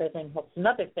 helps another thing, helps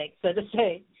another thing, so to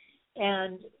say.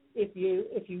 And if you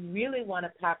really want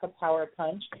to pack a power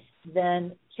punch,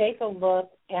 then take a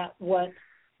look at what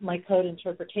my code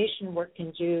interpretation work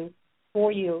can do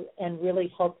for you and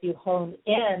really help you hone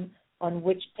in on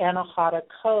which Anahata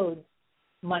codes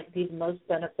might be the most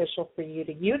beneficial for you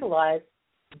to utilize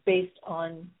based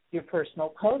on your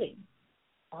personal coding.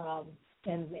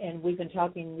 And we've been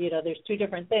talking, there's two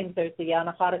different things. There's the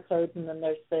Anahata codes, and then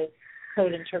there's the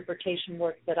code interpretation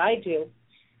work that I do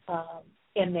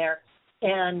in there.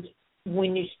 And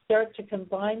when you start to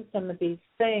combine some of these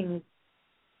things,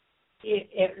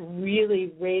 it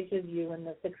really raises you in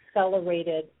this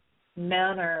accelerated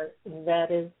manner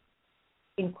that is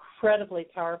incredibly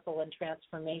powerful in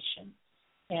transformation.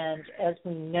 And as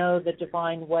we know, the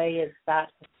divine way is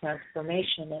that of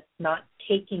transformation. It's not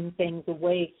taking things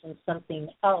away from something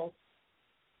else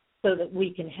so that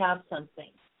we can have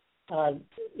something.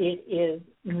 It is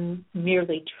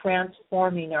merely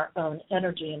transforming our own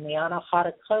energy. And the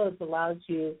Anahata codes allows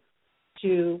you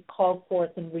to call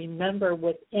forth and remember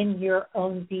within your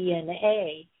own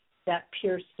DNA that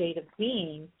pure state of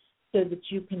being so that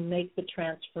you can make the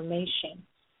transformation.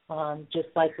 Just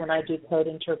like when I do code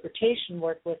interpretation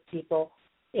work with people,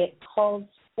 it calls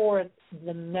forth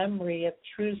the memory of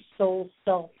true soul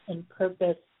self and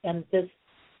purpose and this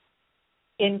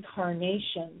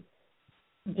incarnation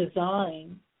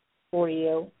design for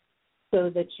you so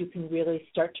that you can really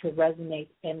start to resonate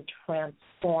and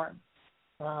transform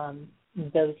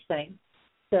those things.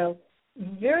 So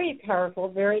very powerful,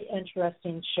 very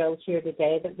interesting show here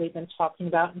today that we've been talking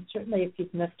about. And certainly if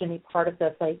you've missed any part of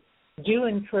this, I do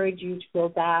encourage you to go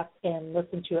back and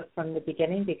listen to it from the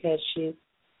beginning because she's,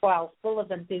 wow, full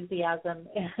of enthusiasm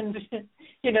and,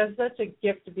 such a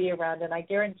gift to be around. And I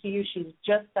guarantee you she's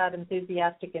just that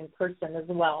enthusiastic in person as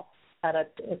well. And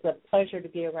it's a pleasure to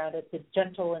be around. It's a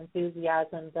gentle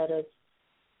enthusiasm that is,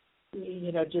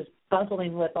 just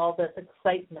bubbling with all this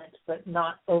excitement, but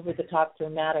not over-the-top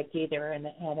dramatic either. And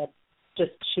it's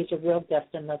just, she's a real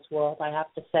gift in this world, I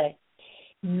have to say.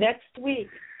 Next week,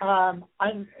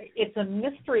 it's a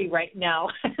mystery right now.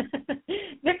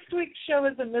 Next week's show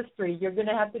is a mystery. You're going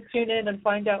to have to tune in and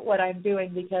find out what I'm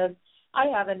doing because I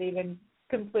haven't even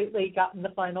completely gotten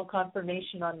the final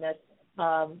confirmation on this.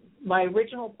 My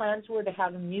original plans were to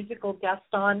have a musical guest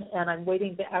on, and I'm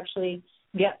waiting to actually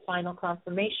get final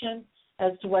confirmation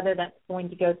as to whether that's going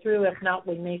to go through. If not,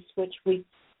 we may switch weeks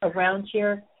around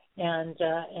here, and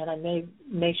I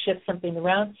may shift something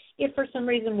around. If for some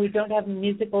reason we don't have a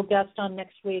musical guest on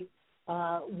next week,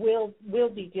 we'll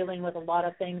be dealing with a lot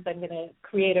of things. I'm going to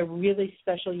create a really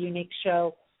special, unique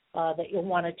show that you'll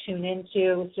want to tune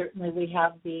into. Certainly we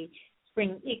have the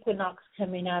spring equinox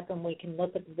coming up, and we can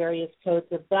look at the various codes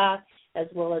of that,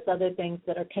 as well as other things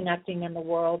that are connecting in the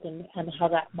world and how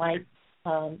that might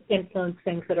influence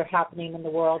things that are happening in the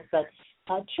world. But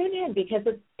tune in because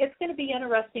it's going to be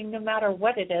interesting no matter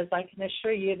what it is. I can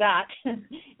assure you that. And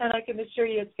I can assure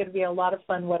you it's going to be a lot of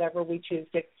fun, whatever we choose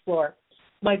to explore.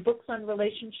 My books on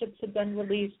relationships have been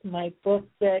released. My book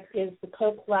that is the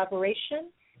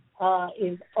co-collaboration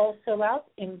is also out,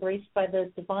 Embraced by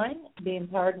the Divine, The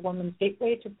Empowered Woman's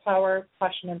Gateway to Power,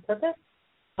 Passion, and Purpose,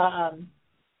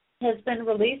 has been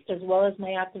released, as well as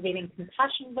my Activating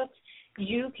Compassion books.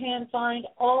 You can find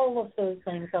all of those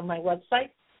things on my website,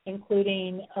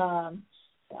 including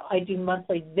I do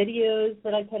monthly videos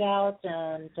that I put out,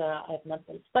 and I have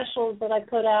monthly specials that I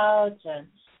put out, and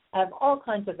I have all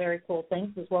kinds of very cool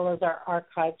things, as well as our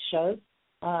archived shows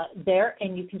there,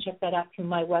 and you can check that out through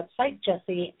my website,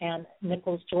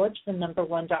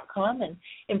 JessieAnnNicholsGeorge1.com. And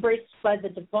Embraced by the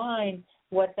Divine,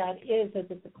 what that is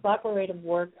it's a collaborative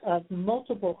work of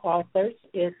multiple authors.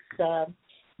 It's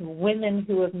women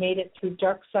who have made it through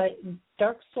dark night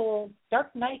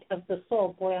of the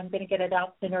soul. Boy, I'm going to get it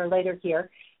out sooner or later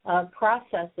here.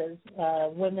 Processes,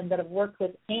 women that have worked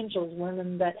with angels,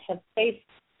 women that have faced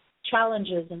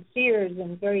challenges and fears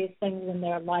and various things in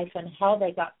their life and how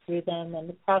they got through them and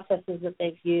the processes that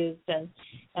they've used and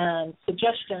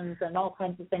suggestions and all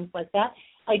kinds of things like that.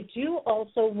 I do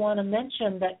also want to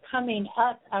mention that coming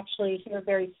up actually here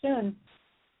very soon,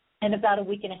 in about a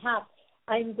week and a half,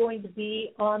 I'm going to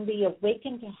be on the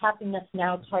Awaken to Happiness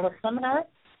Now teleseminar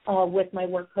with my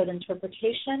work code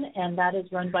interpretation, and that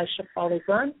is run by Shefali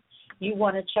Burns. You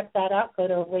want to check that out, go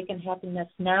to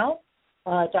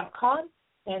awakenhappinessnow.com.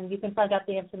 And you can find out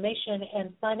the information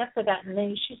and sign up for that. And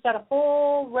then she's got a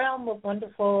whole realm of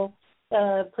wonderful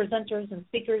presenters and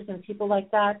speakers and people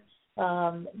like that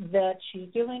that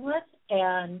she's dealing with,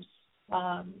 and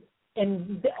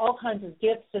all kinds of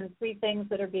gifts and free things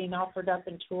that are being offered up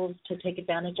and tools to take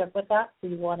advantage of with that. So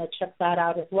you want to check that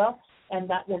out as well. And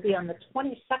that will be on the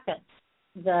 22nd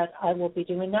that I will be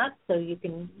doing that. So you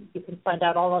can find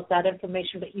out all of that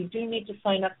information, but you do need to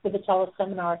sign up for the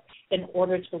teleseminar in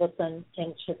order to listen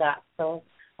into that. So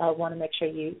I want to make sure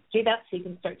you do that so you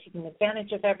can start taking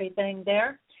advantage of everything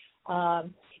there.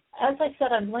 As I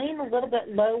said, I'm laying a little bit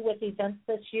low with events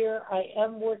this year. I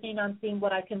am working on seeing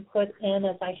what I can put in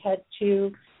as I head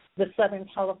to the Southern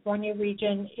California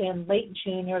region in late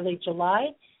June, early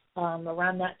July.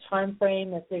 Around that time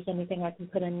frame, if there's anything I can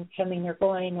put in coming or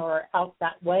going or out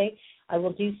that way, I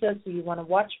will do so you want to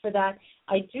watch for that.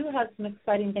 I do have some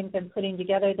exciting things I'm putting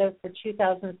together, though, for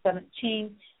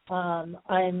 2017.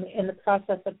 I'm in the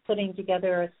process of putting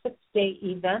together a 6-day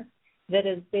event that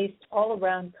is based all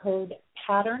around code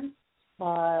patterns.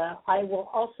 I will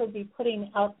also be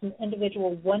putting out some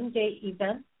individual one-day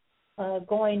events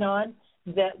going on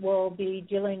that will be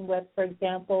dealing with, for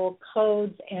example,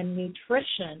 codes and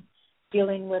nutrition,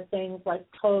 dealing with things like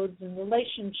codes and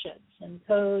relationships and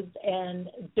codes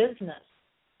and business.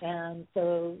 And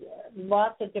so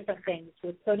lots of different things.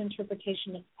 With code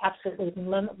interpretation, it's absolutely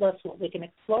limitless what we can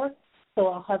explore. So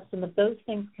I'll have some of those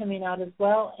things coming out as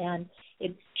well. And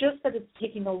it's just that it's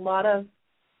taking a lot of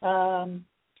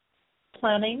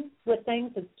planning with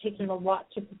things. It's taking a lot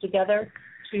to put together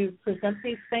to present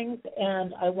these things.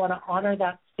 And I want to honor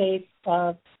that space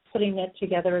of putting it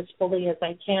together as fully as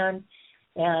I can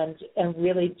and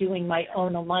really doing my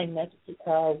own alignment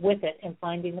with it and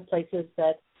finding the places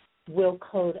that will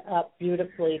code up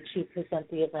beautifully to present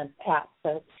the event at.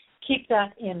 So keep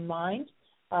that in mind.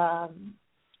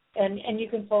 And you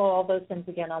can follow all those things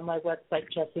again on my website,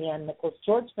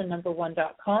 JessieAnnNicholsGeorge,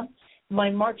 the1.com. My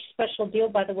March special deal,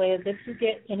 by the way, is if you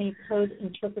get any code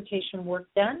interpretation work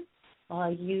done,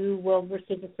 you will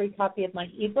receive a free copy of my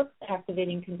ebooks,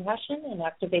 Activating Compassion and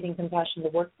Activating Compassion, the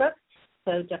workbook.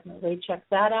 So definitely check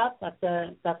that out. That's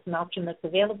an option that's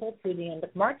available through the end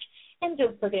of March. And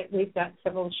don't forget, we've got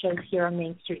several shows here on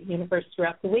Main Street Universe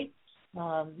throughout the week.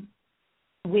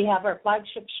 We have our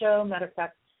flagship show. Matter of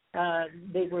fact,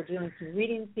 they were doing some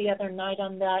readings the other night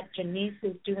on that. Janice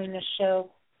is doing a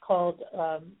show called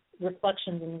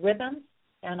Reflections and Rhythms,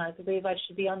 and I believe I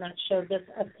should be on that show this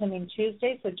upcoming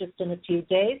Tuesday, so just in a few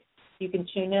days. You can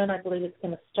tune in. I believe it's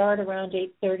going to start around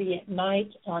 8:30 at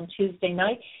night on Tuesday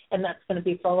night, and that's going to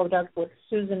be followed up with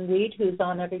Susan Weed, who's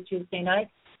on every Tuesday night,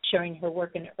 sharing her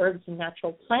work in herbs and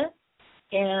natural plants.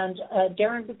 And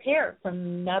Darren Bouquet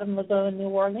from Madame Legault in New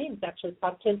Orleans actually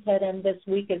popped his head in this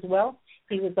week as well.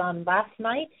 He was on last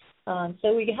night.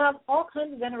 So we have all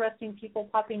kinds of interesting people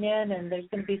popping in, and there's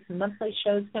going to be some monthly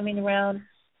shows coming around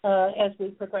as we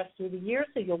progress through the year,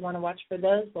 so you'll want to watch for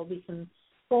those. There'll be some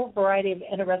full variety of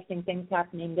interesting things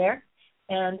happening there.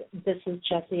 And this is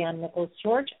Jessie Ann Nichols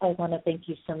George. I want to thank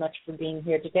you so much for being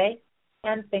here today.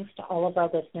 And thanks to all of our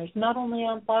listeners, not only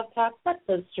on Blog Talk, but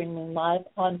those streaming live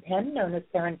on PEN, known as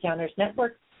Fair Encounters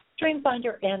Network,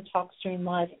 Streamfinder, and TalkStream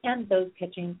Live, and those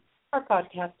catching our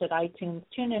podcast at iTunes,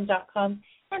 TuneIn.com,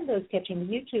 and those catching the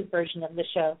YouTube version of the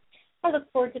show. I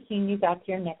look forward to seeing you back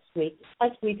here next week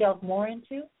as we delve more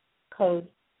into code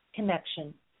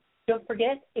connection. Don't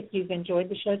forget, if you've enjoyed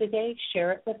the show today,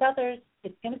 share it with others.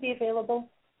 It's going to be available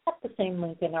at the same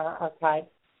link in our archive.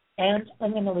 And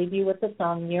I'm going to leave you with the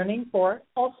song Yearning For,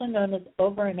 also known as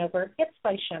Over and Over. It's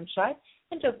by Shemshai.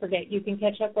 And don't forget, you can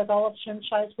catch up with all of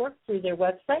Shemshai's work through their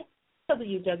website,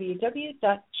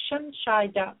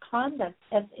 www.shemshai.com. That's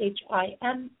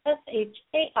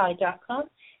SHIMSHAI.com.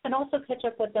 And also catch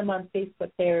up with them on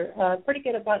Facebook. They're pretty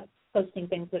good about posting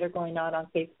things that are going on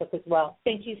Facebook as well.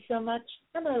 Thank you so much,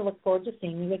 and I look forward to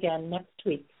seeing you again next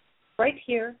week, right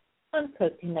here on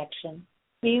Code Connection.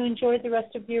 May you enjoy the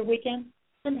rest of your weekend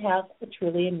and have a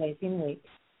truly amazing week.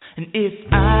 And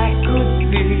if I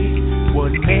could see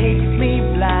what makes me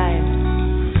blind,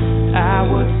 I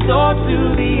would soar to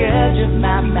the edge of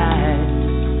my mind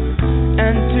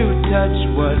and to touch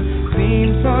what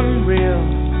seems unreal,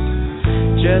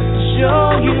 just to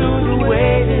show you the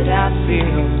way that I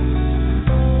feel.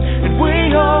 And we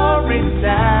are in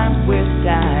time with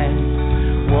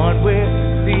time, one with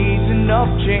the season of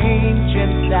change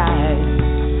inside.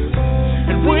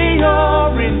 And we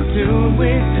are in tune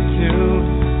with the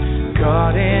tune,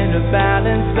 caught in a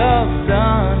balance of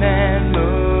sun and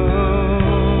moon.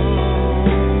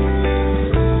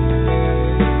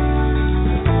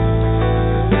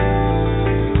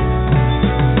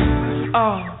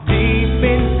 Oh, deep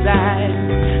inside,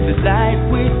 the light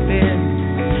within,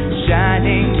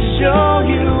 shining to show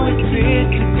you it's here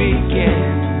to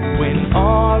begin. When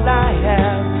all I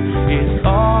have is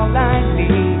all I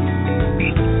need,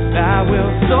 I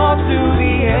will soar to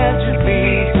the edge of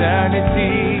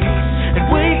eternity. And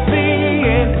we see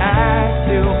it eye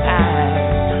to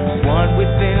eye, one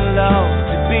within love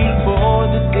to be more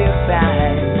than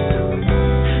divine.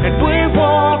 And we're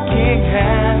walking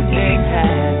hand in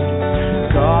hand,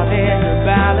 caught in the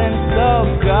balance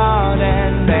of God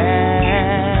and man.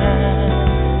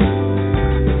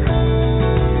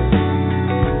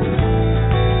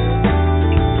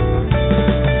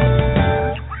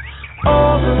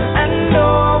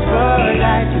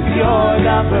 Your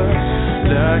lover,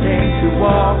 learning to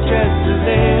walk just a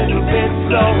little bit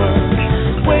slower,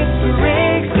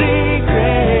 whispering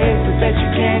secrets, but that you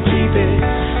can't keep it.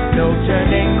 No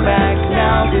turning back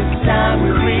now, this time we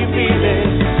reveal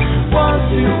it. One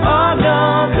to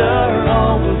another,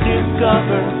 all will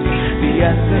discover the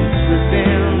essence of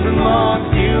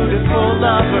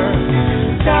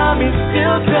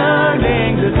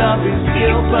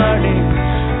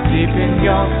Deep in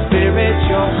your spirit,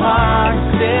 your heart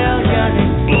still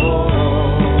yearning for.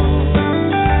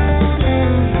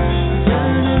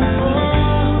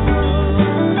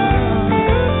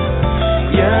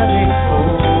 Yearning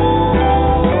for.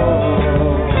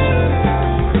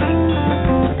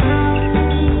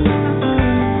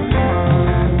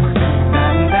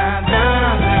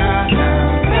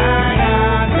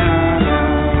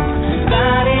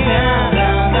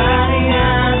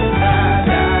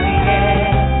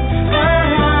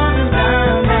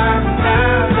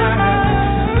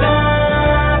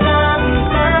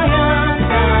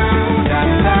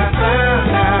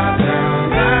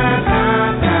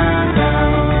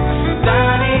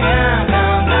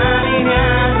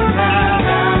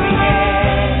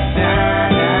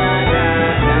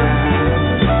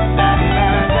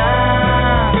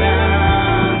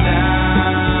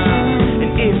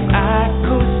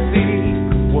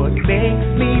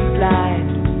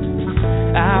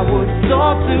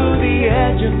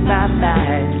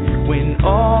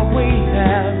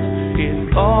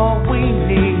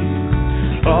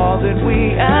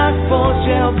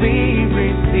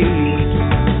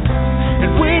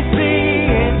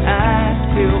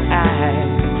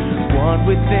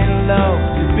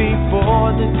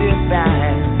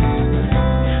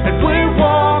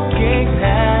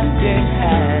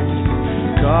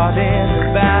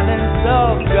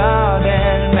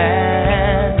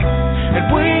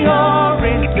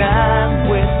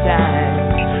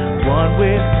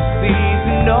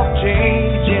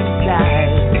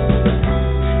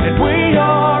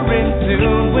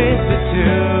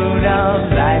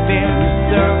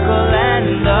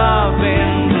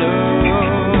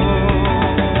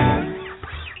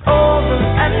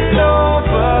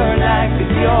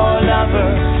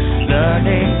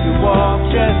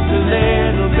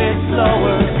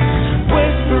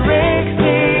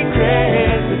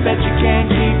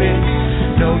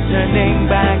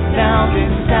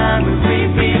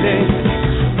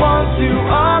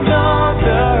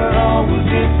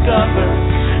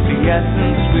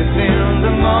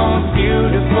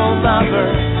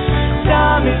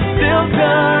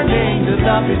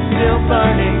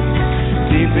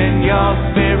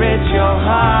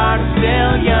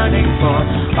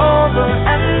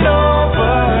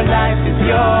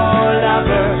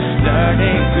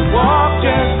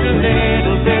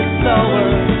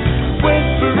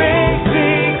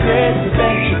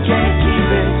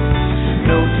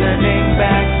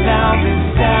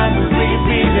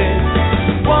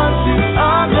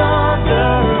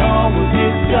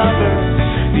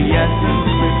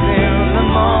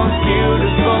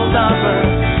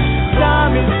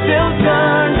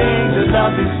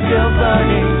 Still